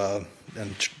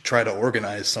and try to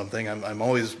organize something. I'm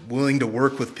always willing to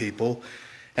work with people.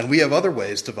 And we have other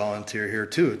ways to volunteer here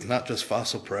too. It's not just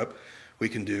fossil prep. We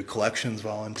can do collections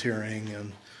volunteering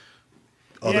and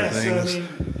other things. So, I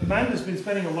mean, Amanda's been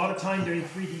spending a lot of time doing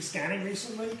 3D scanning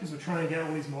recently because we're trying to get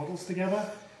all these models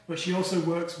together. But she also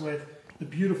works with the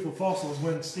beautiful fossils.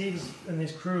 When Steve and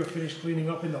his crew are finished cleaning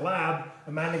up in the lab,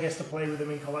 Amanda gets to play with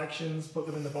them in collections, put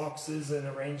them in the boxes and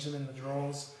arrange them in the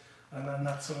drawers and then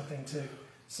that sort of thing too.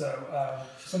 So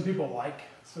some people like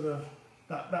sort of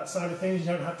that side of things.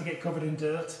 You don't have to get covered in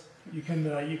dirt. You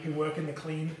can work in the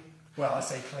clean. Well, I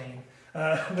say clean.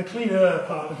 The cleaner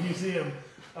part of the museum.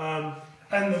 And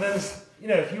then there's,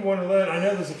 if you want to learn, I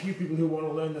know there's a few people who want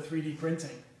to learn the 3D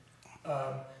printing.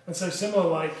 And so similar,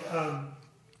 like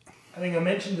I think I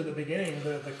mentioned at the beginning,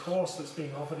 the course that's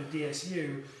being offered at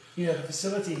DSU. The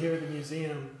facility here at the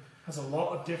museum has a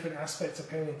lot of different aspects of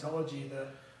paleontology that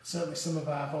certainly some of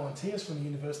our volunteers from the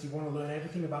university want to learn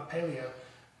everything about paleo.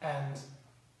 And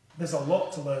there's a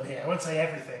lot to learn here. I won't say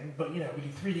everything, but we do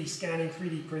 3D scanning,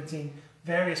 3D printing,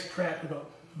 various prep. We've got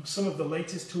some of the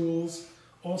latest tools,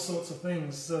 all sorts of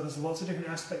things. So there's lots of different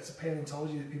aspects of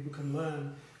paleontology that people can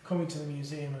learn coming to the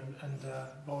museum and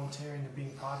volunteering and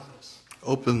being part of this.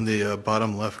 Open the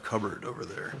bottom left cupboard over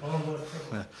there. The bottom left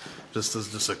cupboard. Yeah,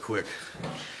 just a quick.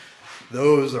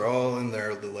 Those are all in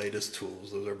there, the latest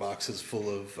tools. Those are boxes full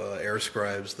of air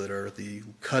scribes that are the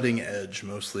cutting edge,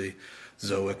 mostly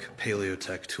Zoic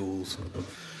Paleotech tools.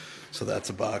 So that's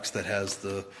a box that has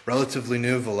the relatively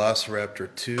new Velociraptor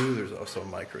 2. There's also a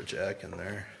microjack in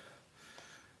there.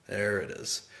 There it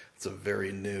is. It's a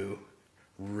very new,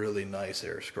 really nice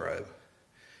air scribe.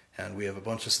 And we have a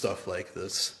bunch of stuff like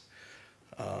this.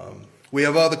 We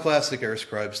have all the classic air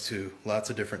scribes too, lots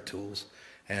of different tools.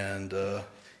 And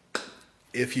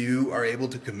if you are able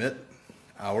to commit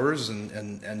hours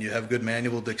and you have good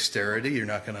manual dexterity, you're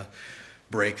not going to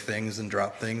break things and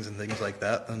drop things and things like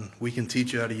that, then we can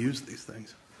teach you how to use these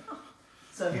things.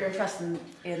 So if you're interested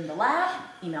in the lab,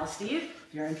 email Steve.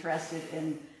 If you're interested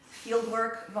in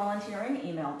fieldwork volunteering,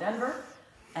 email Denver.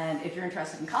 And if you're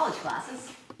interested in college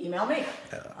classes, email me.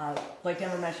 Yeah. Like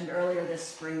Denver mentioned earlier, this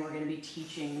spring we're going to be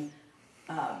teaching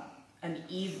an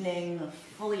evening,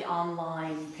 fully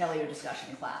online paleo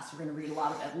discussion class. We're going to read a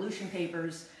lot of evolution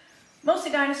papers,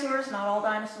 mostly dinosaurs, not all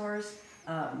dinosaurs.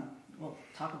 We'll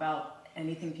talk about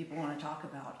anything people want to talk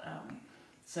about.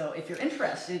 So if you're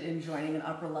interested in joining an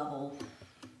upper level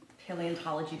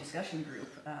paleontology discussion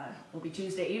group, it'll be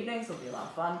Tuesday evenings. It'll be a lot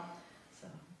of fun. So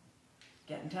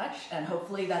get in touch, and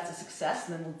hopefully that's a success,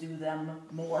 and then we'll do them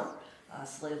more.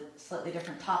 Slightly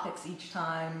different topics each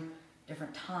time,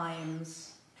 different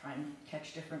times, try and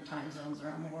catch different time zones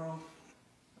around the world.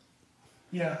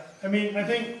 Yeah, I mean, I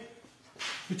think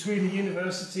between the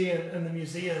university and the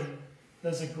museum,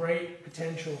 there's a great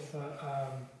potential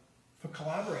for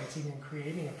collaborating and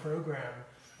creating a program.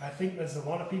 I think there's a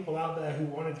lot of people out there who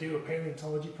want to do a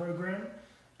paleontology program.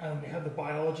 We have the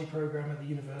biology program at the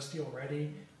university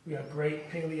already. We have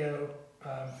great paleo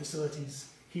facilities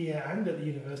here and at the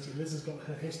university. Liz has got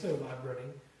her histo lab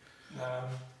running.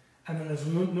 And then there's a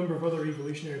number of other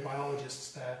evolutionary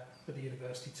biologists there at the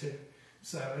university too.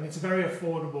 So, and it's a very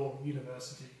affordable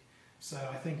university. So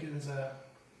I think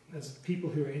there's people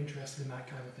who are interested in that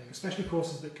kind of thing, especially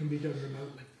courses that can be done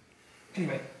remotely.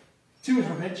 Anyway, too much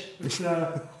revenge.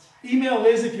 Email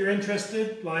Liz if you're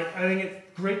interested. I think it's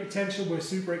great potential. We're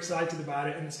super excited about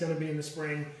it, and it's going to be in the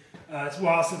spring. It's a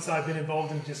while since I've been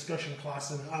involved in a discussion class,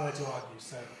 and I like to argue,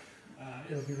 so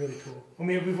it'll be really cool. And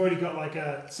we've already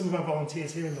got some of our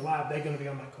volunteers here in the lab. They're going to be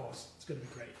on that course. It's going to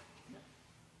be great.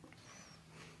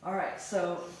 All right,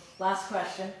 so last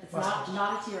question. It's not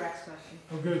a T-Rex question.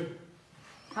 Oh, good.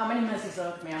 How many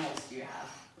Mesozoic mammals do you have?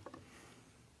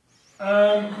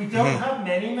 We don't have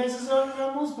many Mesozoic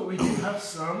mammals, but we do have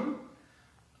some.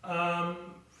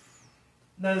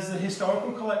 There's the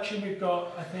historical collection. We've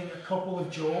got, I think, a couple of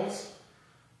jaws.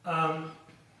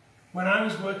 When I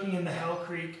was working in the Hell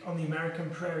Creek on the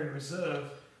American Prairie Reserve,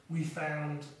 we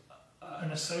found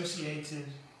an associated,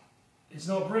 it's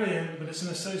not brilliant, but it's an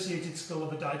associated skull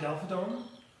of a Didelphodon.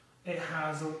 It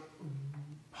has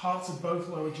parts of both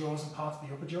lower jaws and parts of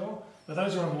the upper jaw, but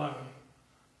those are on loan.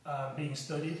 being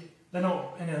studied. They're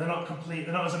not, they're not complete.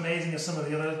 They're not as amazing as some of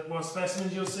the other wild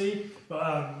specimens you'll see,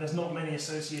 but there's not many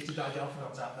associated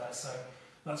didelphidons out there, so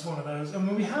that's one of those. And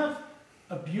when we have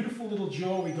a beautiful little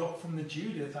jaw we got from the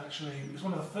Judith, actually. It was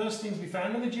one of the first things we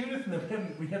found in the Judith, and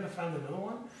then we never found another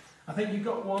one. I think you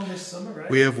got one this summer, right?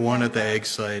 We have one at the egg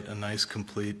site, a nice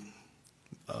complete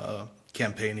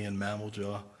Campanian mammal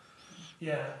jaw.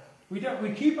 Yeah, we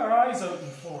keep our eyes open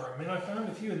for them. I mean, I found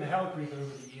a few in the Hell Creek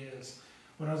over the years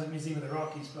when I was at Museum of the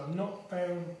Rockies, but we've not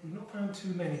found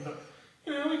too many. But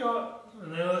we got, I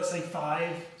don't know, let's say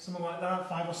 5, something like that,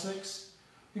 5 or 6.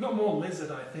 We got more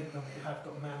lizard, I think, than we have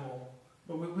got mammal.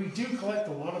 But we do collect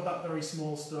a lot of that very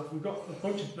small stuff. We've got a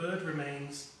bunch of bird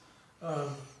remains,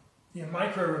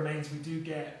 micro remains. We do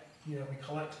get, we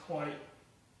collect quite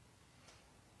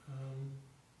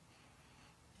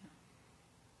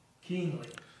keenly.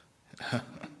 All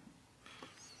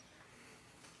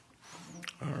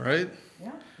right.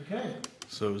 Yeah. Okay.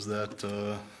 So is that?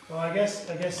 Well, I guess.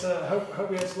 Hope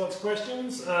we answered lots of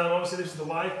questions. Obviously, this is the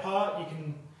live part. You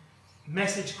can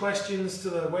message questions to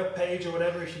the webpage or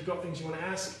whatever if you've got things you want to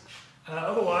ask.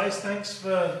 Otherwise, thanks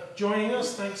for joining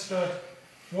us. Thanks for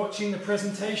watching the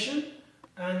presentation.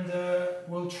 And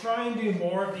we'll try and do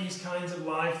more of these kinds of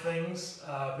live things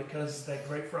because they're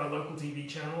great for our local TV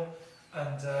channel.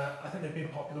 And I think they've been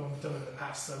popular when we've done them in the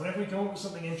past. So whenever we come up with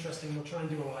something interesting, we'll try and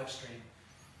do a live stream.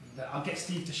 And I'll get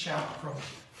Steve to shout, I promise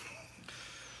you.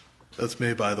 That's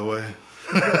me, by the way.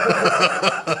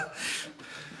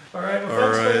 All right,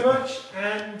 well, thanks very much,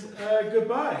 and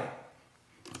goodbye.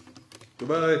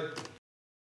 Goodbye.